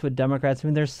playing nice with Democrats?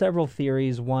 There's several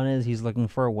theories. One is he's looking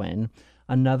for a win.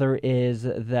 Another is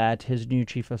that his new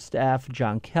chief of staff,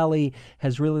 John Kelly,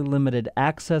 has really limited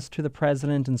access to the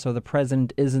president, and so the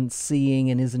president isn't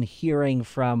seeing and isn't hearing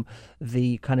from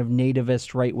the kind of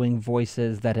nativist right-wing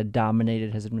voices that had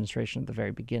dominated his administration at the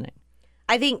very beginning.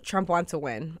 I think Trump wants a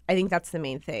win. I think that's the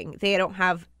main thing.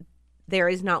 There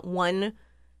is not one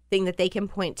thing that they can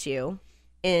point to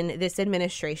in this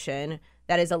administration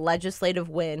that is a legislative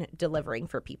win delivering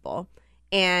for people.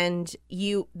 And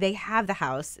they have the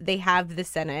House, they have the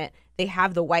Senate, they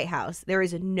have the White House. There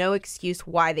is no excuse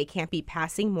why they can't be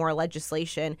passing more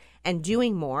legislation and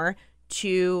doing more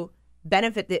to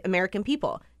benefit the American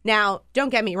people. Now, don't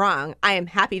get me wrong. I am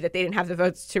happy that they didn't have the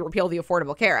votes to repeal the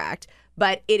Affordable Care Act.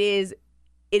 But it is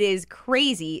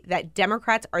crazy that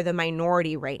Democrats are the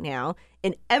minority right now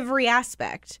in every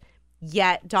aspect,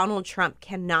 yet Donald Trump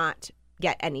cannot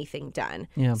get anything done.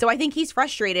 Yeah. So I think he's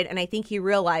frustrated, and I think he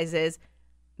realizes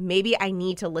maybe I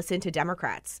need to listen to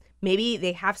Democrats. Maybe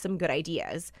they have some good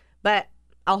ideas, but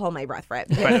I'll hold my breath for it.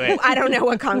 By the way, I don't know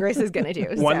what Congress is going to do.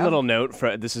 One little note,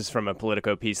 this is from a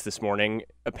Politico piece this morning.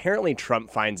 Apparently, Trump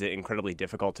finds it incredibly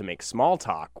difficult to make small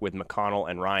talk with McConnell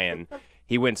and Ryan.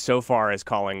 He went so far as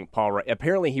calling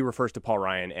apparently he refers to Paul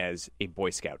Ryan as a Boy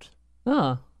Scout.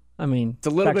 Oh, I mean, it's a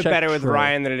little bit better with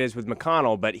Ryan than it is with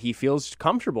McConnell, but he feels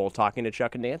comfortable talking to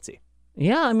Chuck and Nancy.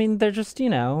 Yeah, I mean, they're just,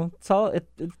 it's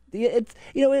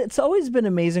always been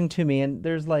amazing to me. And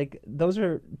there's those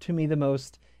are to me the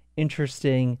most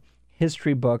interesting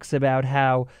history books about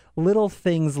how little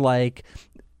things like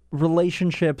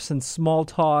relationships and small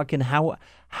talk and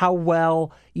how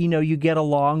well, you get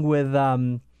along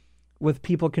with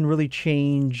people can really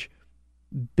change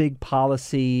big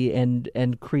policy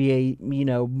and create,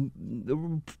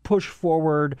 push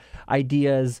forward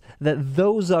ideas, that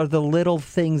those are the little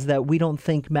things that we don't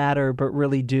think matter but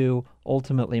really do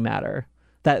ultimately matter.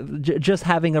 That just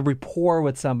having a rapport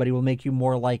with somebody will make you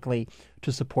more likely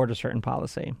to support a certain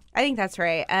policy. I think that's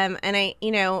right. And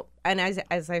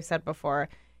as I've said before,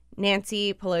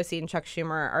 Nancy Pelosi and Chuck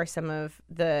Schumer are some of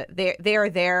they are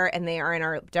there, and they are in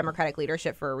our Democratic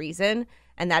leadership for a reason.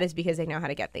 And that is because they know how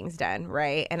to get things done,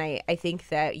 right? And I think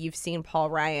that you've seen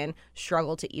Paul Ryan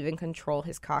struggle to even control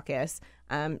his caucus,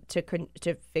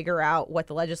 to figure out what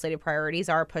the legislative priorities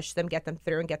are, push them, get them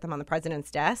through, and get them on the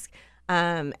president's desk.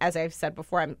 As I've said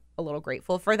before, I'm a little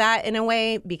grateful for that in a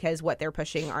way, because what they're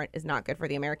pushing is not good for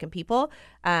the American people.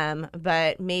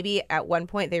 But maybe at one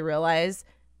point they realize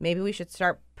maybe we should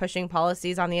start pushing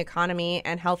policies on the economy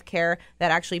and healthcare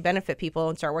that actually benefit people,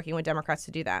 and start working with Democrats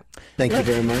to do that. Thank you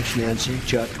very much, Nancy.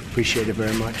 Chuck, appreciate it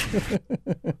very much.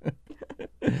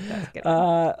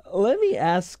 Let me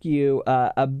ask you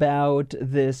about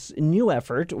this new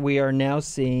effort we are now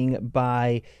seeing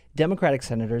by Democratic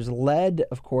senators, led,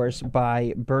 of course,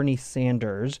 by Bernie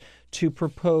Sanders, to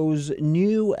propose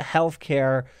new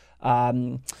healthcare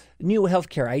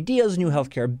ideas, new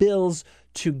healthcare bills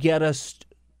to get us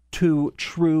to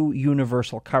true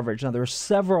universal coverage. Now, there are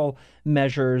several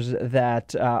measures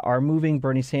that are moving.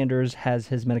 Bernie Sanders has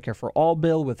his Medicare for All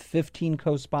bill with 15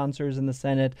 co-sponsors in the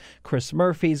Senate. Chris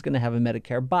Murphy is going to have a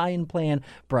Medicare buy-in plan.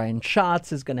 Brian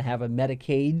Schatz is going to have a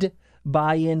Medicaid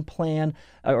buy-in plan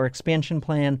or expansion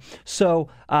plan. So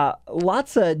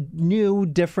lots of new,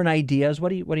 different ideas. What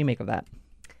do you make of that?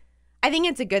 I think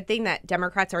it's a good thing that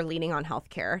Democrats are leaning on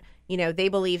healthcare. They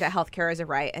believe that healthcare is a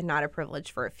right and not a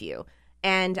privilege for a few.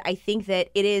 And I think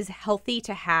that it is healthy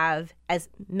to have as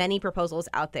many proposals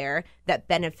out there that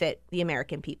benefit the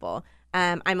American people.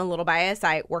 I'm a little biased.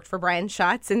 I worked for Brian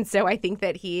Schatz, and so I think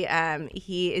that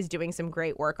he is doing some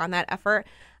great work on that effort.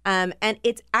 And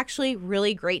it's actually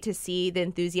really great to see the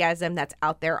enthusiasm that's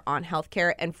out there on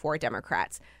healthcare and for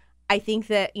Democrats. I think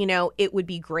that, it would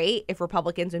be great if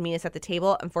Republicans would meet us at the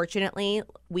table. Unfortunately,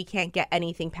 we can't get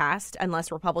anything passed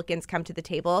unless Republicans come to the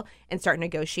table and start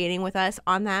negotiating with us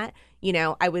on that.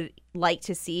 I would like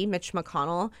to see Mitch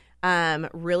McConnell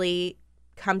really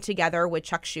come together with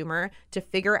Chuck Schumer to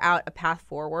figure out a path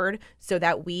forward so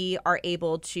that we are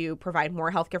able to provide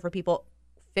more healthcare for people,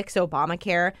 fix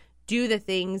Obamacare, do the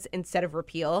things instead of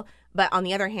repeal. But on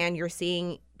the other hand, you're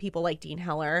seeing people like Dean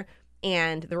Heller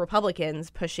and the Republicans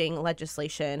pushing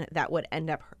legislation that would end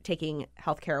up taking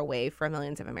healthcare away from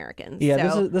millions of Americans.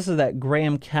 Yeah, this is that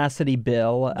Graham Cassidy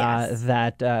bill. Yes.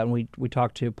 That we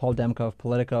talked to Paul Demko of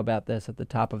Politico about this at the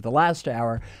top of the last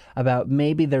hour, about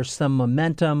maybe there's some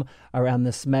momentum around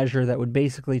this measure that would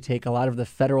basically take a lot of the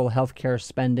federal healthcare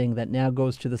spending that now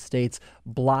goes to the states,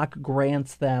 block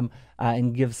grants them,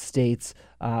 and give states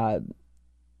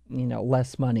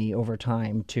less money over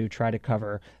time to try to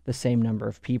cover the same number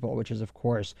of people, which is, of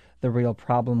course, the real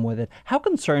problem with it. How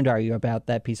concerned are you about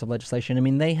that piece of legislation? I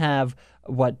mean, they have,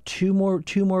 two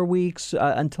more weeks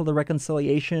until the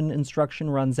reconciliation instruction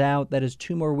runs out. That is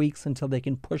 2 more weeks until they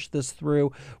can push this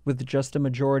through with just a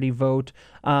majority vote.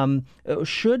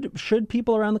 Should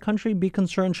people around the country be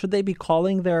concerned? Should they be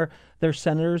calling their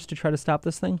senators to try to stop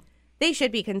this thing? They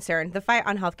should be concerned. The fight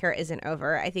on healthcare isn't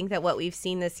over. I think that what we've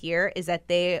seen this year is that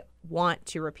they want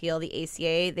to repeal the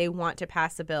ACA. They want to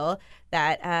pass a bill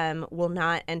that will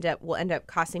end up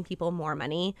costing people more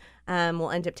money.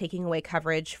 will end up taking away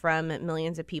coverage from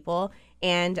millions of people.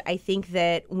 And I think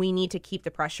that we need to keep the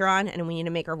pressure on, and we need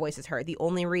to make our voices heard. The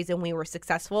only reason we were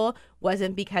successful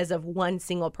wasn't because of one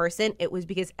single person. It was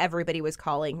because everybody was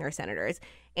calling their senators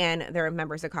and their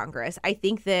members of Congress. I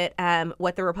think that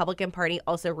what the Republican Party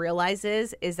also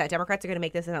realizes is that Democrats are going to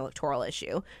make this an electoral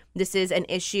issue. This is an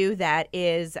issue that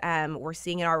is, we're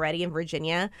seeing it already in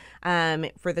Virginia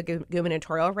for the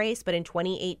gubernatorial race. But in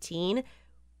 2018,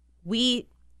 we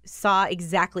saw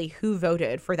exactly who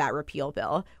voted for that repeal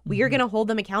bill. We are going to hold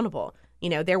them accountable.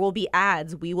 There will be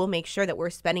ads. We will make sure that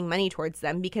we're spending money towards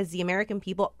them because the American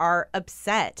people are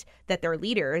upset that their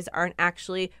leaders aren't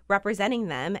actually representing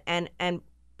them and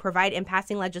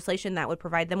passing legislation that would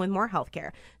provide them with more health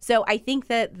care. So I think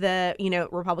that the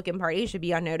Republican Party should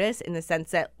be on notice in the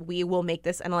sense that we will make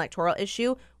this an electoral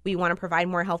issue. We want to provide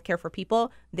more health care for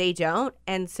people. They don't.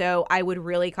 And so I would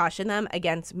really caution them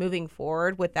against moving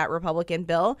forward with that Republican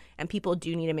bill. And people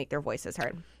do need to make their voices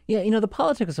heard. Yeah, the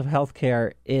politics of health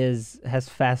care has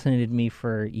fascinated me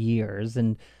for years.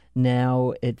 And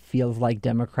now it feels like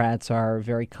Democrats are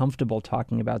very comfortable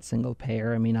talking about single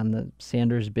payer. I mean, on the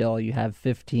Sanders bill, you have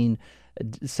 15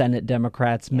 Senate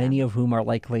Democrats, many of whom are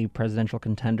likely presidential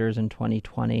contenders in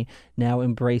 2020, now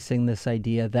embracing this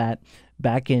idea that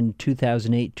back in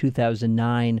 2008,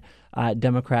 2009,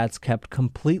 Democrats kept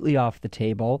completely off the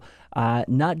table,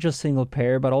 not just single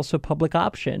payer, but also public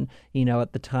option.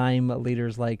 At the time,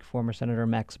 leaders like former Senator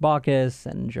Max Baucus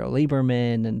and Joe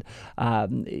Lieberman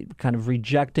and kind of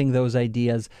rejecting those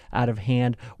ideas out of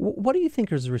hand. What do you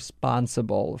think is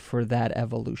responsible for that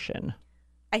evolution?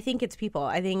 I think it's people.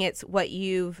 I think it's what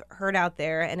you've heard out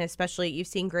there, and especially you've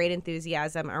seen great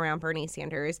enthusiasm around Bernie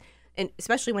Sanders, and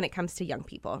especially when it comes to young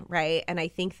people, right? And I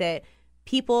think that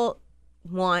people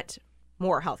want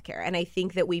more health care. And I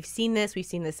think that we've seen this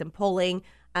in polling.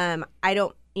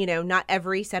 Not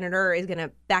every senator is going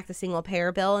to back the single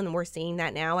payer bill, and we're seeing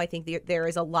that now. I think there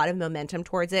is a lot of momentum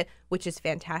towards it, which is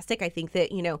fantastic. I think that,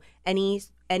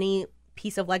 any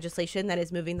piece of legislation that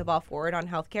is moving the ball forward on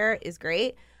health care is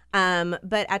great.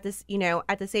 But at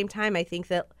the same time, I think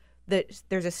that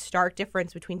there's a stark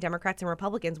difference between Democrats and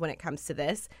Republicans when it comes to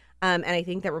this. And I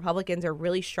think that Republicans are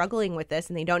really struggling with this,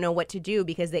 and they don't know what to do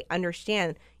because they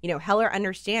understand, Heller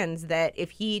understands that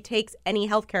if he takes any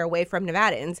health care away from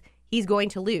Nevadans, he's going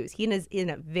to lose. He is in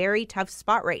a very tough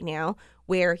spot right now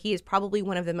where he is probably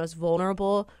one of the most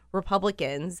vulnerable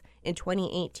Republicans in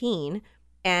 2018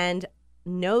 and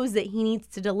knows that he needs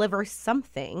to deliver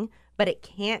something, but it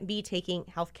can't be taking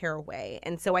health care away.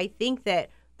 And so I think that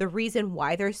the reason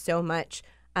why there's so much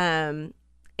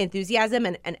enthusiasm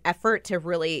and effort to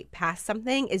really pass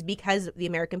something is because the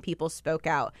American people spoke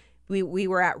out. We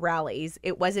were at rallies.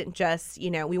 It wasn't just,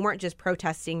 we weren't just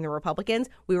protesting the Republicans.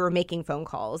 We were making phone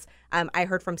calls. I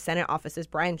heard from Senate offices,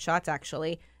 Brian Schatz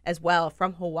actually, as well,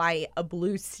 from Hawaii, a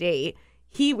blue state.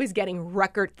 He was getting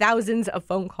record thousands of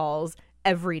phone calls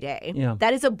every day. Yeah.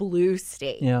 That is a blue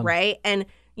state, right? And,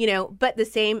 but the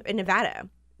same in Nevada,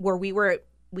 where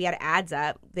we had ads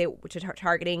up, which are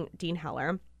targeting Dean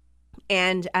Heller,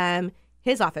 and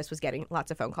his office was getting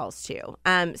lots of phone calls too.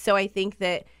 So I think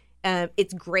that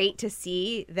it's great to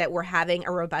see that we're having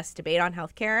a robust debate on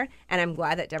healthcare, and I'm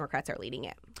glad that Democrats are leading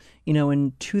it.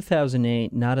 In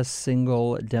 2008, not a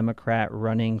single Democrat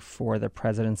running for the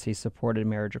presidency supported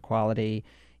marriage equality.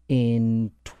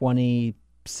 In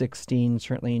 2016,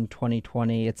 certainly in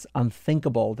 2020, it's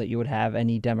unthinkable that you would have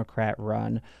any Democrat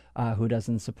run who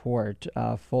doesn't support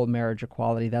full marriage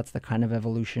equality. That's the kind of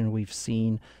evolution we've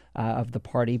seen of the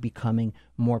party becoming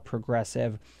more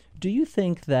progressive. Do you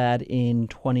think that in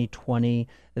 2020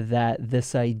 that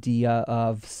this idea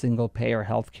of single-payer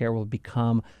healthcare will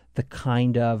become the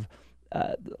kind of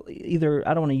either,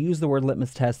 I don't want to use the word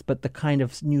litmus test, but the kind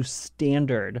of new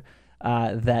standard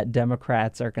that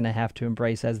Democrats are going to have to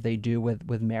embrace as they do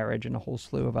with marriage and a whole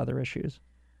slew of other issues?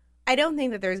 I don't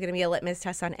think that there's going to be a litmus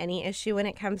test on any issue when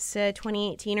it comes to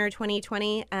 2018 or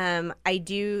 2020. I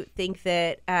do think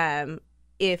that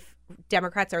if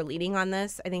Democrats are leading on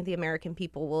this, I think the American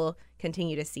people will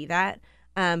continue to see that.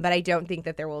 But I don't think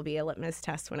that there will be a litmus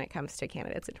test when it comes to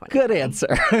candidates in 2020. Good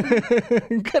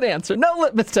answer. Good answer. No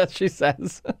litmus test, she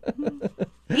says.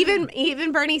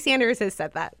 Even Bernie Sanders has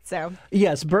said that. So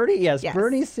yes,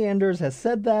 Bernie Sanders has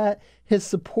said that. His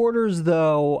supporters,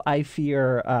 though, I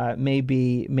fear may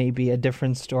be a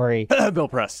different story. Bill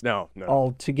Press, no.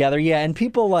 Altogether, yeah, and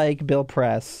people like Bill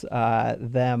Press,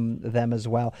 them as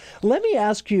well. Let me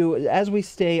ask you, as we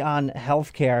stay on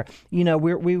healthcare,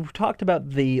 we've talked about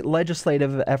the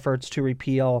legislative efforts to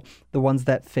repeal, the ones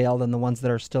that failed and the ones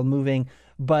that are still moving.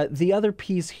 But the other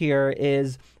piece here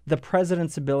is the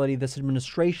president's ability, this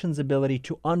administration's ability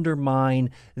to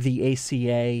undermine the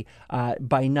ACA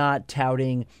by not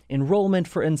touting enrollment,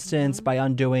 for instance, by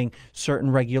undoing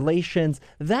certain regulations.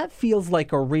 That feels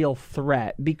like a real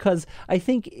threat, because I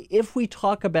think if we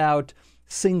talk about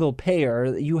single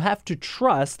payer, you have to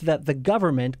trust that the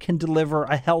government can deliver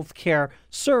a health care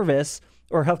service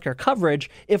or healthcare coverage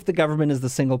if the government is the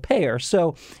single payer.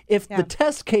 So if the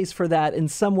test case for that in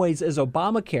some ways is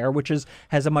Obamacare, which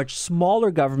has a much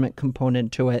smaller government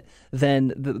component to it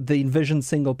than the envisioned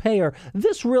single payer,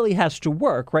 this really has to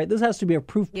work, right? This has to be a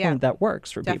proof point that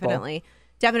works for people.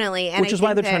 Definitely. And which is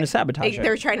why they're trying to sabotage it.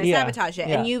 They're trying to sabotage it.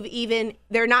 And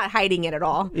they're not hiding it at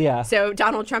all. Yeah. So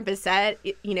Donald Trump has said,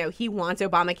 he wants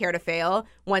Obamacare to fail.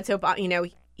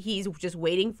 He's just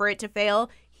waiting for it to fail.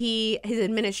 His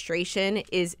administration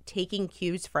is taking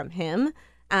cues from him.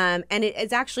 And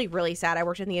it's actually really sad. I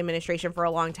worked in the administration for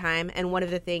a long time. And one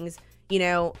of the things,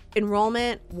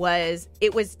 enrollment was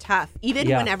tough, even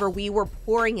whenever we were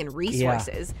pouring in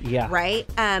resources, right?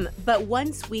 But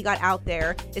once we got out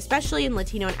there, especially in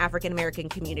Latino and African American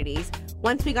communities,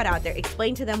 once we got out there,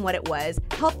 explained to them what it was,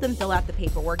 helped them fill out the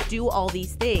paperwork, do all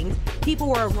these things, people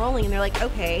were enrolling and they're like,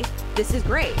 okay, this is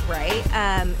great, right?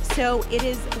 So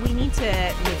we need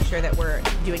to make sure that we're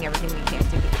doing everything we can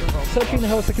to get enrolled. Xochitl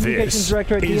Hinojosa, Communications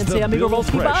Director at DNC. I'm Igor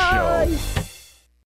Volsky. Bye!